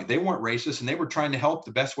your point, they weren't racist and they were trying to help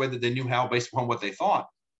the best way that they knew how based upon what they thought.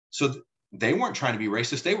 So they weren't trying to be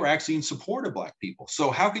racist. They were actually in support of Black people.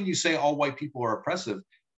 So how can you say all white people are oppressive?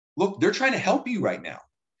 Look, they're trying to help you right now.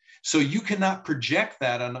 So you cannot project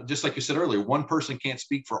that on, just like you said earlier, one person can't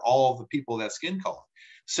speak for all of the people of that skin color.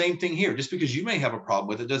 Same thing here. Just because you may have a problem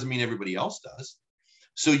with it doesn't mean everybody else does.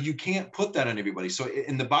 So you can't put that on everybody. So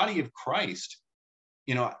in the body of Christ,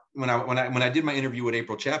 you know, when I did my interview with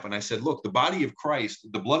April Chapman, I said, look, the body of Christ,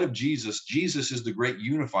 the blood of Jesus is the great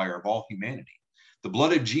unifier of all humanity. The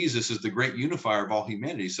blood of Jesus is the great unifier of all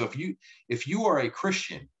humanity. So if you are a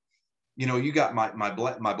Christian, you know, you got my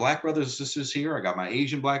black brothers and sisters here. I got my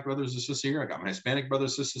Asian black brothers and sisters here. I got my Hispanic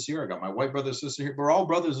brothers and sisters here. I got my white brothers and sisters here. We're all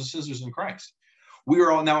brothers and sisters in Christ. We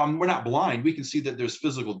are all now, we're not blind. We can see that there's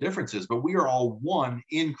physical differences, but we are all one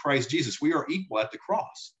in Christ Jesus. We are equal at the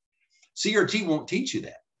cross. CRT won't teach you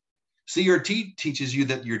that. CRT teaches you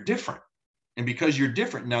that you're different. And because you're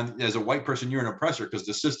different now, as a white person, you're an oppressor because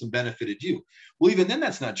the system benefited you. Well, even then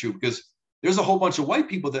that's not true, because there's a whole bunch of white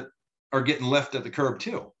people that are getting left at the curb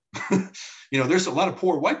too. You know, there's a lot of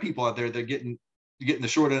poor white people out there that are getting the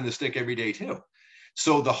short end of the stick every day too.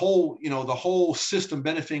 So the whole system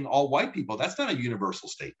benefiting all white people, that's not a universal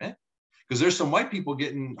statement, because there's some white people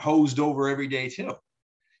getting hosed over every day too.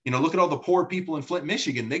 You know, look at all the poor people in Flint,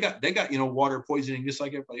 Michigan. They got, you know, water poisoning just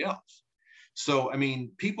like everybody else. So, I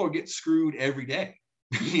mean, people are getting screwed every day,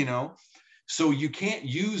 you know? So you can't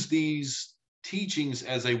use these teachings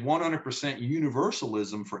as a 100%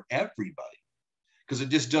 universalism for everybody, because it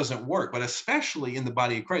just doesn't work. But especially in the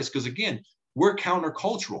body of Christ, because again, we're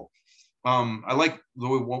countercultural. I like the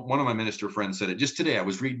way one of my minister friends said it just today. I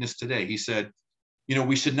was reading this today. He said,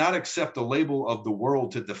 we should not accept the label of the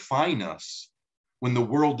world to define us when the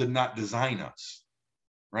world did not design us,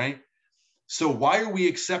 right? So why are we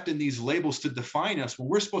accepting these labels to define us when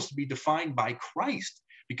we're supposed to be defined by Christ?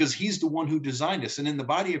 Because he's the one who designed us. And in the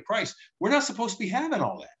body of Christ, we're not supposed to be having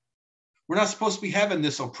all that. We're not supposed to be having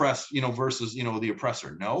this oppressed, versus, the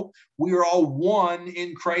oppressor. No, we are all one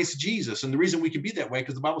in Christ Jesus. And the reason we can be that way,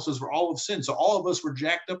 because the Bible says we're all of sin. So all of us were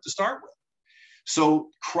jacked up to start with. So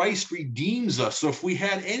Christ redeems us. So if we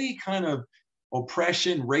had any kind of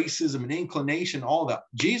oppression, racism, and inclination, all that,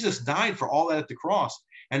 Jesus died for all that at the cross.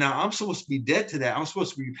 And now I'm supposed to be dead to that. I'm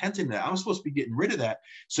supposed to be repenting of that. I'm supposed to be getting rid of that.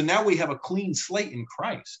 So now we have a clean slate in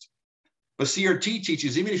Christ. But CRT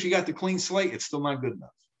teaches, even if you got the clean slate, it's still not good enough.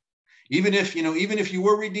 Even if you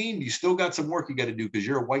were redeemed, you still got some work you got to do because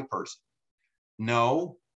you're a white person.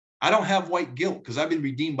 No, I don't have white guilt because I've been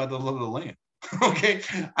redeemed by the blood of the Lamb. Okay,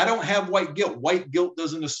 I don't have white guilt. White guilt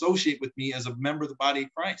doesn't associate with me as a member of the body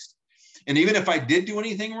of Christ. And even if I did do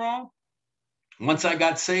anything wrong, once I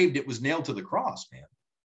got saved, it was nailed to the cross, man.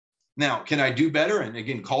 Now, can I do better? And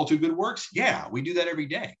again, call to good works? Yeah, we do that every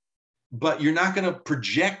day. But you're not going to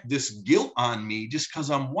project this guilt on me just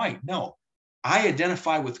because I'm white. No, I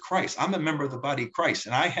identify with Christ. I'm a member of the body of Christ,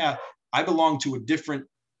 and I belong to a different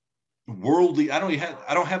worldly. I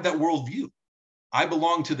don't have that worldview. I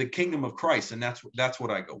belong to the kingdom of Christ, and that's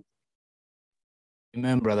what I go with.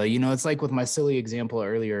 Amen, brother. It's like with my silly example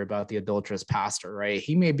earlier about the adulterous pastor, right?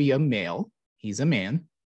 He may be a male, he's a man,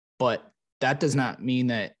 but that does not mean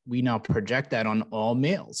that we now project that on all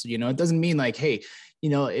males. It doesn't mean like, hey,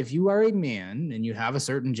 if you are a man and you have a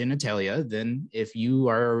certain genitalia, then if you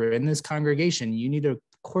are in this congregation, you need to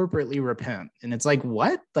corporately repent. And it's like,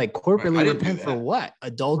 what? Like corporately repent for what?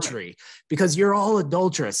 Adultery. Right. Because you're all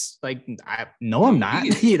adulterous. Like, no, I'm not.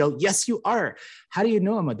 Yes, you are. How do you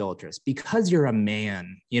know I'm adulterous? Because you're a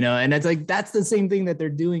man, and it's like, that's the same thing that they're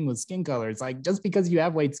doing with skin color. It's like, just because you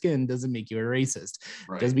have white skin doesn't make you a racist.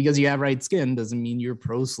 Right. Just because you have white skin doesn't mean you're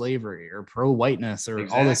pro-slavery or pro-whiteness or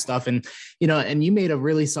all this stuff. And, and you made a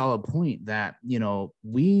really solid point that,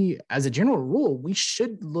 we, as a general rule, we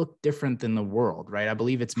should look different than the world, right? I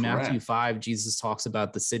believe it's Correct. Matthew 5. Jesus talks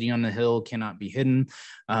about the city on the hill cannot be hidden.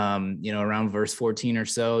 Around verse 14 or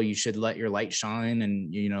so, you should let your light shine,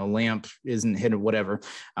 and lamp isn't hidden, whatever.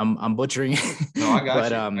 I'm butchering. No, I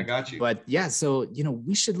got you. But yeah, so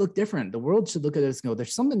we should look different. The world should look at us and go,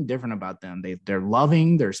 there's something different about them. They're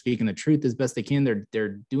loving, they're speaking the truth as best they can.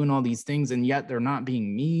 They're doing all these things, and yet they're not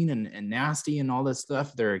being mean and nasty and all this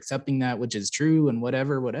stuff. They're accepting that which is true and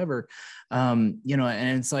whatever. And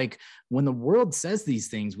it's like, when the world says these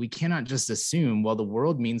things, we cannot just assume, well, the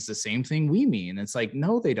world means the same thing we mean. It's like,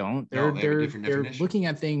 no, they don't. They're looking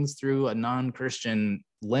at things through a non-Christian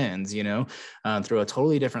lens, through a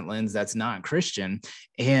totally different lens that's not Christian.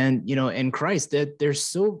 And, in Christ, that there's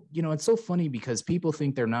so, it's so funny because people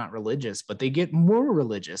think they're not religious, but they get more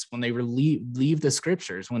religious when they leave the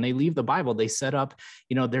scriptures. When they leave the Bible, they set up,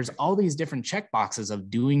 there's all these different check boxes of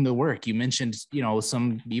doing the work. You mentioned,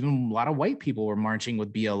 even a lot of white people were marching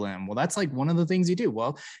with BLM. Well, that's like one of the things you do.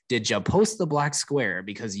 Well, did you post the black square?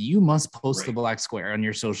 Because you must post the black square on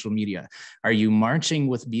your social media. Are you marching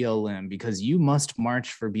with BLM? Because you must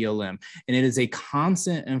march for BLM. And it is a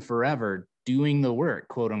constant and forever doing the work,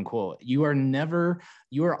 quote unquote. You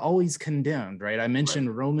are always condemned, right? I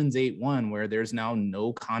mentioned Romans 8:1, where there's now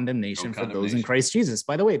no condemnation for those in Christ Jesus.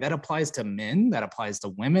 By the way, that applies to men, that applies to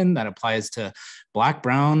women, that applies to black,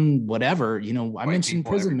 brown, whatever. I mentioned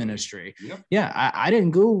prison ministry. Yep. Yeah, I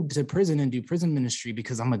didn't go to prison and do prison ministry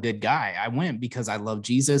because I'm a good guy. I went because I love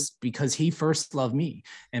Jesus, because he first loved me,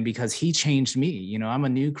 and because he changed me. I'm a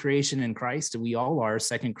new creation in Christ. We all are.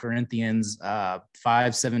 2 Corinthians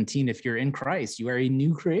 5:17. If you're in Christ, you are a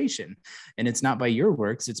new creation, and it's not by your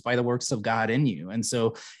works, it's by the works of God in you. And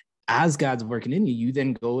so as God's working in you, you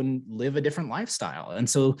then go and live a different lifestyle. And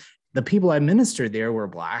so the people I ministered there were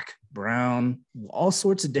black, brown, all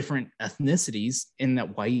sorts of different ethnicities, in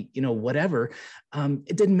that white, whatever.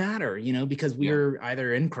 It didn't matter, because we were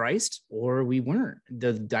either in Christ or we weren't.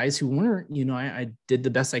 The guys who weren't, I did the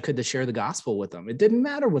best I could to share the gospel with them. It didn't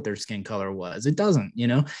matter what their skin color was. It doesn't,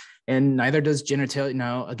 and neither does genitalia.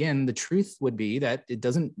 Now, again, the truth would be that it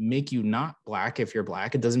doesn't make you not black if you're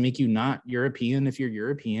black. It doesn't make you not European if you're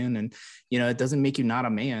European. And, it doesn't make you not a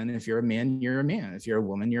man. If you're a man, you're a man. If you're a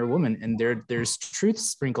woman, you're a woman. And there's truth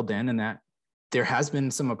sprinkled in, and that there has been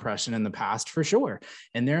some oppression in the past for sure.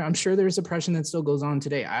 And I'm sure there's oppression that still goes on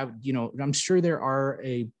today. I'm sure there are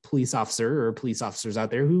a police officer or police officers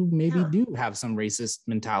out there who maybe do have some racist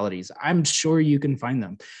mentalities. I'm sure you can find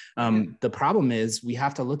them. The problem is we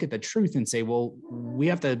have to look at the truth and say, well, we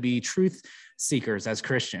have to be truth seekers as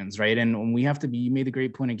Christians, right? And we have to be, you made a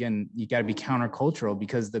great point again, you got to be countercultural,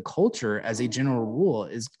 because the culture as a general rule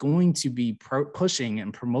is going to be pushing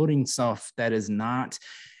and promoting stuff that is not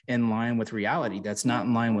in line with reality, that's not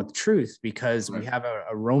in line with truth, because we have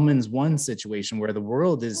a Romans 1 situation where the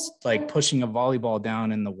world is like pushing a volleyball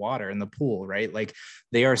down in the water, in the pool, right? Like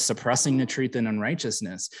they are suppressing the truth and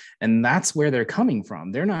unrighteousness. And that's where they're coming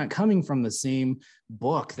from. They're not coming from the same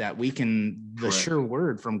book that we can, the sure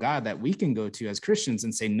word from God that we can go to as Christians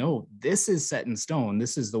and say, no, this is set in stone.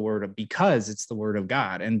 This is the word of, because it's the word of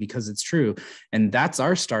God and because it's true. And that's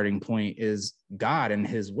our starting point, is God and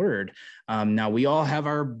his word. Now we all have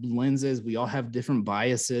our lenses, we all have different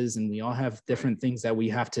biases, and we all have different things that we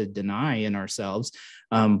have to deny in ourselves.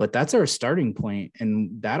 But that's our starting point,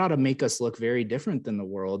 and that ought to make us look very different than the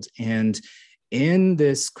world. And in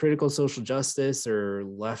this critical social justice or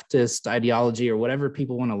leftist ideology or whatever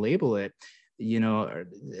people want to label it,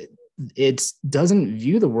 it doesn't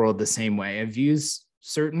view the world the same way. It views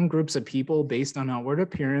certain groups of people based on outward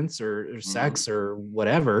appearance or sex or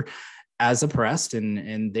whatever as oppressed,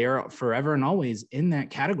 and they're forever and always in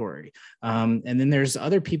that category. And then there's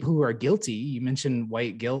other people who are guilty. You mentioned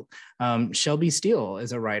white guilt. Shelby Steele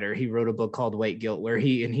is a writer. He wrote a book called White Guilt, where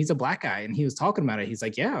he's a Black guy, and he was talking about it. He's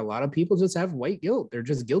like, yeah, a lot of people just have white guilt. They're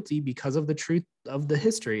just guilty because of the truth of the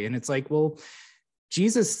history. And it's like, well,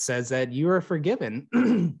 Jesus says that you are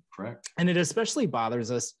forgiven. Correct. And it especially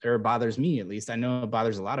bothers us, or bothers me at least. I know it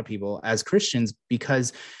bothers a lot of people as Christians,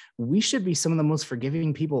 because we should be some of the most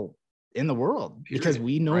forgiving people in the world, because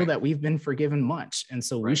we know that we've been forgiven much. And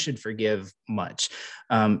so we should forgive much.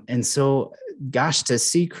 And so, gosh, to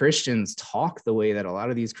see Christians talk the way that a lot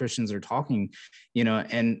of these Christians are talking,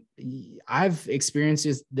 and I've experienced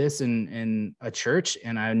this in a church,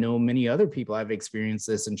 and I know many other people have experienced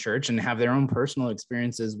this in church and have their own personal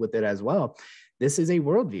experiences with it as well. This is a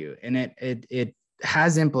worldview, and it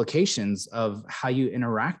has implications of how you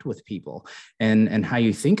interact with people and how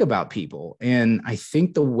you think about people. And I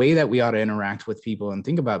think the way that we ought to interact with people and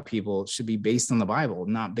think about people should be based on the Bible,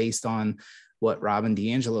 not based on what Robin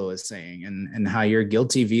DiAngelo is saying and how you're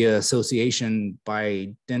guilty via association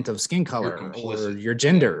by dint of skin color or your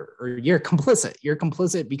gender, or you're complicit. You're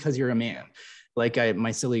complicit because you're a man. Like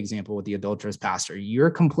my silly example with the adulterous pastor, you're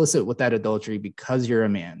complicit with that adultery because you're a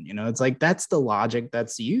man. It's like, that's the logic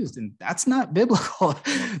that's used, and that's not biblical.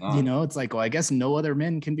 It's like, well, I guess no other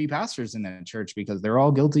men can be pastors in that church because they're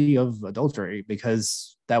all guilty of adultery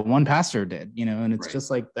because that one pastor did, and it's just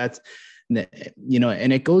like, that's, and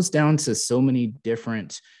it goes down to so many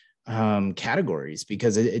different categories,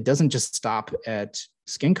 because it doesn't just stop at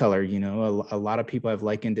skin color. A lot of people have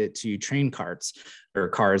likened it to train carts or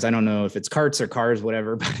cars. I don't know if it's carts or cars,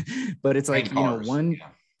 whatever, but it's like,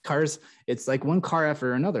 cars, it's like one car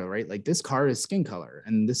after another, right? Like this car is skin color,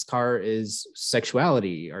 and this car is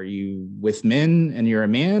sexuality. Are you with men and you're a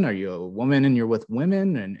man? Are you a woman and you're with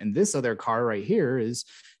women? And this other car right here is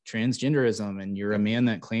transgenderism, and you're a man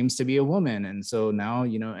that claims to be a woman. And so now,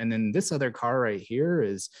 and then this other car right here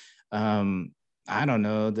is, I don't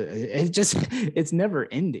know, it's never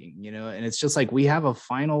ending, and it's just like, we have a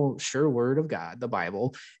final sure word of God, the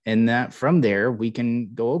Bible, and that from there we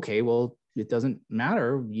can go, okay, well, it doesn't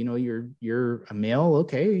matter, you're a male,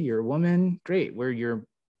 okay, you're a woman, great, where you're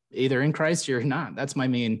either in Christ or you're not. That's my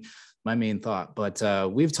main thought.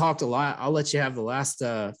 But we've talked a lot. I'll let you have the last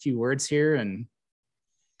few words here, and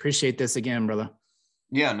appreciate this again, brother.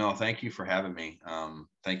 Yeah, no, thank you for having me.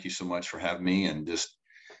 Thank you so much for having me, and just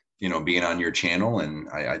being on your channel. And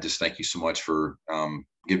I just thank you so much for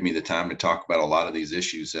giving me the time to talk about a lot of these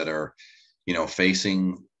issues that are,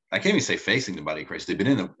 facing, I can't even say facing the body of Christ. They've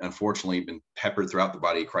been unfortunately been peppered throughout the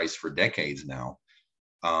body of Christ for decades now.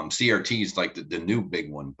 CRT is like the new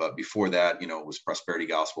big one. But before that, it was prosperity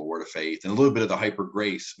gospel, word of faith, and a little bit of the hyper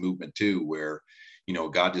grace movement too, where,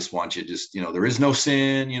 God just wants you there is no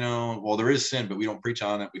sin, well, there is sin, but we don't preach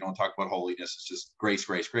on it. We don't talk about holiness. It's just grace,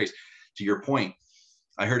 grace, grace. To your point,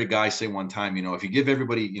 I heard a guy say one time, if you give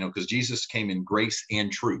everybody, because Jesus came in grace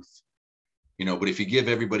and truth, but if you give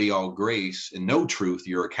everybody all grace and no truth,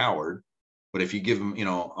 you're a coward. But if you give them,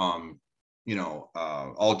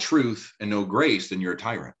 all truth and no grace, then you're a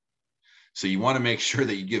tyrant. So you want to make sure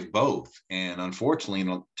that you give both. And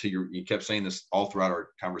unfortunately, you kept saying this all throughout our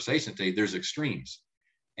conversation today, there's extremes.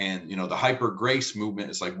 And, the hyper grace movement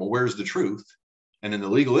is like, well, where's the truth? And in the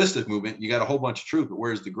legalistic movement, you got a whole bunch of truth, but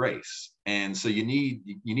where's the grace? And so you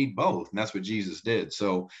need both, and that's what Jesus did.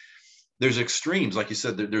 So there's extremes, like you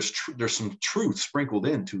said. There's some truth sprinkled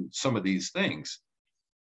into some of these things,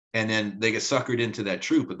 and then they get suckered into that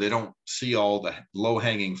truth, but they don't see all the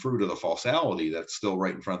low-hanging fruit of the falsality that's still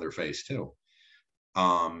right in front of their face too.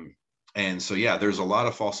 And so, yeah, there's a lot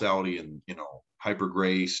of falsality in, hyper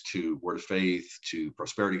grace to word of faith to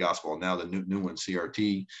prosperity gospel, and now the new one,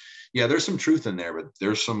 CRT. Yeah, there's some truth in there, but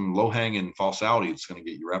there's some low-hanging falsality that's going to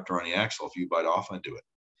get you wrapped around the axle if you bite off into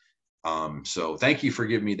it. So thank you for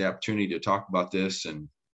giving me the opportunity to talk about this. And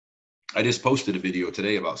I just posted a video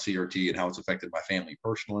today about CRT and how it's affected my family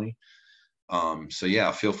personally. So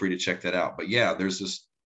yeah, feel free to check that out. But yeah, there's this,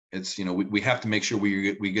 it's, we have to make sure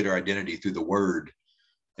we get our identity through the word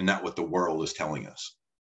and not what the world is telling us.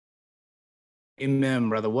 Amen,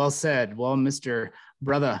 brother. Well said. Well, Mr.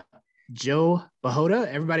 Brother Joe Bahoda,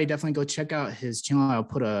 everybody definitely go check out his channel. I'll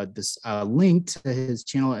put a link to his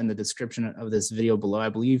channel in the description of this video below. I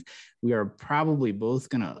believe we are probably both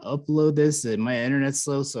going to upload this. My internet's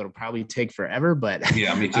slow, so it'll probably take forever, but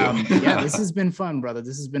yeah, me too. Yeah, this has been fun, brother.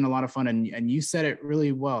 This has been a lot of fun. And you said it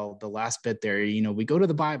really well, the last bit there. We go to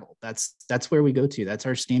the Bible. That's where we go to. That's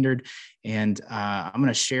our standard. And I'm going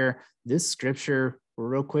to share this scripture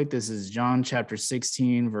real quick. This is John chapter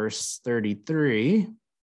 16, verse 33.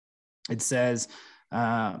 It says,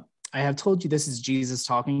 I have told you, this is Jesus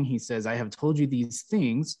talking. He says, I have told you these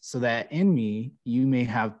things so that in me you may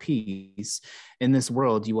have peace. In this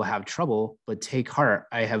world you will have trouble, but take heart.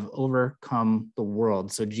 I have overcome the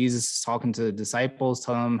world. So Jesus is talking to the disciples,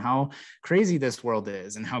 telling them how crazy this world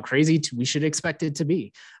is and how crazy we should expect it to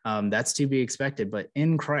be. That's to be expected. But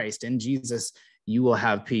in Christ, in Jesus, you will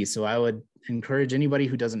have peace. So I would encourage anybody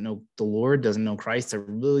who doesn't know the Lord, doesn't know Christ, to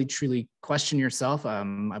really truly question yourself. I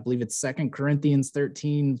believe it's 2 Corinthians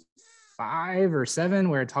 13, 5 or 7,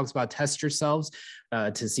 where it talks about test yourselves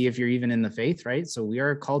to see if you're even in the faith, right? So we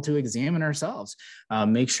are called to examine ourselves,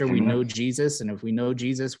 make sure we know Jesus. And if we know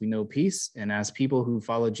Jesus, we know peace. And as people who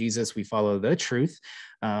follow Jesus, we follow the truth.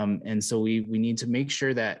 And so we need to make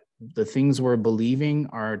sure that the things we're believing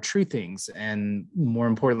are true things, and more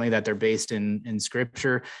importantly, that they're based in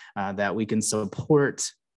scripture, that we can support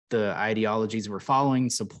the ideologies we're following,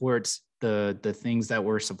 support the things that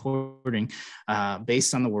we're supporting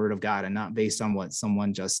based on the word of God and not based on what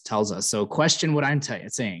someone just tells us. So question what I'm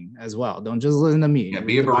saying as well. Don't just listen to me. Yeah, read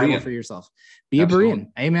be a the Bible Berean for yourself. Be Absolutely. a Berean.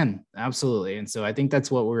 Amen. Absolutely. And so I think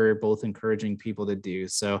that's what we're both encouraging people to do.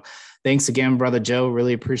 So thanks again, Brother Joe.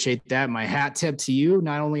 Really appreciate that. My hat tip to you,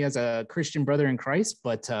 not only as a Christian brother in Christ,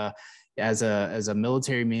 but as a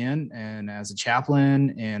military man and as a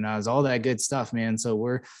chaplain and as all that good stuff, man. So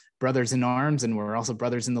we're brothers in arms, and we're also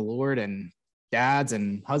brothers in the Lord, and dads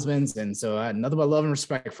and husbands. And so nothing but love and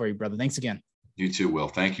respect for you, brother. Thanks again. You too, Will.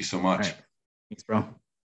 Thank you so much. All right. Thanks, bro.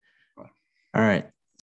 Bye. All right.